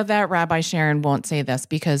difference. I know that Rabbi Sharon won't say this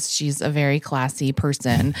because she's a very classy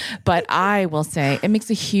person, but I will say it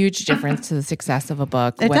makes a huge difference to the success of a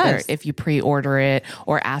book, whether if you pre-order it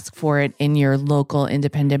or ask for it in your local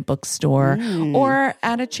independent bookstore or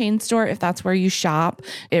at a chain store if that's where you shop.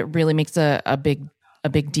 It really makes a big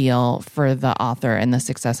deal for the author and the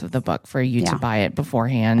success of the book for you to buy it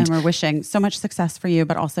beforehand. And we're wishing so much success for you,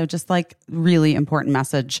 but also just like really important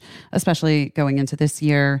message, especially going into this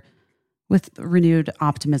year with renewed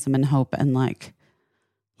optimism and hope and like,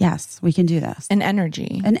 yes, we can do this. And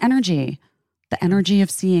energy. The energy of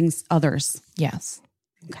seeing others. Yes.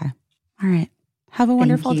 Okay. All right. Have a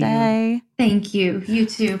wonderful day. Thank you. You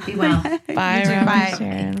too. Be well. Bye, Rabbi Bye.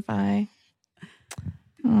 Sharon. Bye.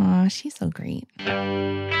 Oh, she's so great.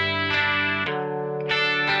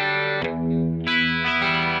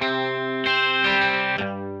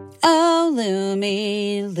 Oh,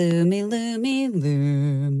 Lumi, Lumi, Lumi,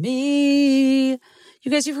 Lumi.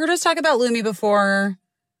 You guys, you've heard us talk about Lumi before.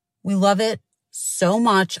 We love it so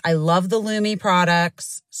much. I love the Lumi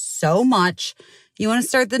products so much. You want to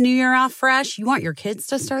start the new year off fresh? You want your kids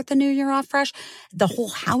to start the new year off fresh? The whole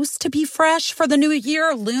house to be fresh for the new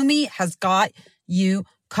year? Lumi has got you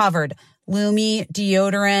covered. Lumi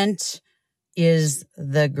deodorant is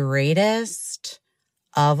the greatest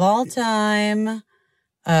of all time.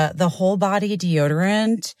 The whole body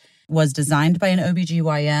deodorant was designed by an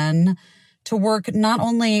OBGYN to work not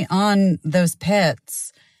only on those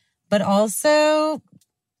pits, but also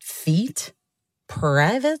feet,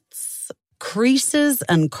 privates, creases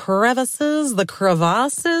and crevices, the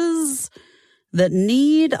crevasses that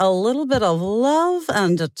need a little bit of love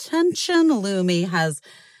and attention. Lumi has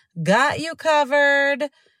got you covered.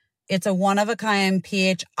 It's a one-of-a-kind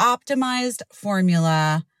pH optimized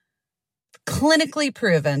formula, clinically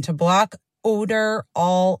proven to block odor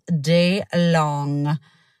all day long.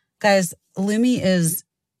 Guys, Lumi is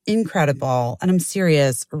incredible. And I'm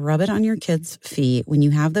serious. Rub it on your kids' feet. When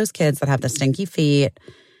you have those kids that have the stinky feet,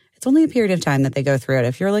 it's only a period of time that they go through it.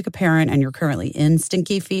 If you're like a parent and you're currently in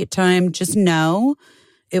stinky feet time, just know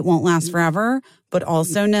it won't last forever. But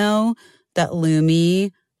also know that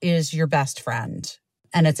Lumi is your best friend.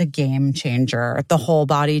 And it's a game changer. The whole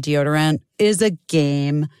body deodorant is a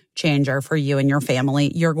game changer for you and your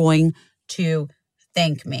family. You're going to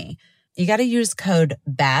thank me. You got to use code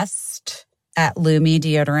BEST at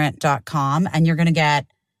LumiDeodorant.com and you're going to get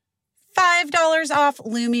 $5 off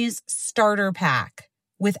Lumi's starter pack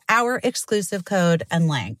with our exclusive code and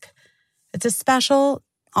link. It's a special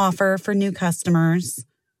offer for new customers.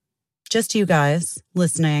 Just you guys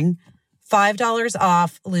listening. $5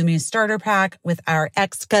 off Lumi's starter pack with our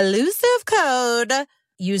exclusive code.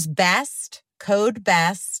 Use BEST, code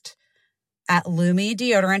BEST at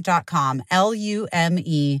LumiDeodorant.com.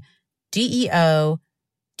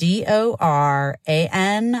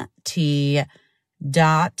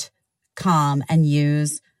 LumiDeodorant.com and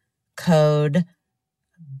use code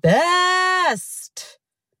BEST.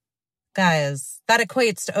 Guys, that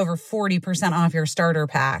equates to over 40% off your starter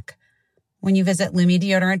pack when you visit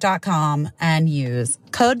LumiDeodorant.com and use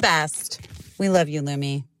code BEST. We love you,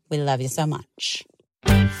 Lumi. We love you so much.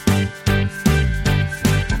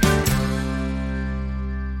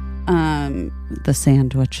 The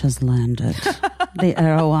sandwich has landed. The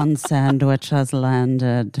Erewhon sandwich has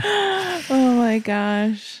landed. Oh my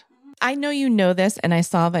gosh. I know you know this, and I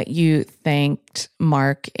saw that you thanked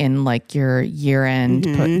Mark in like your year-end.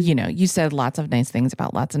 You said lots of nice things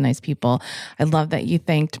about lots of nice people. I love that you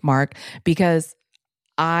thanked Mark because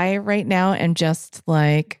I right now am just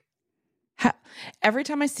like, every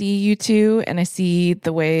time I see you two and I see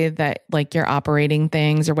the way that like you're operating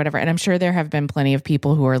things or whatever, and I'm sure there have been plenty of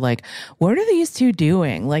people who are like, what are these two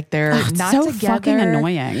doing? Like they're not so together. Fucking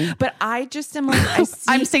annoying. But I just am like,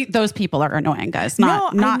 I'm saying those people are annoying, guys.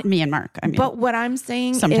 Not me and Mark. I mean, but what I'm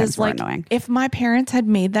saying sometimes is like, annoying. If my parents had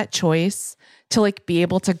made that choice to like be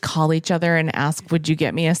able to call each other and ask, would you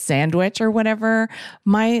get me a sandwich or whatever,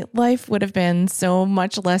 my life would have been so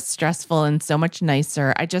much less stressful and so much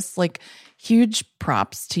nicer. I just like, huge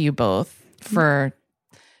props to you both for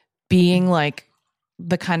being like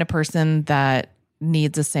the kind of person that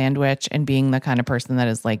needs a sandwich and being the kind of person that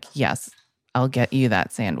is like, yes, I'll get you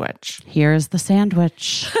that sandwich. Here's the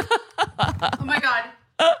sandwich. Oh my God.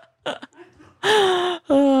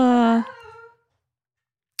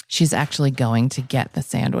 She's actually going to get the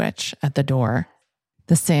sandwich at the door.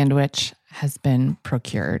 The sandwich has been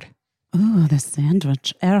procured. Ooh, the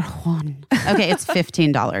sandwich. Erewhon. Okay, it's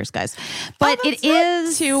 $15, guys. But it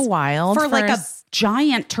is too wild for like a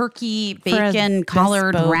giant turkey bacon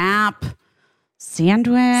collared wrap.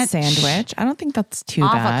 Sandwich. I don't think that's too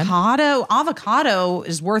bad. Avocado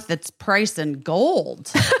is worth its price in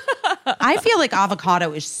gold. I feel like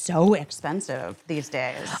avocado is so expensive these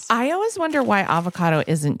days. I always wonder why avocado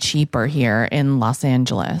isn't cheaper here in Los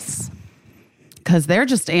Angeles. Because they're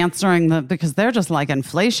just because they're just like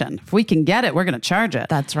inflation. If we can get it, we're going to charge it.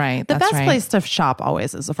 That's right. The best place to shop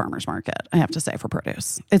always is the farmer's market, I have to say, for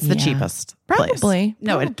produce. It's the cheapest place. Probably.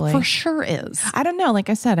 No, it for sure is. I don't know. Like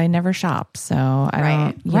I said, I never shop. So I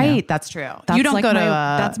don't. Right. That's true. That's you don't like go to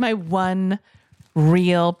that's my one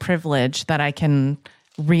real privilege that I can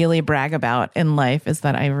really brag about in life is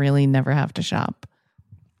that I really never have to shop.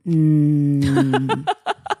 She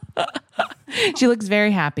looks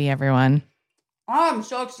very happy, everyone. Oh, I'm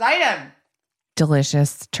so excited.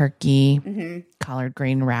 Delicious turkey collard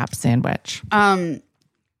green wrap sandwich. I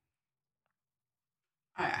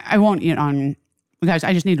won't eat on, guys.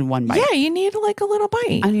 I just needed one bite. Yeah, you need like a little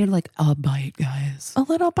bite. I need like a bite, guys. A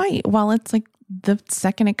little bite. Well, it's like the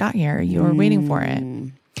second it got here, you were waiting for it.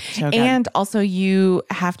 So good. And also you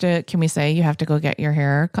have to, can we say you have to go get your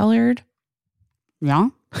hair colored? Yeah.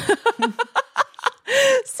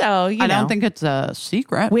 So, I don't think it's a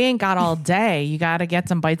secret. We ain't got all day. You got to get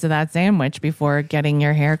some bites of that sandwich before getting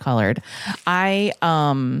your hair colored. I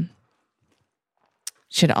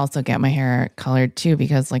should also get my hair colored too,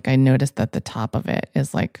 because like I noticed that the top of it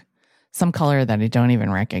is like some color that I don't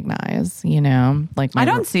even recognize, you know? Like I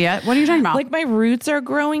don't see it. What are you talking about? Like my roots are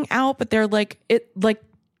growing out, but they're like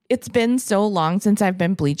it's been so long since I've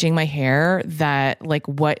been bleaching my hair that like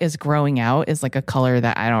what is growing out is like a color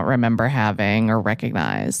that I don't remember having or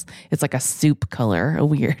recognize. It's like a soup color, a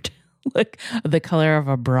weird, like the color of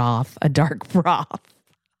a broth, a dark broth.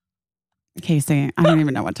 Casey, I don't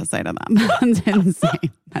even know what to say to them. That's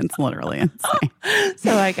insane. That's literally insane.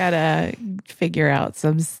 So I gotta figure out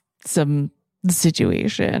some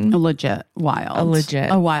situation. A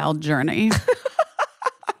wild journey.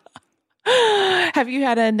 Have you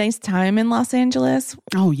had a nice time in Los Angeles?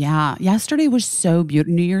 Oh, yeah. Yesterday was so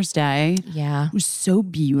beautiful. New Year's Day. Yeah. It was so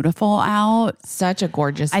beautiful out. Such a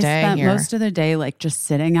gorgeous day. I spent here. most of the day like just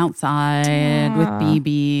sitting outside with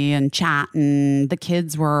BB and chatting. The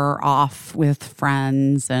kids were off with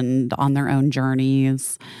friends and on their own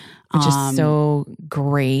journeys. Which is so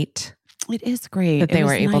great. It is great That they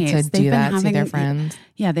were able to do that, see their friends.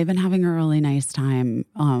 Yeah, they've been having a really nice time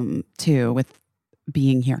too with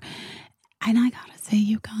being here. And I gotta say,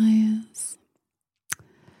 you guys,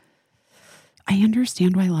 I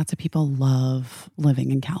understand why lots of people love living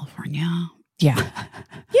in California. Yeah.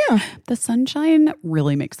 Yeah. The sunshine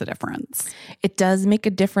really makes a difference. It does make a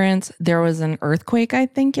difference. There was an earthquake, I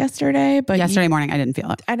think, yesterday. But yesterday morning, I didn't feel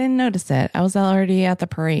it. I didn't notice it. I was already at the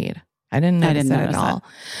parade. I didn't notice it at all.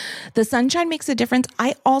 The sunshine makes a difference.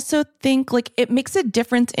 I also think like it makes a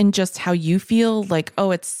difference in just how you feel like,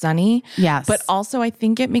 oh, it's sunny. Yes. But also I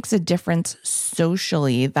think it makes a difference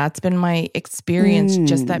socially. That's been my experience,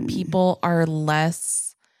 just that people are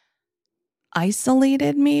less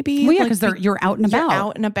isolated maybe. Well, yeah, because you're out and about. You're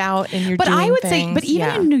out and about and you're but doing I would things. say, but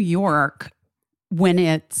even in New York, when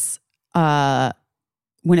it's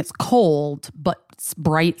cold, but it's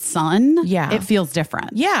bright sun, it feels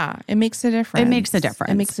different. Yeah, it makes a difference. It makes a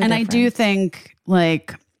difference. And I do think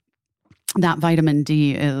like that vitamin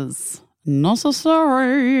D is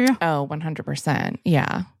necessary. Oh, 100%.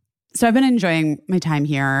 Yeah. So I've been enjoying my time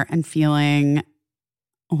here and feeling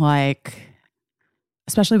like,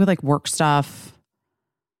 especially with like work stuff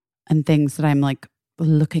and things that I'm like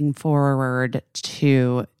looking forward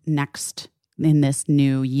to next in this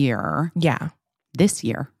new year. Yeah. This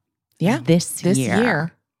year. Yeah. This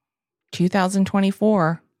year.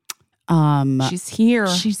 2024. She's here.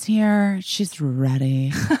 She's here. She's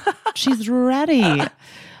ready. She's ready.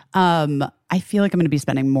 I feel like I'm going to be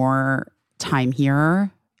spending more time here,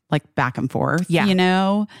 like back and forth, you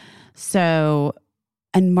know? So,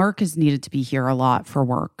 and Mark is needed to be here a lot for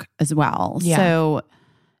work as well. Yeah. So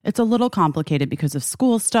it's a little complicated because of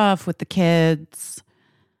school stuff with the kids.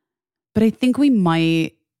 But I think we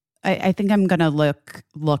might, I think I'm going to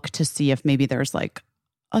look to see if maybe there's like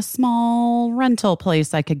a small rental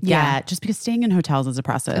place I could get, just because staying in hotels is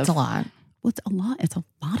oppressive. It's a lot. Well, it's a lot. It's a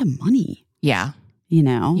lot of money. Yeah. You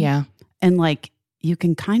know? Yeah. And like, you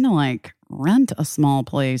can kind of like rent a small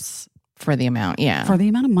place for the amount. Yeah. For the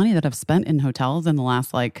amount of money that I've spent in hotels in the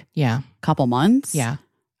last like couple months. Yeah.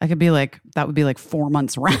 I could be like, that would be like 4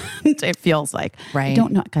 months rent. It feels like. Right. I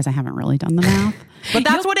don't know, because I haven't really done the math. But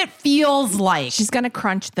that's what it feels like. She's going to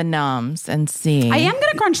crunch the nums and see. I am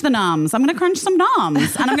going to crunch the nums. I'm going to crunch some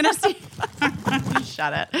nums. And I'm going to see.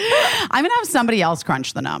 shut it. I'm gonna have somebody else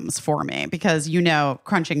crunch the numbs for me because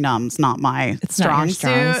crunching numbs not my strong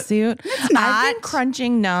suit. It's not. I've been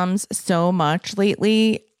crunching numbs so much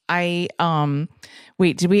lately. I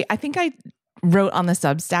think I wrote on the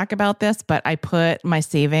Substack about this, but I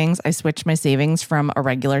switched my savings from a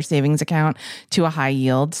regular savings account to a high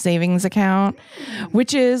yield savings account,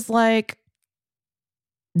 which is like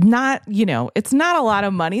not, it's not a lot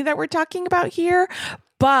of money that we're talking about here,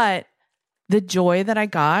 but the joy that I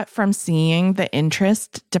got from seeing the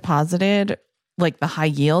interest deposited, like the high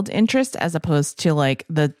yield interest, as opposed to like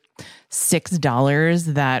the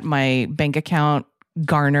 $6 that my bank account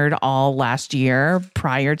garnered all last year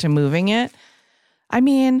prior to moving it. I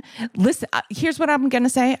mean, listen, here's what I'm going to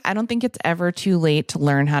say. I don't think it's ever too late to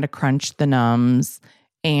learn how to crunch the numbs,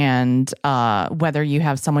 and whether you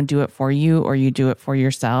have someone do it for you or you do it for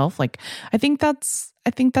yourself. Like, I think that's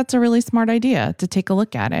a really smart idea to take a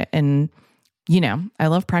look at it. And, I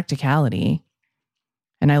love practicality,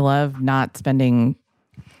 and I love not spending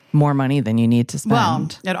more money than you need to spend. Well,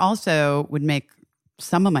 it also would make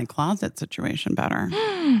some of my closet situation better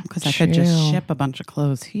because I could just ship a bunch of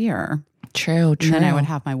clothes here. True. And then I would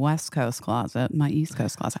have my West Coast closet, my East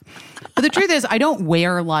Coast closet. But the truth is, I don't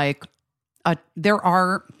wear like I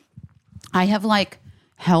have like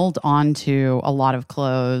held on to a lot of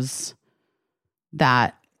clothes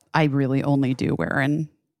that I really only do wear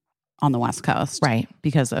on the West Coast. Right.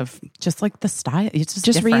 Because of just like the style. It's just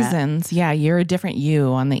different reasons. Yeah. You're a different you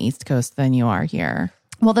on the East Coast than you are here.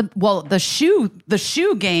 Well, the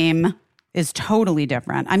shoe game is totally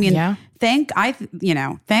different. I mean, thank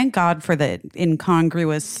God for the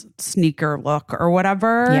incongruous sneaker look or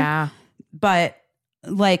whatever. Yeah. But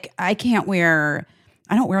like, I don't wear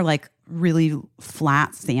like really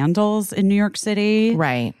flat sandals in New York City.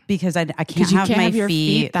 Right. Because I can't have my your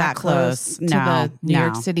feet that close to the New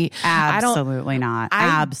York City. Absolutely not.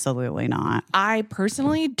 Absolutely not. I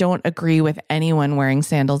personally don't agree with anyone wearing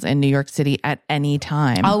sandals in New York City at any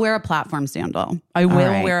time. I'll wear a platform sandal. I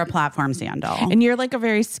will wear a platform sandal. And you're like a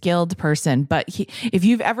very skilled person, but if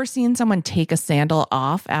you've ever seen someone take a sandal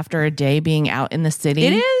off after a day being out in the city,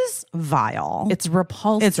 it is vile. It's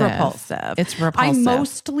repulsive. I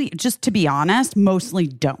mostly, just to be honest,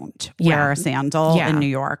 don't wear a sandal in New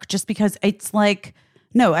York just because it's like,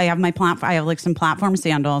 no, I have like some platform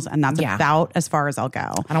sandals and that's about as far as I'll go.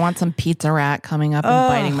 I don't want some pizza rat coming up and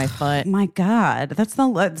biting my foot. My God, that's the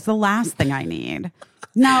last thing I need.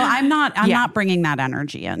 No, I'm not bringing that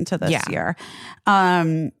energy into this year.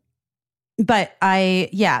 But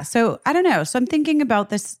so I don't know. So I'm thinking about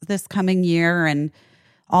this coming year and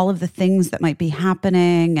all of the things that might be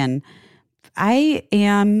happening, and I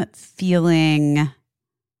am feeling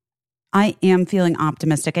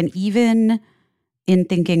optimistic. And even in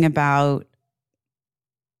thinking about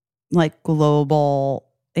like global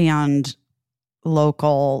and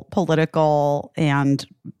local political and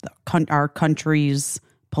our country's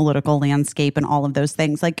political landscape and all of those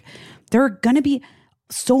things, like there are going to be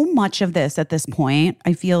so much of this at this point,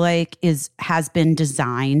 I feel like has been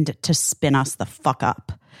designed to spin us the fuck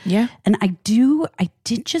up. Yeah. And I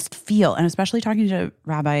did just feel, and especially talking to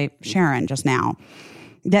Rabbi Sharon just now,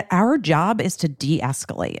 that our job is to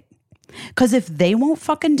de-escalate. Because if they won't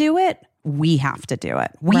fucking do it, we have to do it.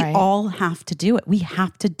 We all have to do it. We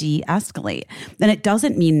have to de-escalate. And it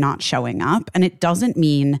doesn't mean not showing up. And it doesn't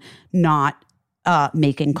mean not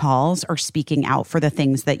making calls or speaking out for the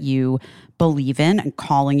things that you believe in and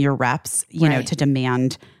calling your reps, you know, to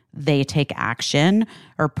demand they take action,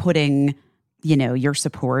 or putting, you know, your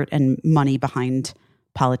support and money behind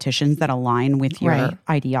politicians that align with your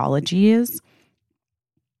ideologies.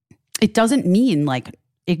 It doesn't mean like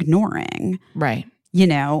ignoring. Right. You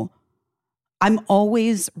know, I'm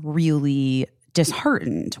always really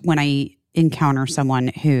disheartened when I encounter someone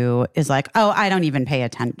who is like, oh, I don't even pay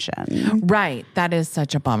attention. Right. That is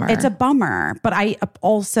such a bummer. It's a bummer. But I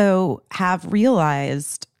also have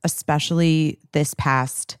realized, especially this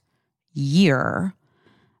past year,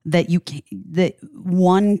 that that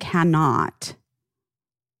one cannot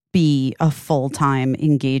be a full-time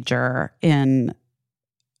engager in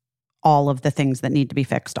all of the things that need to be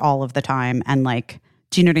fixed all of the time. And like,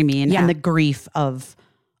 do you know what I mean? Yeah. And the grief of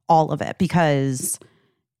all of it, because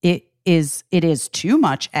it is too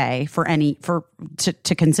much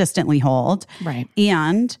to consistently hold. Right.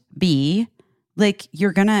 And B, like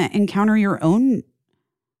you're going to encounter your own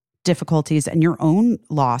difficulties and your own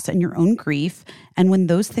loss and your own grief. And when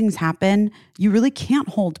those things happen, you really can't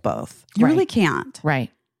hold both. You really can't. Right.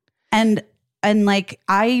 And like,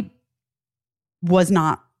 I was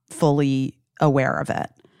not fully aware of it.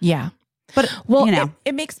 Yeah. But, well, you know,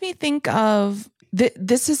 it makes me think of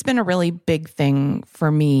this has been a really big thing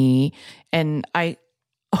for me. And I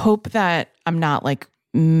hope that I'm not like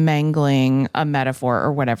mangling a metaphor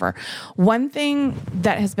or whatever. One thing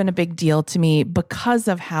that has been a big deal to me because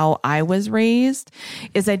of how I was raised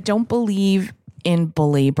is I don't believe in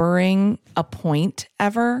belaboring a point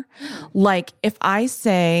ever. Like if I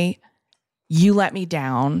say, you let me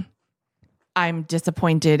down, I'm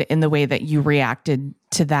disappointed in the way that you reacted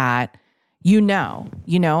to that. You know,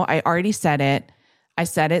 I already said it. I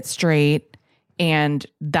said it straight. And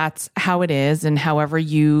that's how it is. And however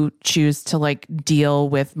you choose to like deal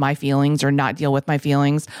with my feelings or not deal with my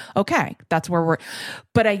feelings, okay, that's where we're.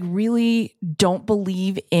 But I really don't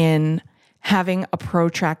believe in having a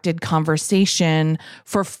protracted conversation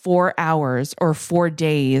for 4 hours or 4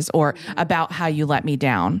 days or about how you let me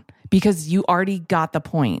down, because you already got the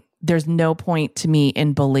point. There's no point to me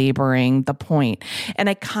in belaboring the point. And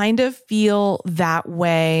I kind of feel that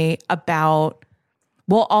way about,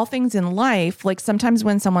 well, all things in life. Like sometimes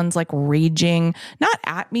when someone's like raging, not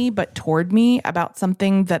at me, but toward me about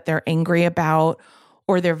something that they're angry about,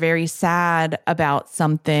 or they're very sad about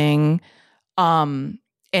something,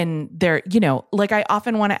 and they're, like I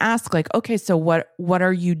often want to ask like, okay, so what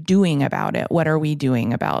are you doing about it? What are we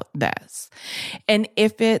doing about this? And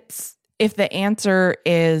if the answer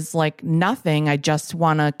is like nothing, I just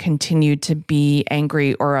want to continue to be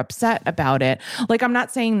angry or upset about it. Like, I'm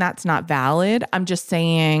not saying that's not valid. I'm just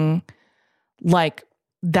saying like,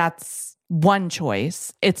 that's one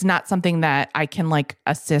choice. It's not something that I can like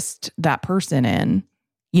assist that person in.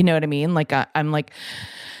 You know what I mean? Like I'm like,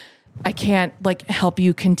 I can't like help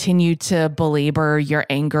you continue to belabor your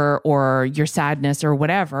anger or your sadness or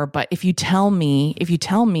whatever. But if you tell me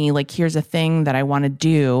like, here's a thing that I want to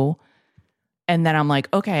do, and then I'm like,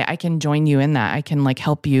 okay, I can join you in that. I can like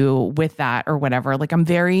help you with that or whatever. Like I'm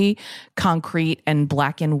very concrete and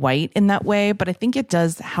black and white in that way, but I think it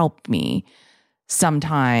does help me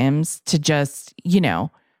sometimes to just,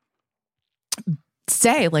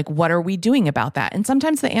 say like, what are we doing about that? And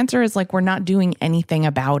sometimes the answer is like, we're not doing anything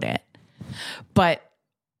about it. But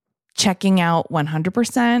checking out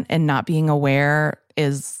 100% and not being aware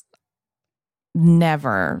is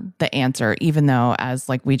never the answer, even though, as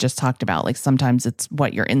like we just talked about, like sometimes it's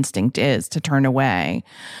what your instinct is to turn away.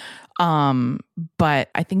 But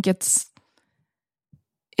I think it's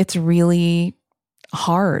really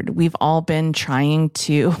hard. We've all been trying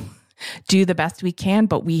to do the best we can,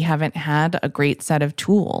 but we haven't had a great set of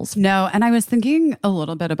tools. No, and I was thinking a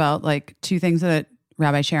little bit about like two things that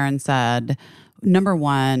Rabbi Sharon said. Number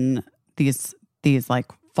one, these like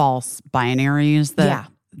false binaries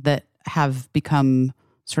that have become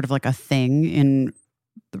sort of like a thing in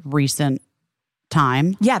recent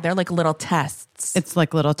time. Yeah, they're like little tests. It's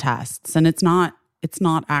like little tests, and it's not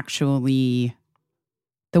actually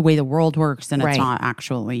the way the world works, and it's not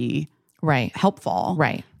actually helpful.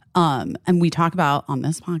 Right. And we talk about on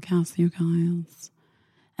this podcast, you guys,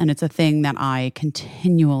 and it's a thing that I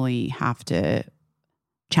continually have to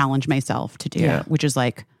challenge myself to do, which is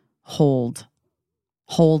like hold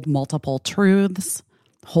multiple truths,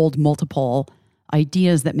 hold multiple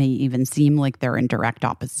ideas that may even seem like they're in direct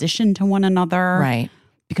opposition to one another. Right.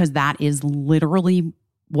 Because that is literally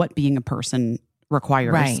what being a person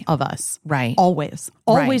requires of us. Right. Always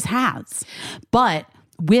has. But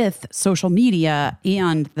with social media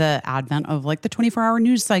and the advent of like the 24-hour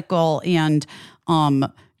news cycle and,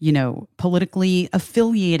 politically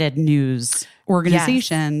affiliated news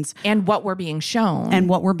organizations. Yes. And what we're being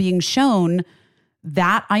shown.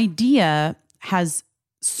 That idea has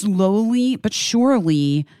slowly but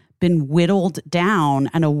surely been whittled down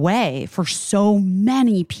and away for so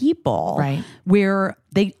many people, right? Where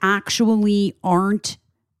they actually aren't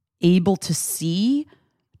able to see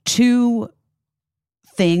two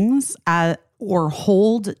things or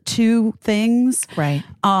hold two things, right?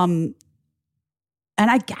 And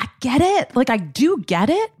I get it. Like, I do get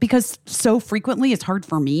it because so frequently it's hard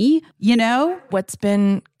for me, What's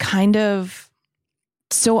been kind of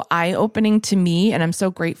so eye-opening to me, and I'm so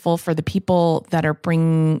grateful for the people that are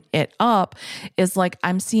bringing it up, is like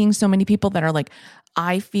I'm seeing so many people that are like,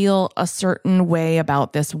 I feel a certain way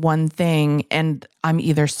about this one thing, and I'm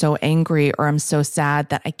either so angry or I'm so sad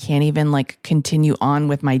that I can't even like continue on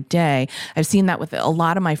with my day. I've seen that with a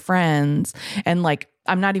lot of my friends, and like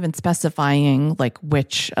I'm not even specifying like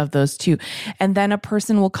which of those two. And then a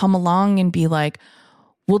person will come along and be like,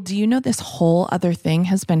 well, do you know this whole other thing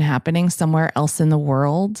has been happening somewhere else in the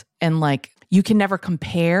world? And like, you can never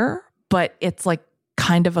compare, but it's like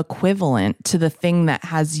kind of equivalent to the thing that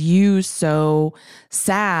has you so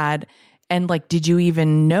sad. And like, did you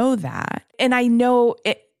even know that? And I know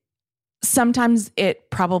sometimes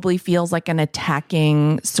it probably feels like an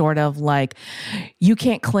attacking sort of like, you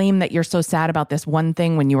can't claim that you're so sad about this one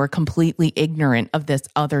thing when you were completely ignorant of this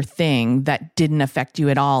other thing that didn't affect you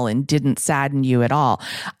at all and didn't sadden you at all.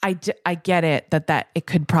 I get it that it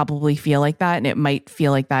could probably feel like that, and it might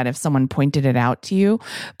feel like that if someone pointed it out to you.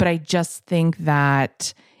 But I just think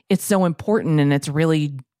that it's so important, and it's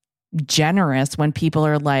really generous when people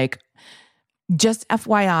are like, just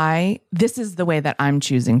FYI, this is the way that I'm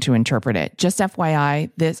choosing to interpret it. Just FYI,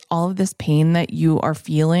 all of this pain that you are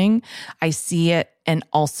feeling, I see it. And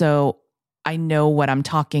also I know what I'm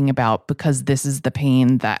talking about because this is the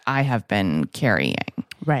pain that I have been carrying.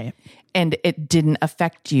 Right. And it didn't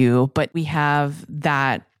affect you, but we have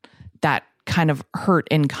that kind of hurt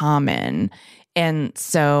in common. And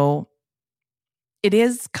so it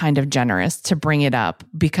is kind of generous to bring it up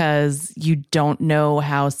because you don't know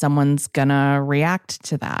how someone's gonna react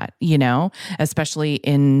to that, especially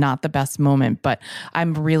in not the best moment. But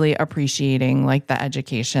I'm really appreciating like the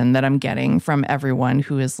education that I'm getting from everyone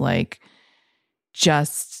who is like,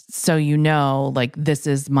 just so you know, like, this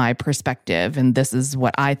is my perspective and this is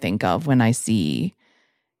what I think of when I see.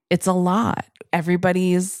 It's a lot.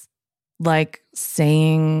 Everybody's like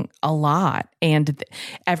saying a lot, and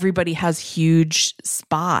everybody has huge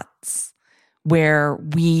spots where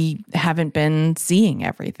we haven't been seeing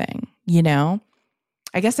everything, I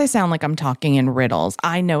guess I sound like I'm talking in riddles.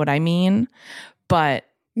 I know what I mean, but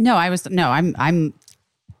I'm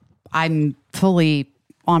fully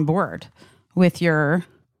on board with your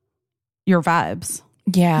vibes.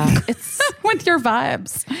 Yeah, it's with your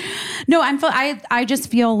vibes. No, I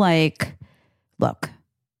just feel like, look,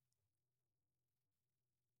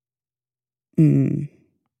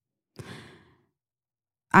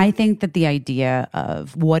 I think that the idea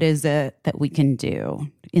of what is it that we can do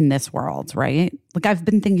in this world, right? Like, I've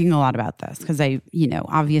been thinking a lot about this because I,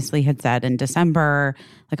 obviously had said in December,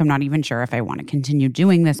 like, I'm not even sure if I want to continue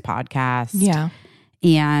doing this podcast. Yeah.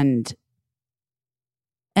 And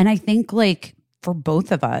I think, like, for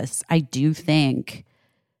both of us, I do think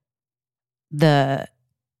the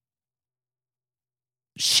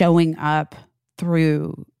showing up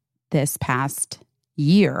through this past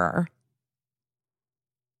year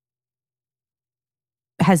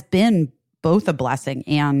has been both a blessing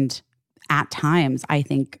and at times, I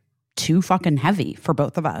think, too fucking heavy for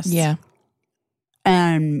both of us. Yeah.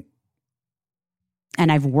 And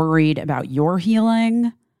I've worried about your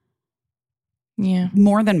healing. Yeah.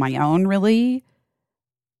 More than my own, really.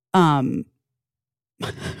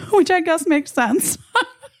 Which I guess makes sense.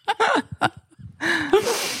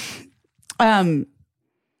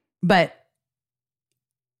 But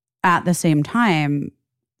at the same time,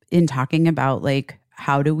 in talking about, like,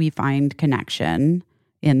 how do we find connection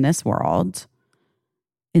in this world,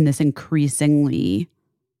 in this increasingly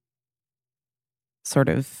sort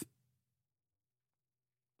of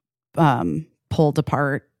pulled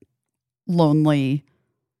apart, lonely,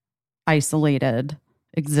 isolated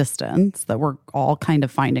existence that we're all kind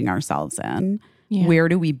of finding ourselves in. Yeah. Where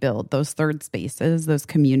do we build those third spaces, those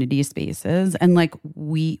community spaces? And like,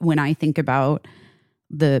 when I think about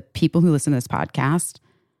the people who listen to this podcast,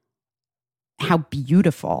 how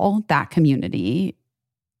beautiful that community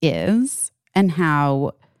is and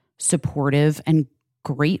how supportive and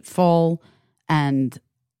grateful and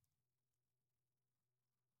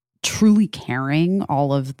truly caring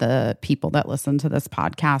all of the people that listen to this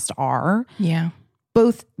podcast are. Yeah.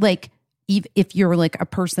 Both, like, if you're like a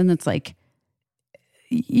person that's like,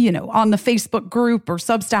 on the Facebook group or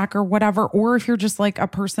Substack or whatever, or if you're just like a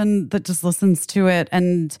person that just listens to it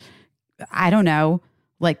and, I don't know,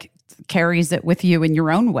 like, carries it with you in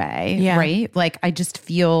your own way. Yeah. Right? Like, I just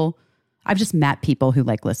feel, I've just met people who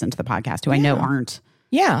like listen to the podcast who I know aren't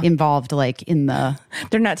involved like in the...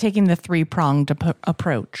 They're not taking the three-pronged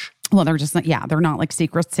approach. Well, they're just not, they're not like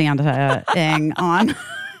Secret Santa-ing on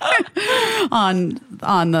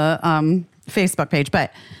the Facebook page,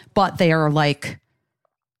 but they are like,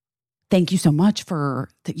 thank you so much for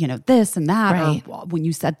this and that, right, or when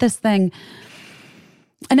you said this thing.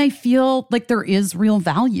 And I feel like there is real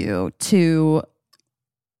value to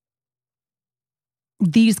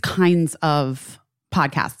these kinds of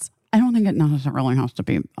podcasts. I don't think it necessarily has to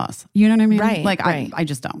be us. You know what I mean? Right. Like, right. I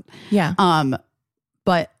just don't. Yeah.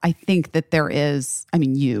 But I think that there is, I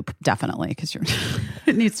mean, you definitely, because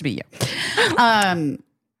it needs to be you.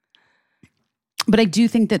 But I do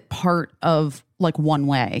think that part of like one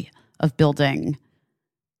way of building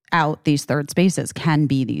out these third spaces can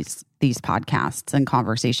be these podcasts and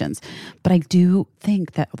conversations. But I do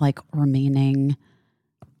think that like remaining,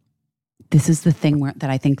 this is the thing that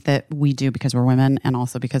I think that we do because we're women and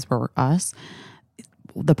also because we're us.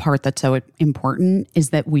 the part that's so important is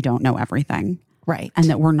that we don't know everything. Right. And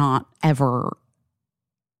that we're not ever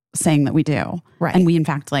saying that we do. Right. And we, in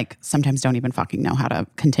fact, like sometimes don't even fucking know how to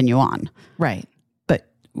continue on. Right. But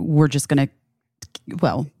we're just going to,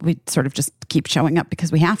 well, we sort of just keep showing up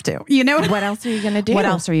because we have to. You know? What else are you going to do? What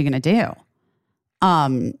else are you going to do?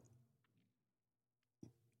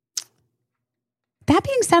 That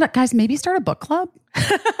being said, guys, maybe start a book club.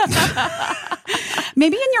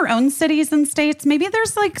 Maybe in your own cities and states, maybe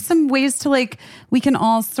there's like some ways to like, we can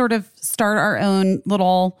all sort of start our own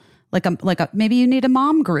little, maybe you need a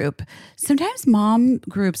mom group. Sometimes mom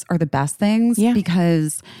groups are the best things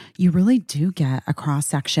because you really do get a cross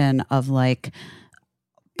section of like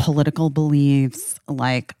political beliefs,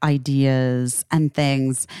 like ideas and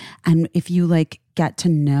things. And if you like get to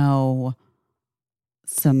know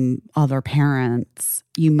some other parents,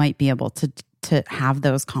 you might be able to have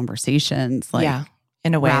those conversations like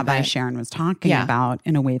in a way Rabbi that Sharon was talking about,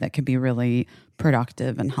 in a way that could be really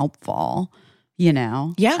productive and helpful, you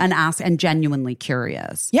know? Yeah. And ask and genuinely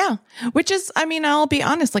curious. Yeah. Which is, I mean, I'll be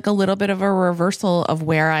honest, like a little bit of a reversal of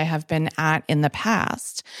where I have been at in the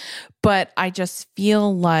past. But I just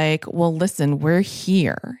feel like, well, listen, we're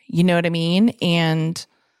here. You know what I mean? And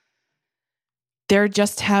there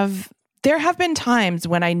have been times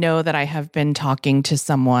when I know that I have been talking to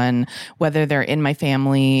someone, whether they're in my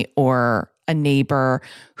family or a neighbor,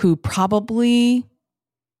 who probably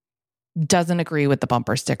doesn't agree with the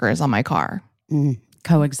bumper stickers on my car.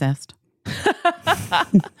 Coexist.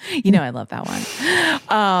 You know, I love that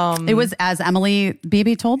one. It was, as Emily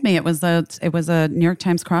Beebe told me, it was a New York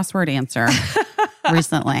Times crossword answer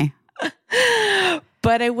recently.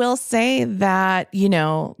 But I will say that, you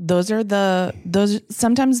know,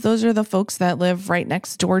 sometimes those are the folks that live right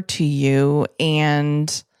next door to you.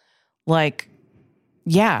 And like,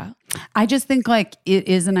 yeah. I just think like it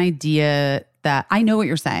is an idea that I know what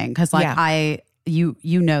you're saying. Cause like you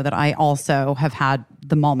know that I also have had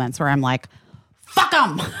the moments where I'm like, fuck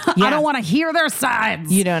them. I don't want to hear their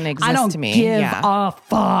sides. You don't exist I don't to me. give a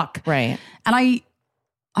fuck. Right. And I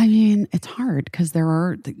mean, it's hard because there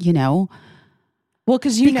are, you know, well,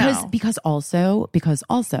 because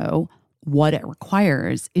also what it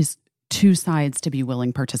requires is two sides to be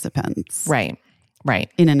willing participants. Right.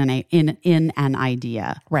 In an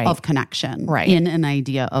idea of connection. Right. In an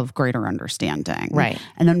idea of greater understanding. Right.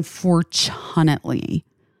 And unfortunately,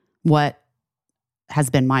 what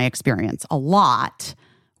has been my experience a lot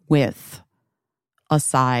with a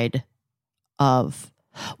side of,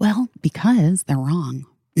 well, because they're wrong.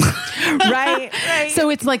 right. So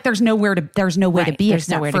it's like there's no way to be There's except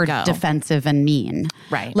nowhere for to go. defensive and mean.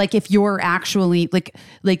 Right. Like if you're actually like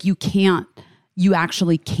you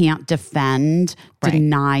actually can't defend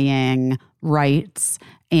denying rights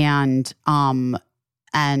and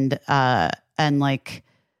like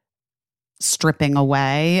stripping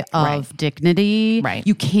away of dignity. Right.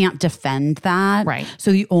 You can't defend that. Right.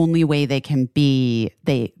 So the only way they can be,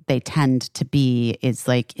 they tend to be is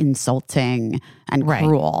like insulting and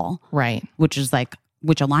cruel. Right. Which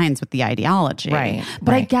aligns with the ideology. Right.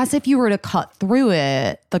 But I guess if you were to cut through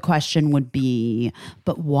it, the question would be,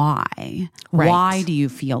 but why? Right. Why do you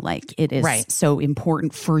feel like it is so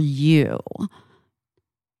important for you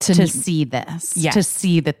to see this, to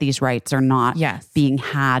see that these rights are not being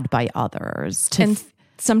had by others? And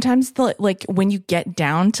sometimes like when you get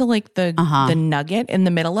down to like the nugget in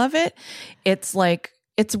the middle of it, it's like,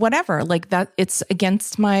 it's whatever, like that, it's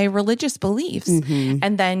against my religious beliefs. Mm-hmm.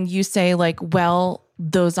 And then you say like, well,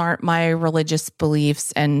 those aren't my religious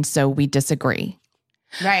beliefs. And so we disagree.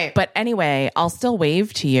 Right. But anyway, I'll still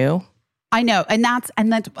wave to you. I know. And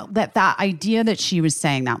that idea that she was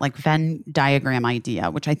saying, that like Venn diagram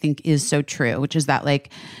idea, which I think is so true, which is that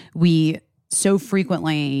like we so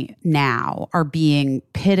frequently now are being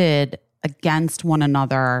pitted against one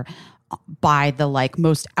another by the like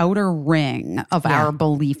most outer ring of our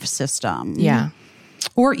belief system. Yeah.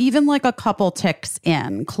 Or even like a couple ticks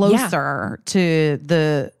in closer to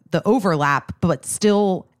the overlap, but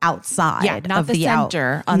still outside not of the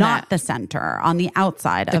center, the center, on the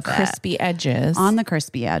outside of the crispy edges. On the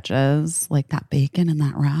crispy edges, like that bacon and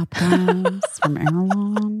that wrap, guys, from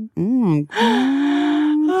Erewhon.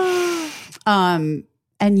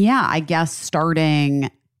 And yeah, I guess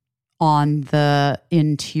starting on the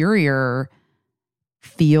interior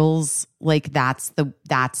feels like that's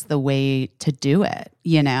the way to do it,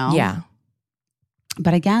 you know? Yeah.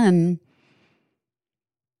 But again,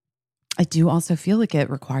 I do also feel like it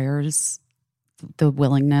requires the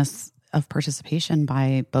willingness of participation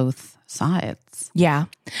by both sides. Yeah.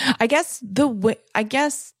 I guess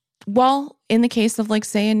well, in the case of like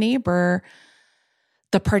say a neighbor,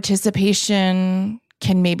 the participation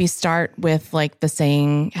can maybe start with like the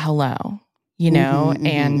saying hello, you know,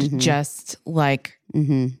 and just like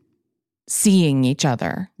seeing each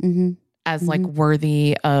other as like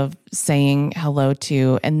worthy of saying hello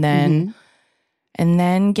to, and then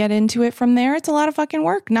get into it from there. It's a lot of fucking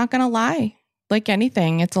work, not gonna lie. Like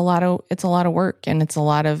anything, it's a lot of work, and it's a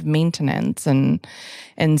lot of maintenance, and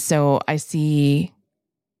so I see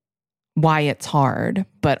why it's hard,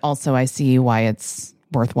 but also I see why it's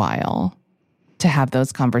worthwhile to have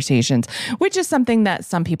those conversations, which is something that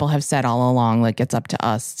some people have said all along. Like, it's up to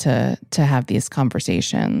us to have these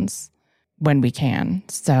conversations when we can.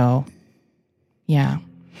 So, yeah.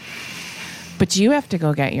 But you have to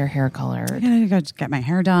go get your hair colored. I gotta go get my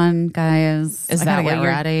hair done, guys. Is that what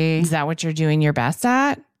ready? Is that what you're doing your best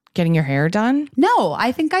at? Getting your hair done? No,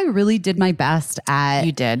 I think I really did my best at.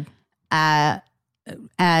 You did at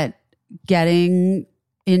getting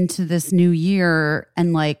into this new year,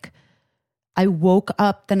 and like I woke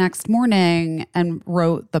up the next morning and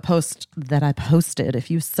wrote the post that I posted.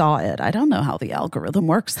 If you saw it, I don't know how the algorithm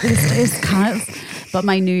works these days, guys, but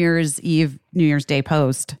my New Year's Day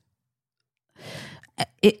post.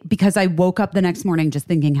 Because I woke up the next morning just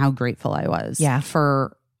thinking how grateful I was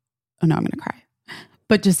for, oh no, I'm going to cry,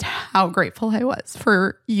 but just how grateful I was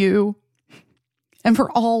for you and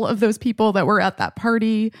for all of those people that were at that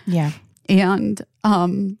party. Yeah. And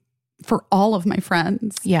for all of my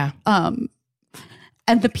friends. Yeah.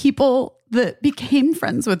 And the people that became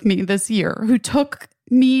friends with me this year, who took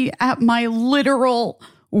me at my literal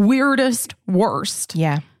weirdest worst.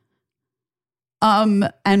 Yeah.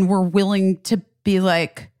 And were willing to be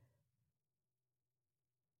like,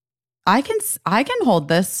 I can hold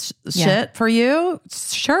this shit for you.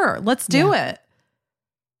 Sure, let's do it.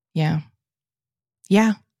 Yeah.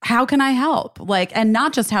 Yeah. How can I help? Like, and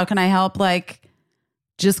not just how can I help, like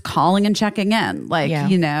just calling and checking in. Like,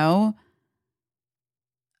 you know,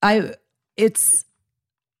 you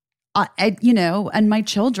know, and my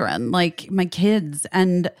children, like my kids,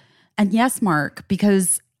 and yes, Mark,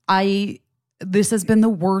 because this has been the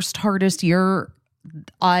worst, hardest year.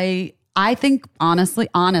 I think honestly,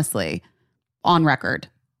 on record.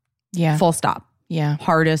 Yeah. Full stop. Yeah.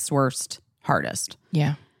 Hardest, worst, hardest.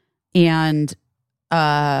 Yeah. And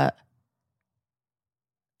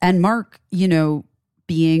Mark, you know,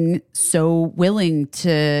 being so willing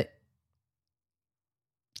to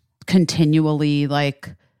continually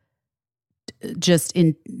like just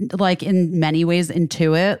in many ways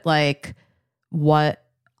intuit like what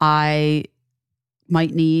I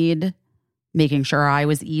might need, making sure I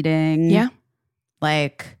was eating. Yeah.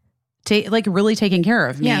 Like really taking care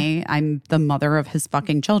of me. Yeah. I'm the mother of his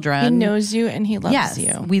fucking children. He knows you and he loves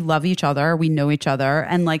you. We love each other. We know each other.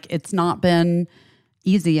 And like, it's not been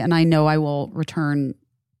easy. And I know I will return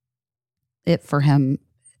it for him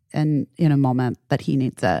and in a moment that he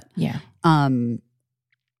needs it. Yeah. And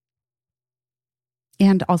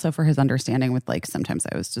also for his understanding with like, sometimes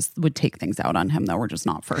I would take things out on him that were just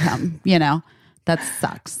not for him, you know, that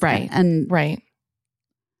sucks. Right. And right.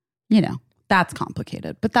 You know, that's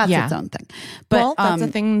complicated, but that's its own thing. But that's a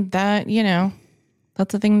thing that, you know,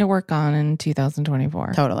 that's a thing to work on in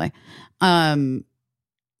 2024. Totally. But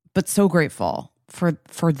so grateful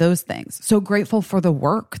for those things. So grateful for the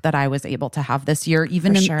work that I was able to have this year,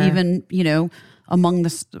 even you know,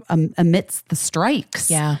 amidst the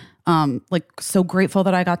strikes. Yeah. Like so grateful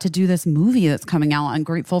that I got to do this movie that's coming out. I'm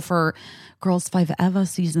grateful for Girls 5 Eva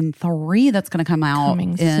season 3 that's going to come out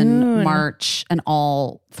in March, and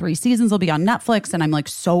all 3 seasons will be on Netflix, and I'm like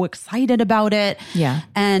so excited about it. Yeah.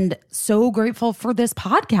 And so grateful for this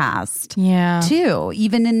podcast. Yeah. Too.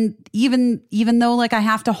 Even though like I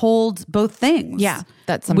have to hold both things. Yeah.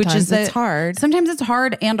 That sometimes it's hard. Sometimes it's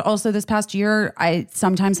hard. And also this past year, I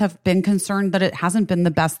sometimes have been concerned that it hasn't been the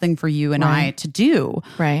best thing for you and I to do.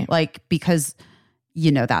 Right. Like, because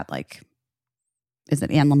you know that like, is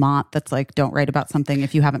it Anne Lamott that's like, don't write about something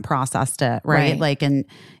if you haven't processed it, right? Like, and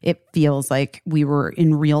it feels like we were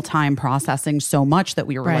in real time processing so much that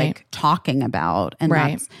we were like talking about. And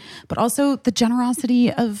that's, but also the generosity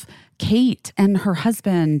of Kate and her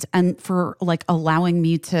husband, and for like allowing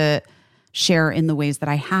me to share in the ways that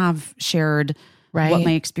I have shared what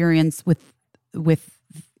my experience with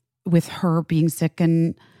her being sick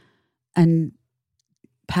and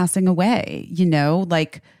passing away, you know,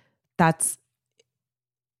 like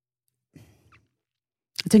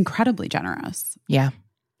it's incredibly generous. Yeah.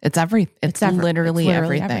 It's literally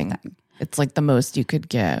everything. It's like the most you could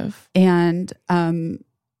give. And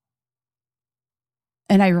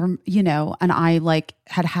you know, and I like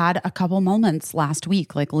had a couple moments last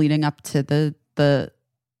week, like leading up to the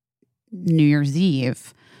New Year's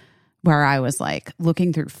Eve, where I was like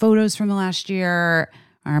looking through photos from the last year.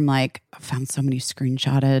 I'm like, I found so many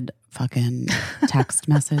screenshotted fucking text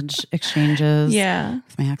message exchanges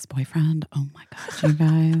with my ex-boyfriend. Oh my God, you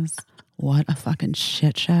guys. What a fucking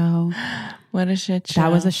shit show. What a shit show.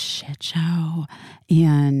 That was a shit show.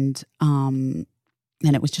 And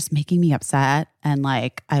it was just making me upset. And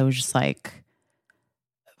like, I was just like,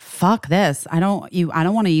 fuck this. I'm not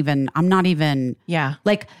even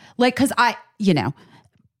like, cause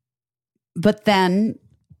but then,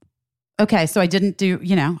 okay. So I didn't do,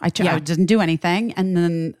 I didn't do anything, and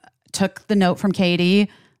then took the note from Katie,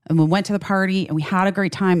 and we went to the party and we had a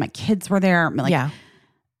great time. My kids were there.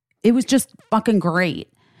 It was just fucking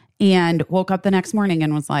great. And woke up the next morning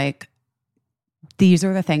and was like, these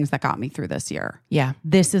are the things that got me through this year. Yeah.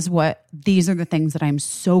 These are the things that I'm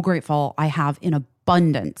so grateful I have in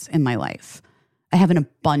abundance in my life. I have an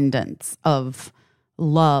abundance of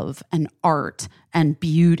love and art and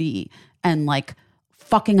beauty and like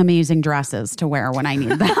fucking amazing dresses to wear when I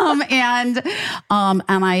need them. and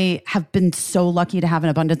I have been so lucky to have an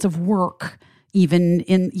abundance of work, even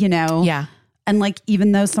in, and like,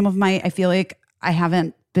 even though I feel like I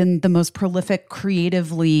haven't been the most prolific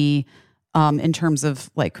creatively, in terms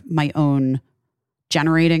of like my own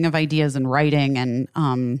generating of ideas and writing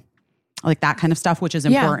and, like that kind of stuff, which is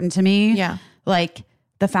important to me. Yeah. Like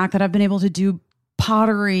the fact that I've been able to do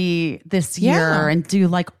pottery this year and do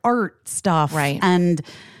like art stuff. Right. And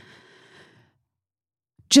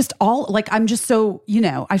just all like, I'm just so,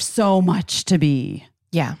 I have so much to be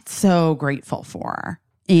so grateful for.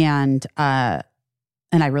 And I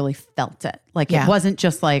really felt it. Like it wasn't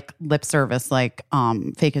just like lip service, like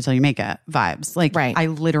fake it till you make it vibes. Like I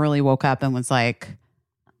literally woke up and was like,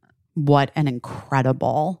 what an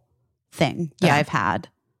incredible thing that I've had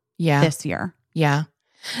this year. Yeah.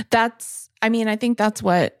 I think that's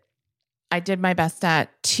what I did my best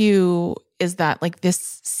at too, is that like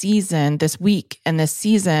this week and this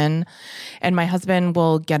season, and my husband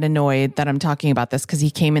will get annoyed that I'm talking about this because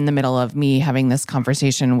he came in the middle of me having this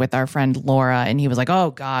conversation with our friend Laura, and he was like,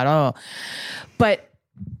 oh God, But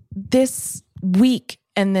this week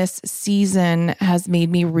and this season has made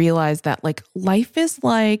me realize that like life is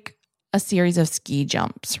like a series of ski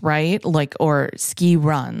jumps, right? Like, or ski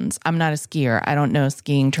runs. I'm not a skier. I don't know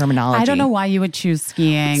skiing terminology. I don't know why you would choose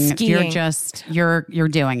skiing. You're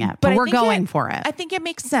doing it, but we're going for it. I think it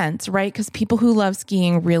makes sense, right? Because people who love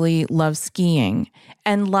skiing really love skiing.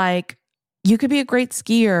 And like, you could be a great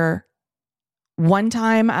skier. One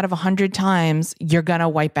time out of 100 times, you're going to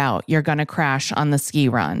wipe out. You're going to crash on the ski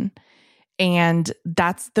run. And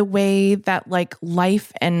that's the way that like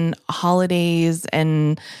life and holidays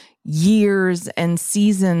and years and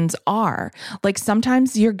seasons are. Like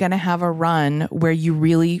sometimes you're going to have a run where you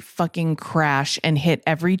really fucking crash and hit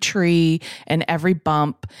every tree and every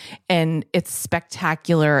bump, and it's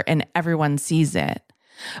spectacular and everyone sees it.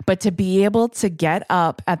 But to be able to get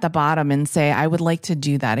up at the bottom and say, I would like to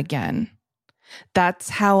do that again.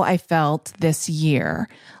 That's how I felt this year.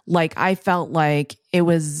 Like I felt like it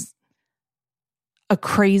was a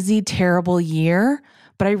crazy, terrible year,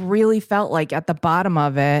 but I really felt like at the bottom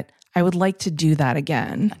of it, I would like to do that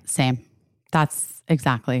again. Same. That's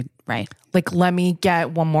exactly right. Like, let me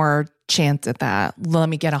get one more chance at that. Let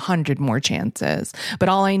me get 100 more chances. But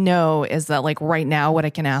all I know is that like right now, what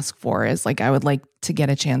I can ask for is like, I would like to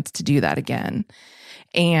get a chance to do that again.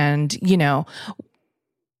 And,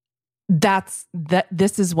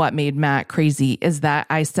 this is what made Matt crazy, is that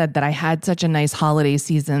I said that I had such a nice holiday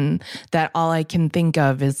season that all I can think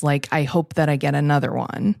of is like, I hope that I get another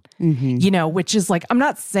one, which is like, I'm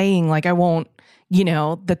not saying like I won't,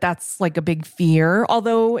 that's like a big fear,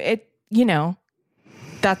 although it,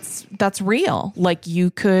 that's real. Like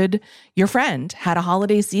your friend had a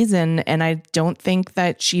holiday season, and I don't think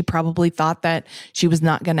that she probably thought that she was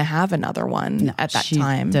not going to have another one at that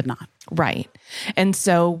time. Did not. Right. And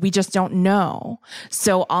so we just don't know.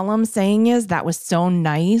 So all I'm saying is that was so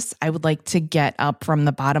nice. I would like to get up from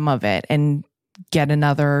the bottom of it and get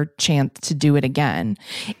another chance to do it again.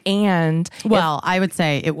 And I would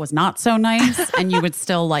say it was not so nice, and you would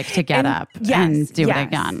still like to get up and do it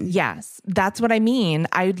again. Yes. That's what I mean.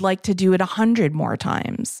 I'd like to do it 100 more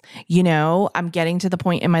times. I'm getting to the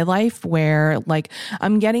point in my life where like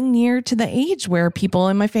I'm getting near to the age where people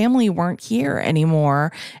in my family weren't here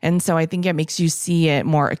anymore. And so I think it makes you see it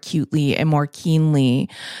more acutely and more keenly.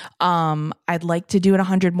 I'd like to do it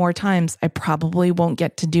 100 more times. I probably won't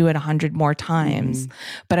get to do it 100 more times.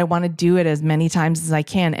 But I want to do it as many times as I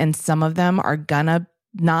can. And some of them are gonna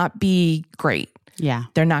not be great. Yeah.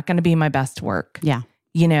 They're not going to be my best work. Yeah.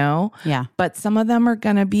 Yeah. But some of them are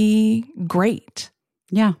going to be great.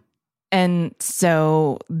 Yeah. And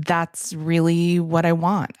so that's really what I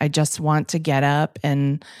want. I just want to get up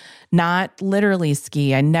and not literally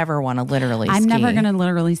ski. I never want to literally ski. I'm never going to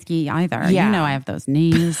literally ski either. Yeah. You know, I have those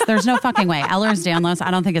knees. There's no fucking way. Ehlers-Danlos,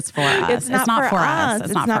 I don't think it's for us. It's not for us.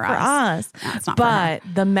 It's not for us. No, it's not for her.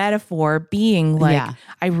 But the metaphor being like, Yeah.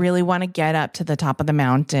 I really want to get up to the top of the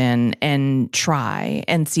mountain and try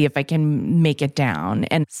and see if I can make it down.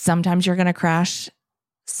 And sometimes you're going to crash.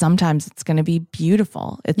 Sometimes it's going to be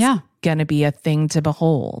beautiful. It's going to be a thing to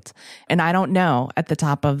behold. And I don't know at the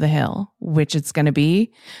top of the hill which it's going to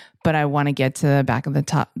be, but I want to get to the back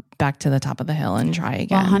to the top of the hill and try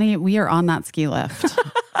again. Well, honey, we are on that ski lift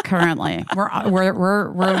currently.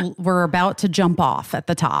 We're about to jump off at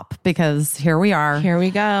the top because here we are. Here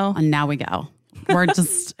we go. And now we go. We're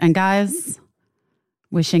just, and guys,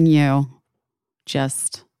 wishing you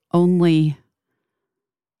just only,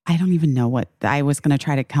 I don't even know what, I was going to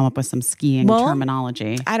try to come up with some skiing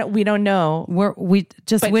terminology. We don't know. We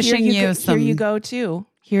just But wishing you some. Here you go too.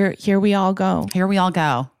 Here we all go. Here we all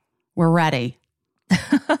go. We're ready.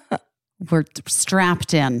 We're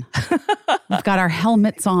strapped in. We've got our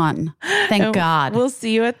helmets on. Thank God. We'll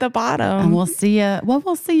see you at the bottom. And we'll see you. Well,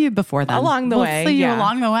 we'll see you before then. Along the way. We'll see you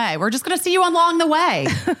along the way. We're just going to see you along the way.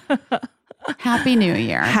 Happy New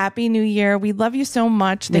Year. Happy New Year. We love you so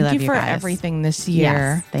much. Thank you for everything this year.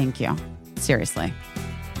 Yes, thank you. Seriously.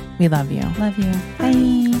 We love you. Love you.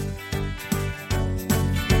 Bye.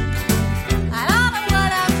 I don't know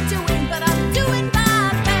what I'm doing, but I'm doing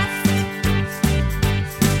my best.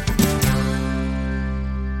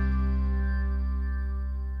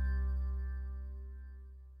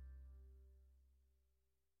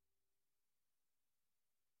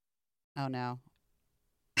 Oh no.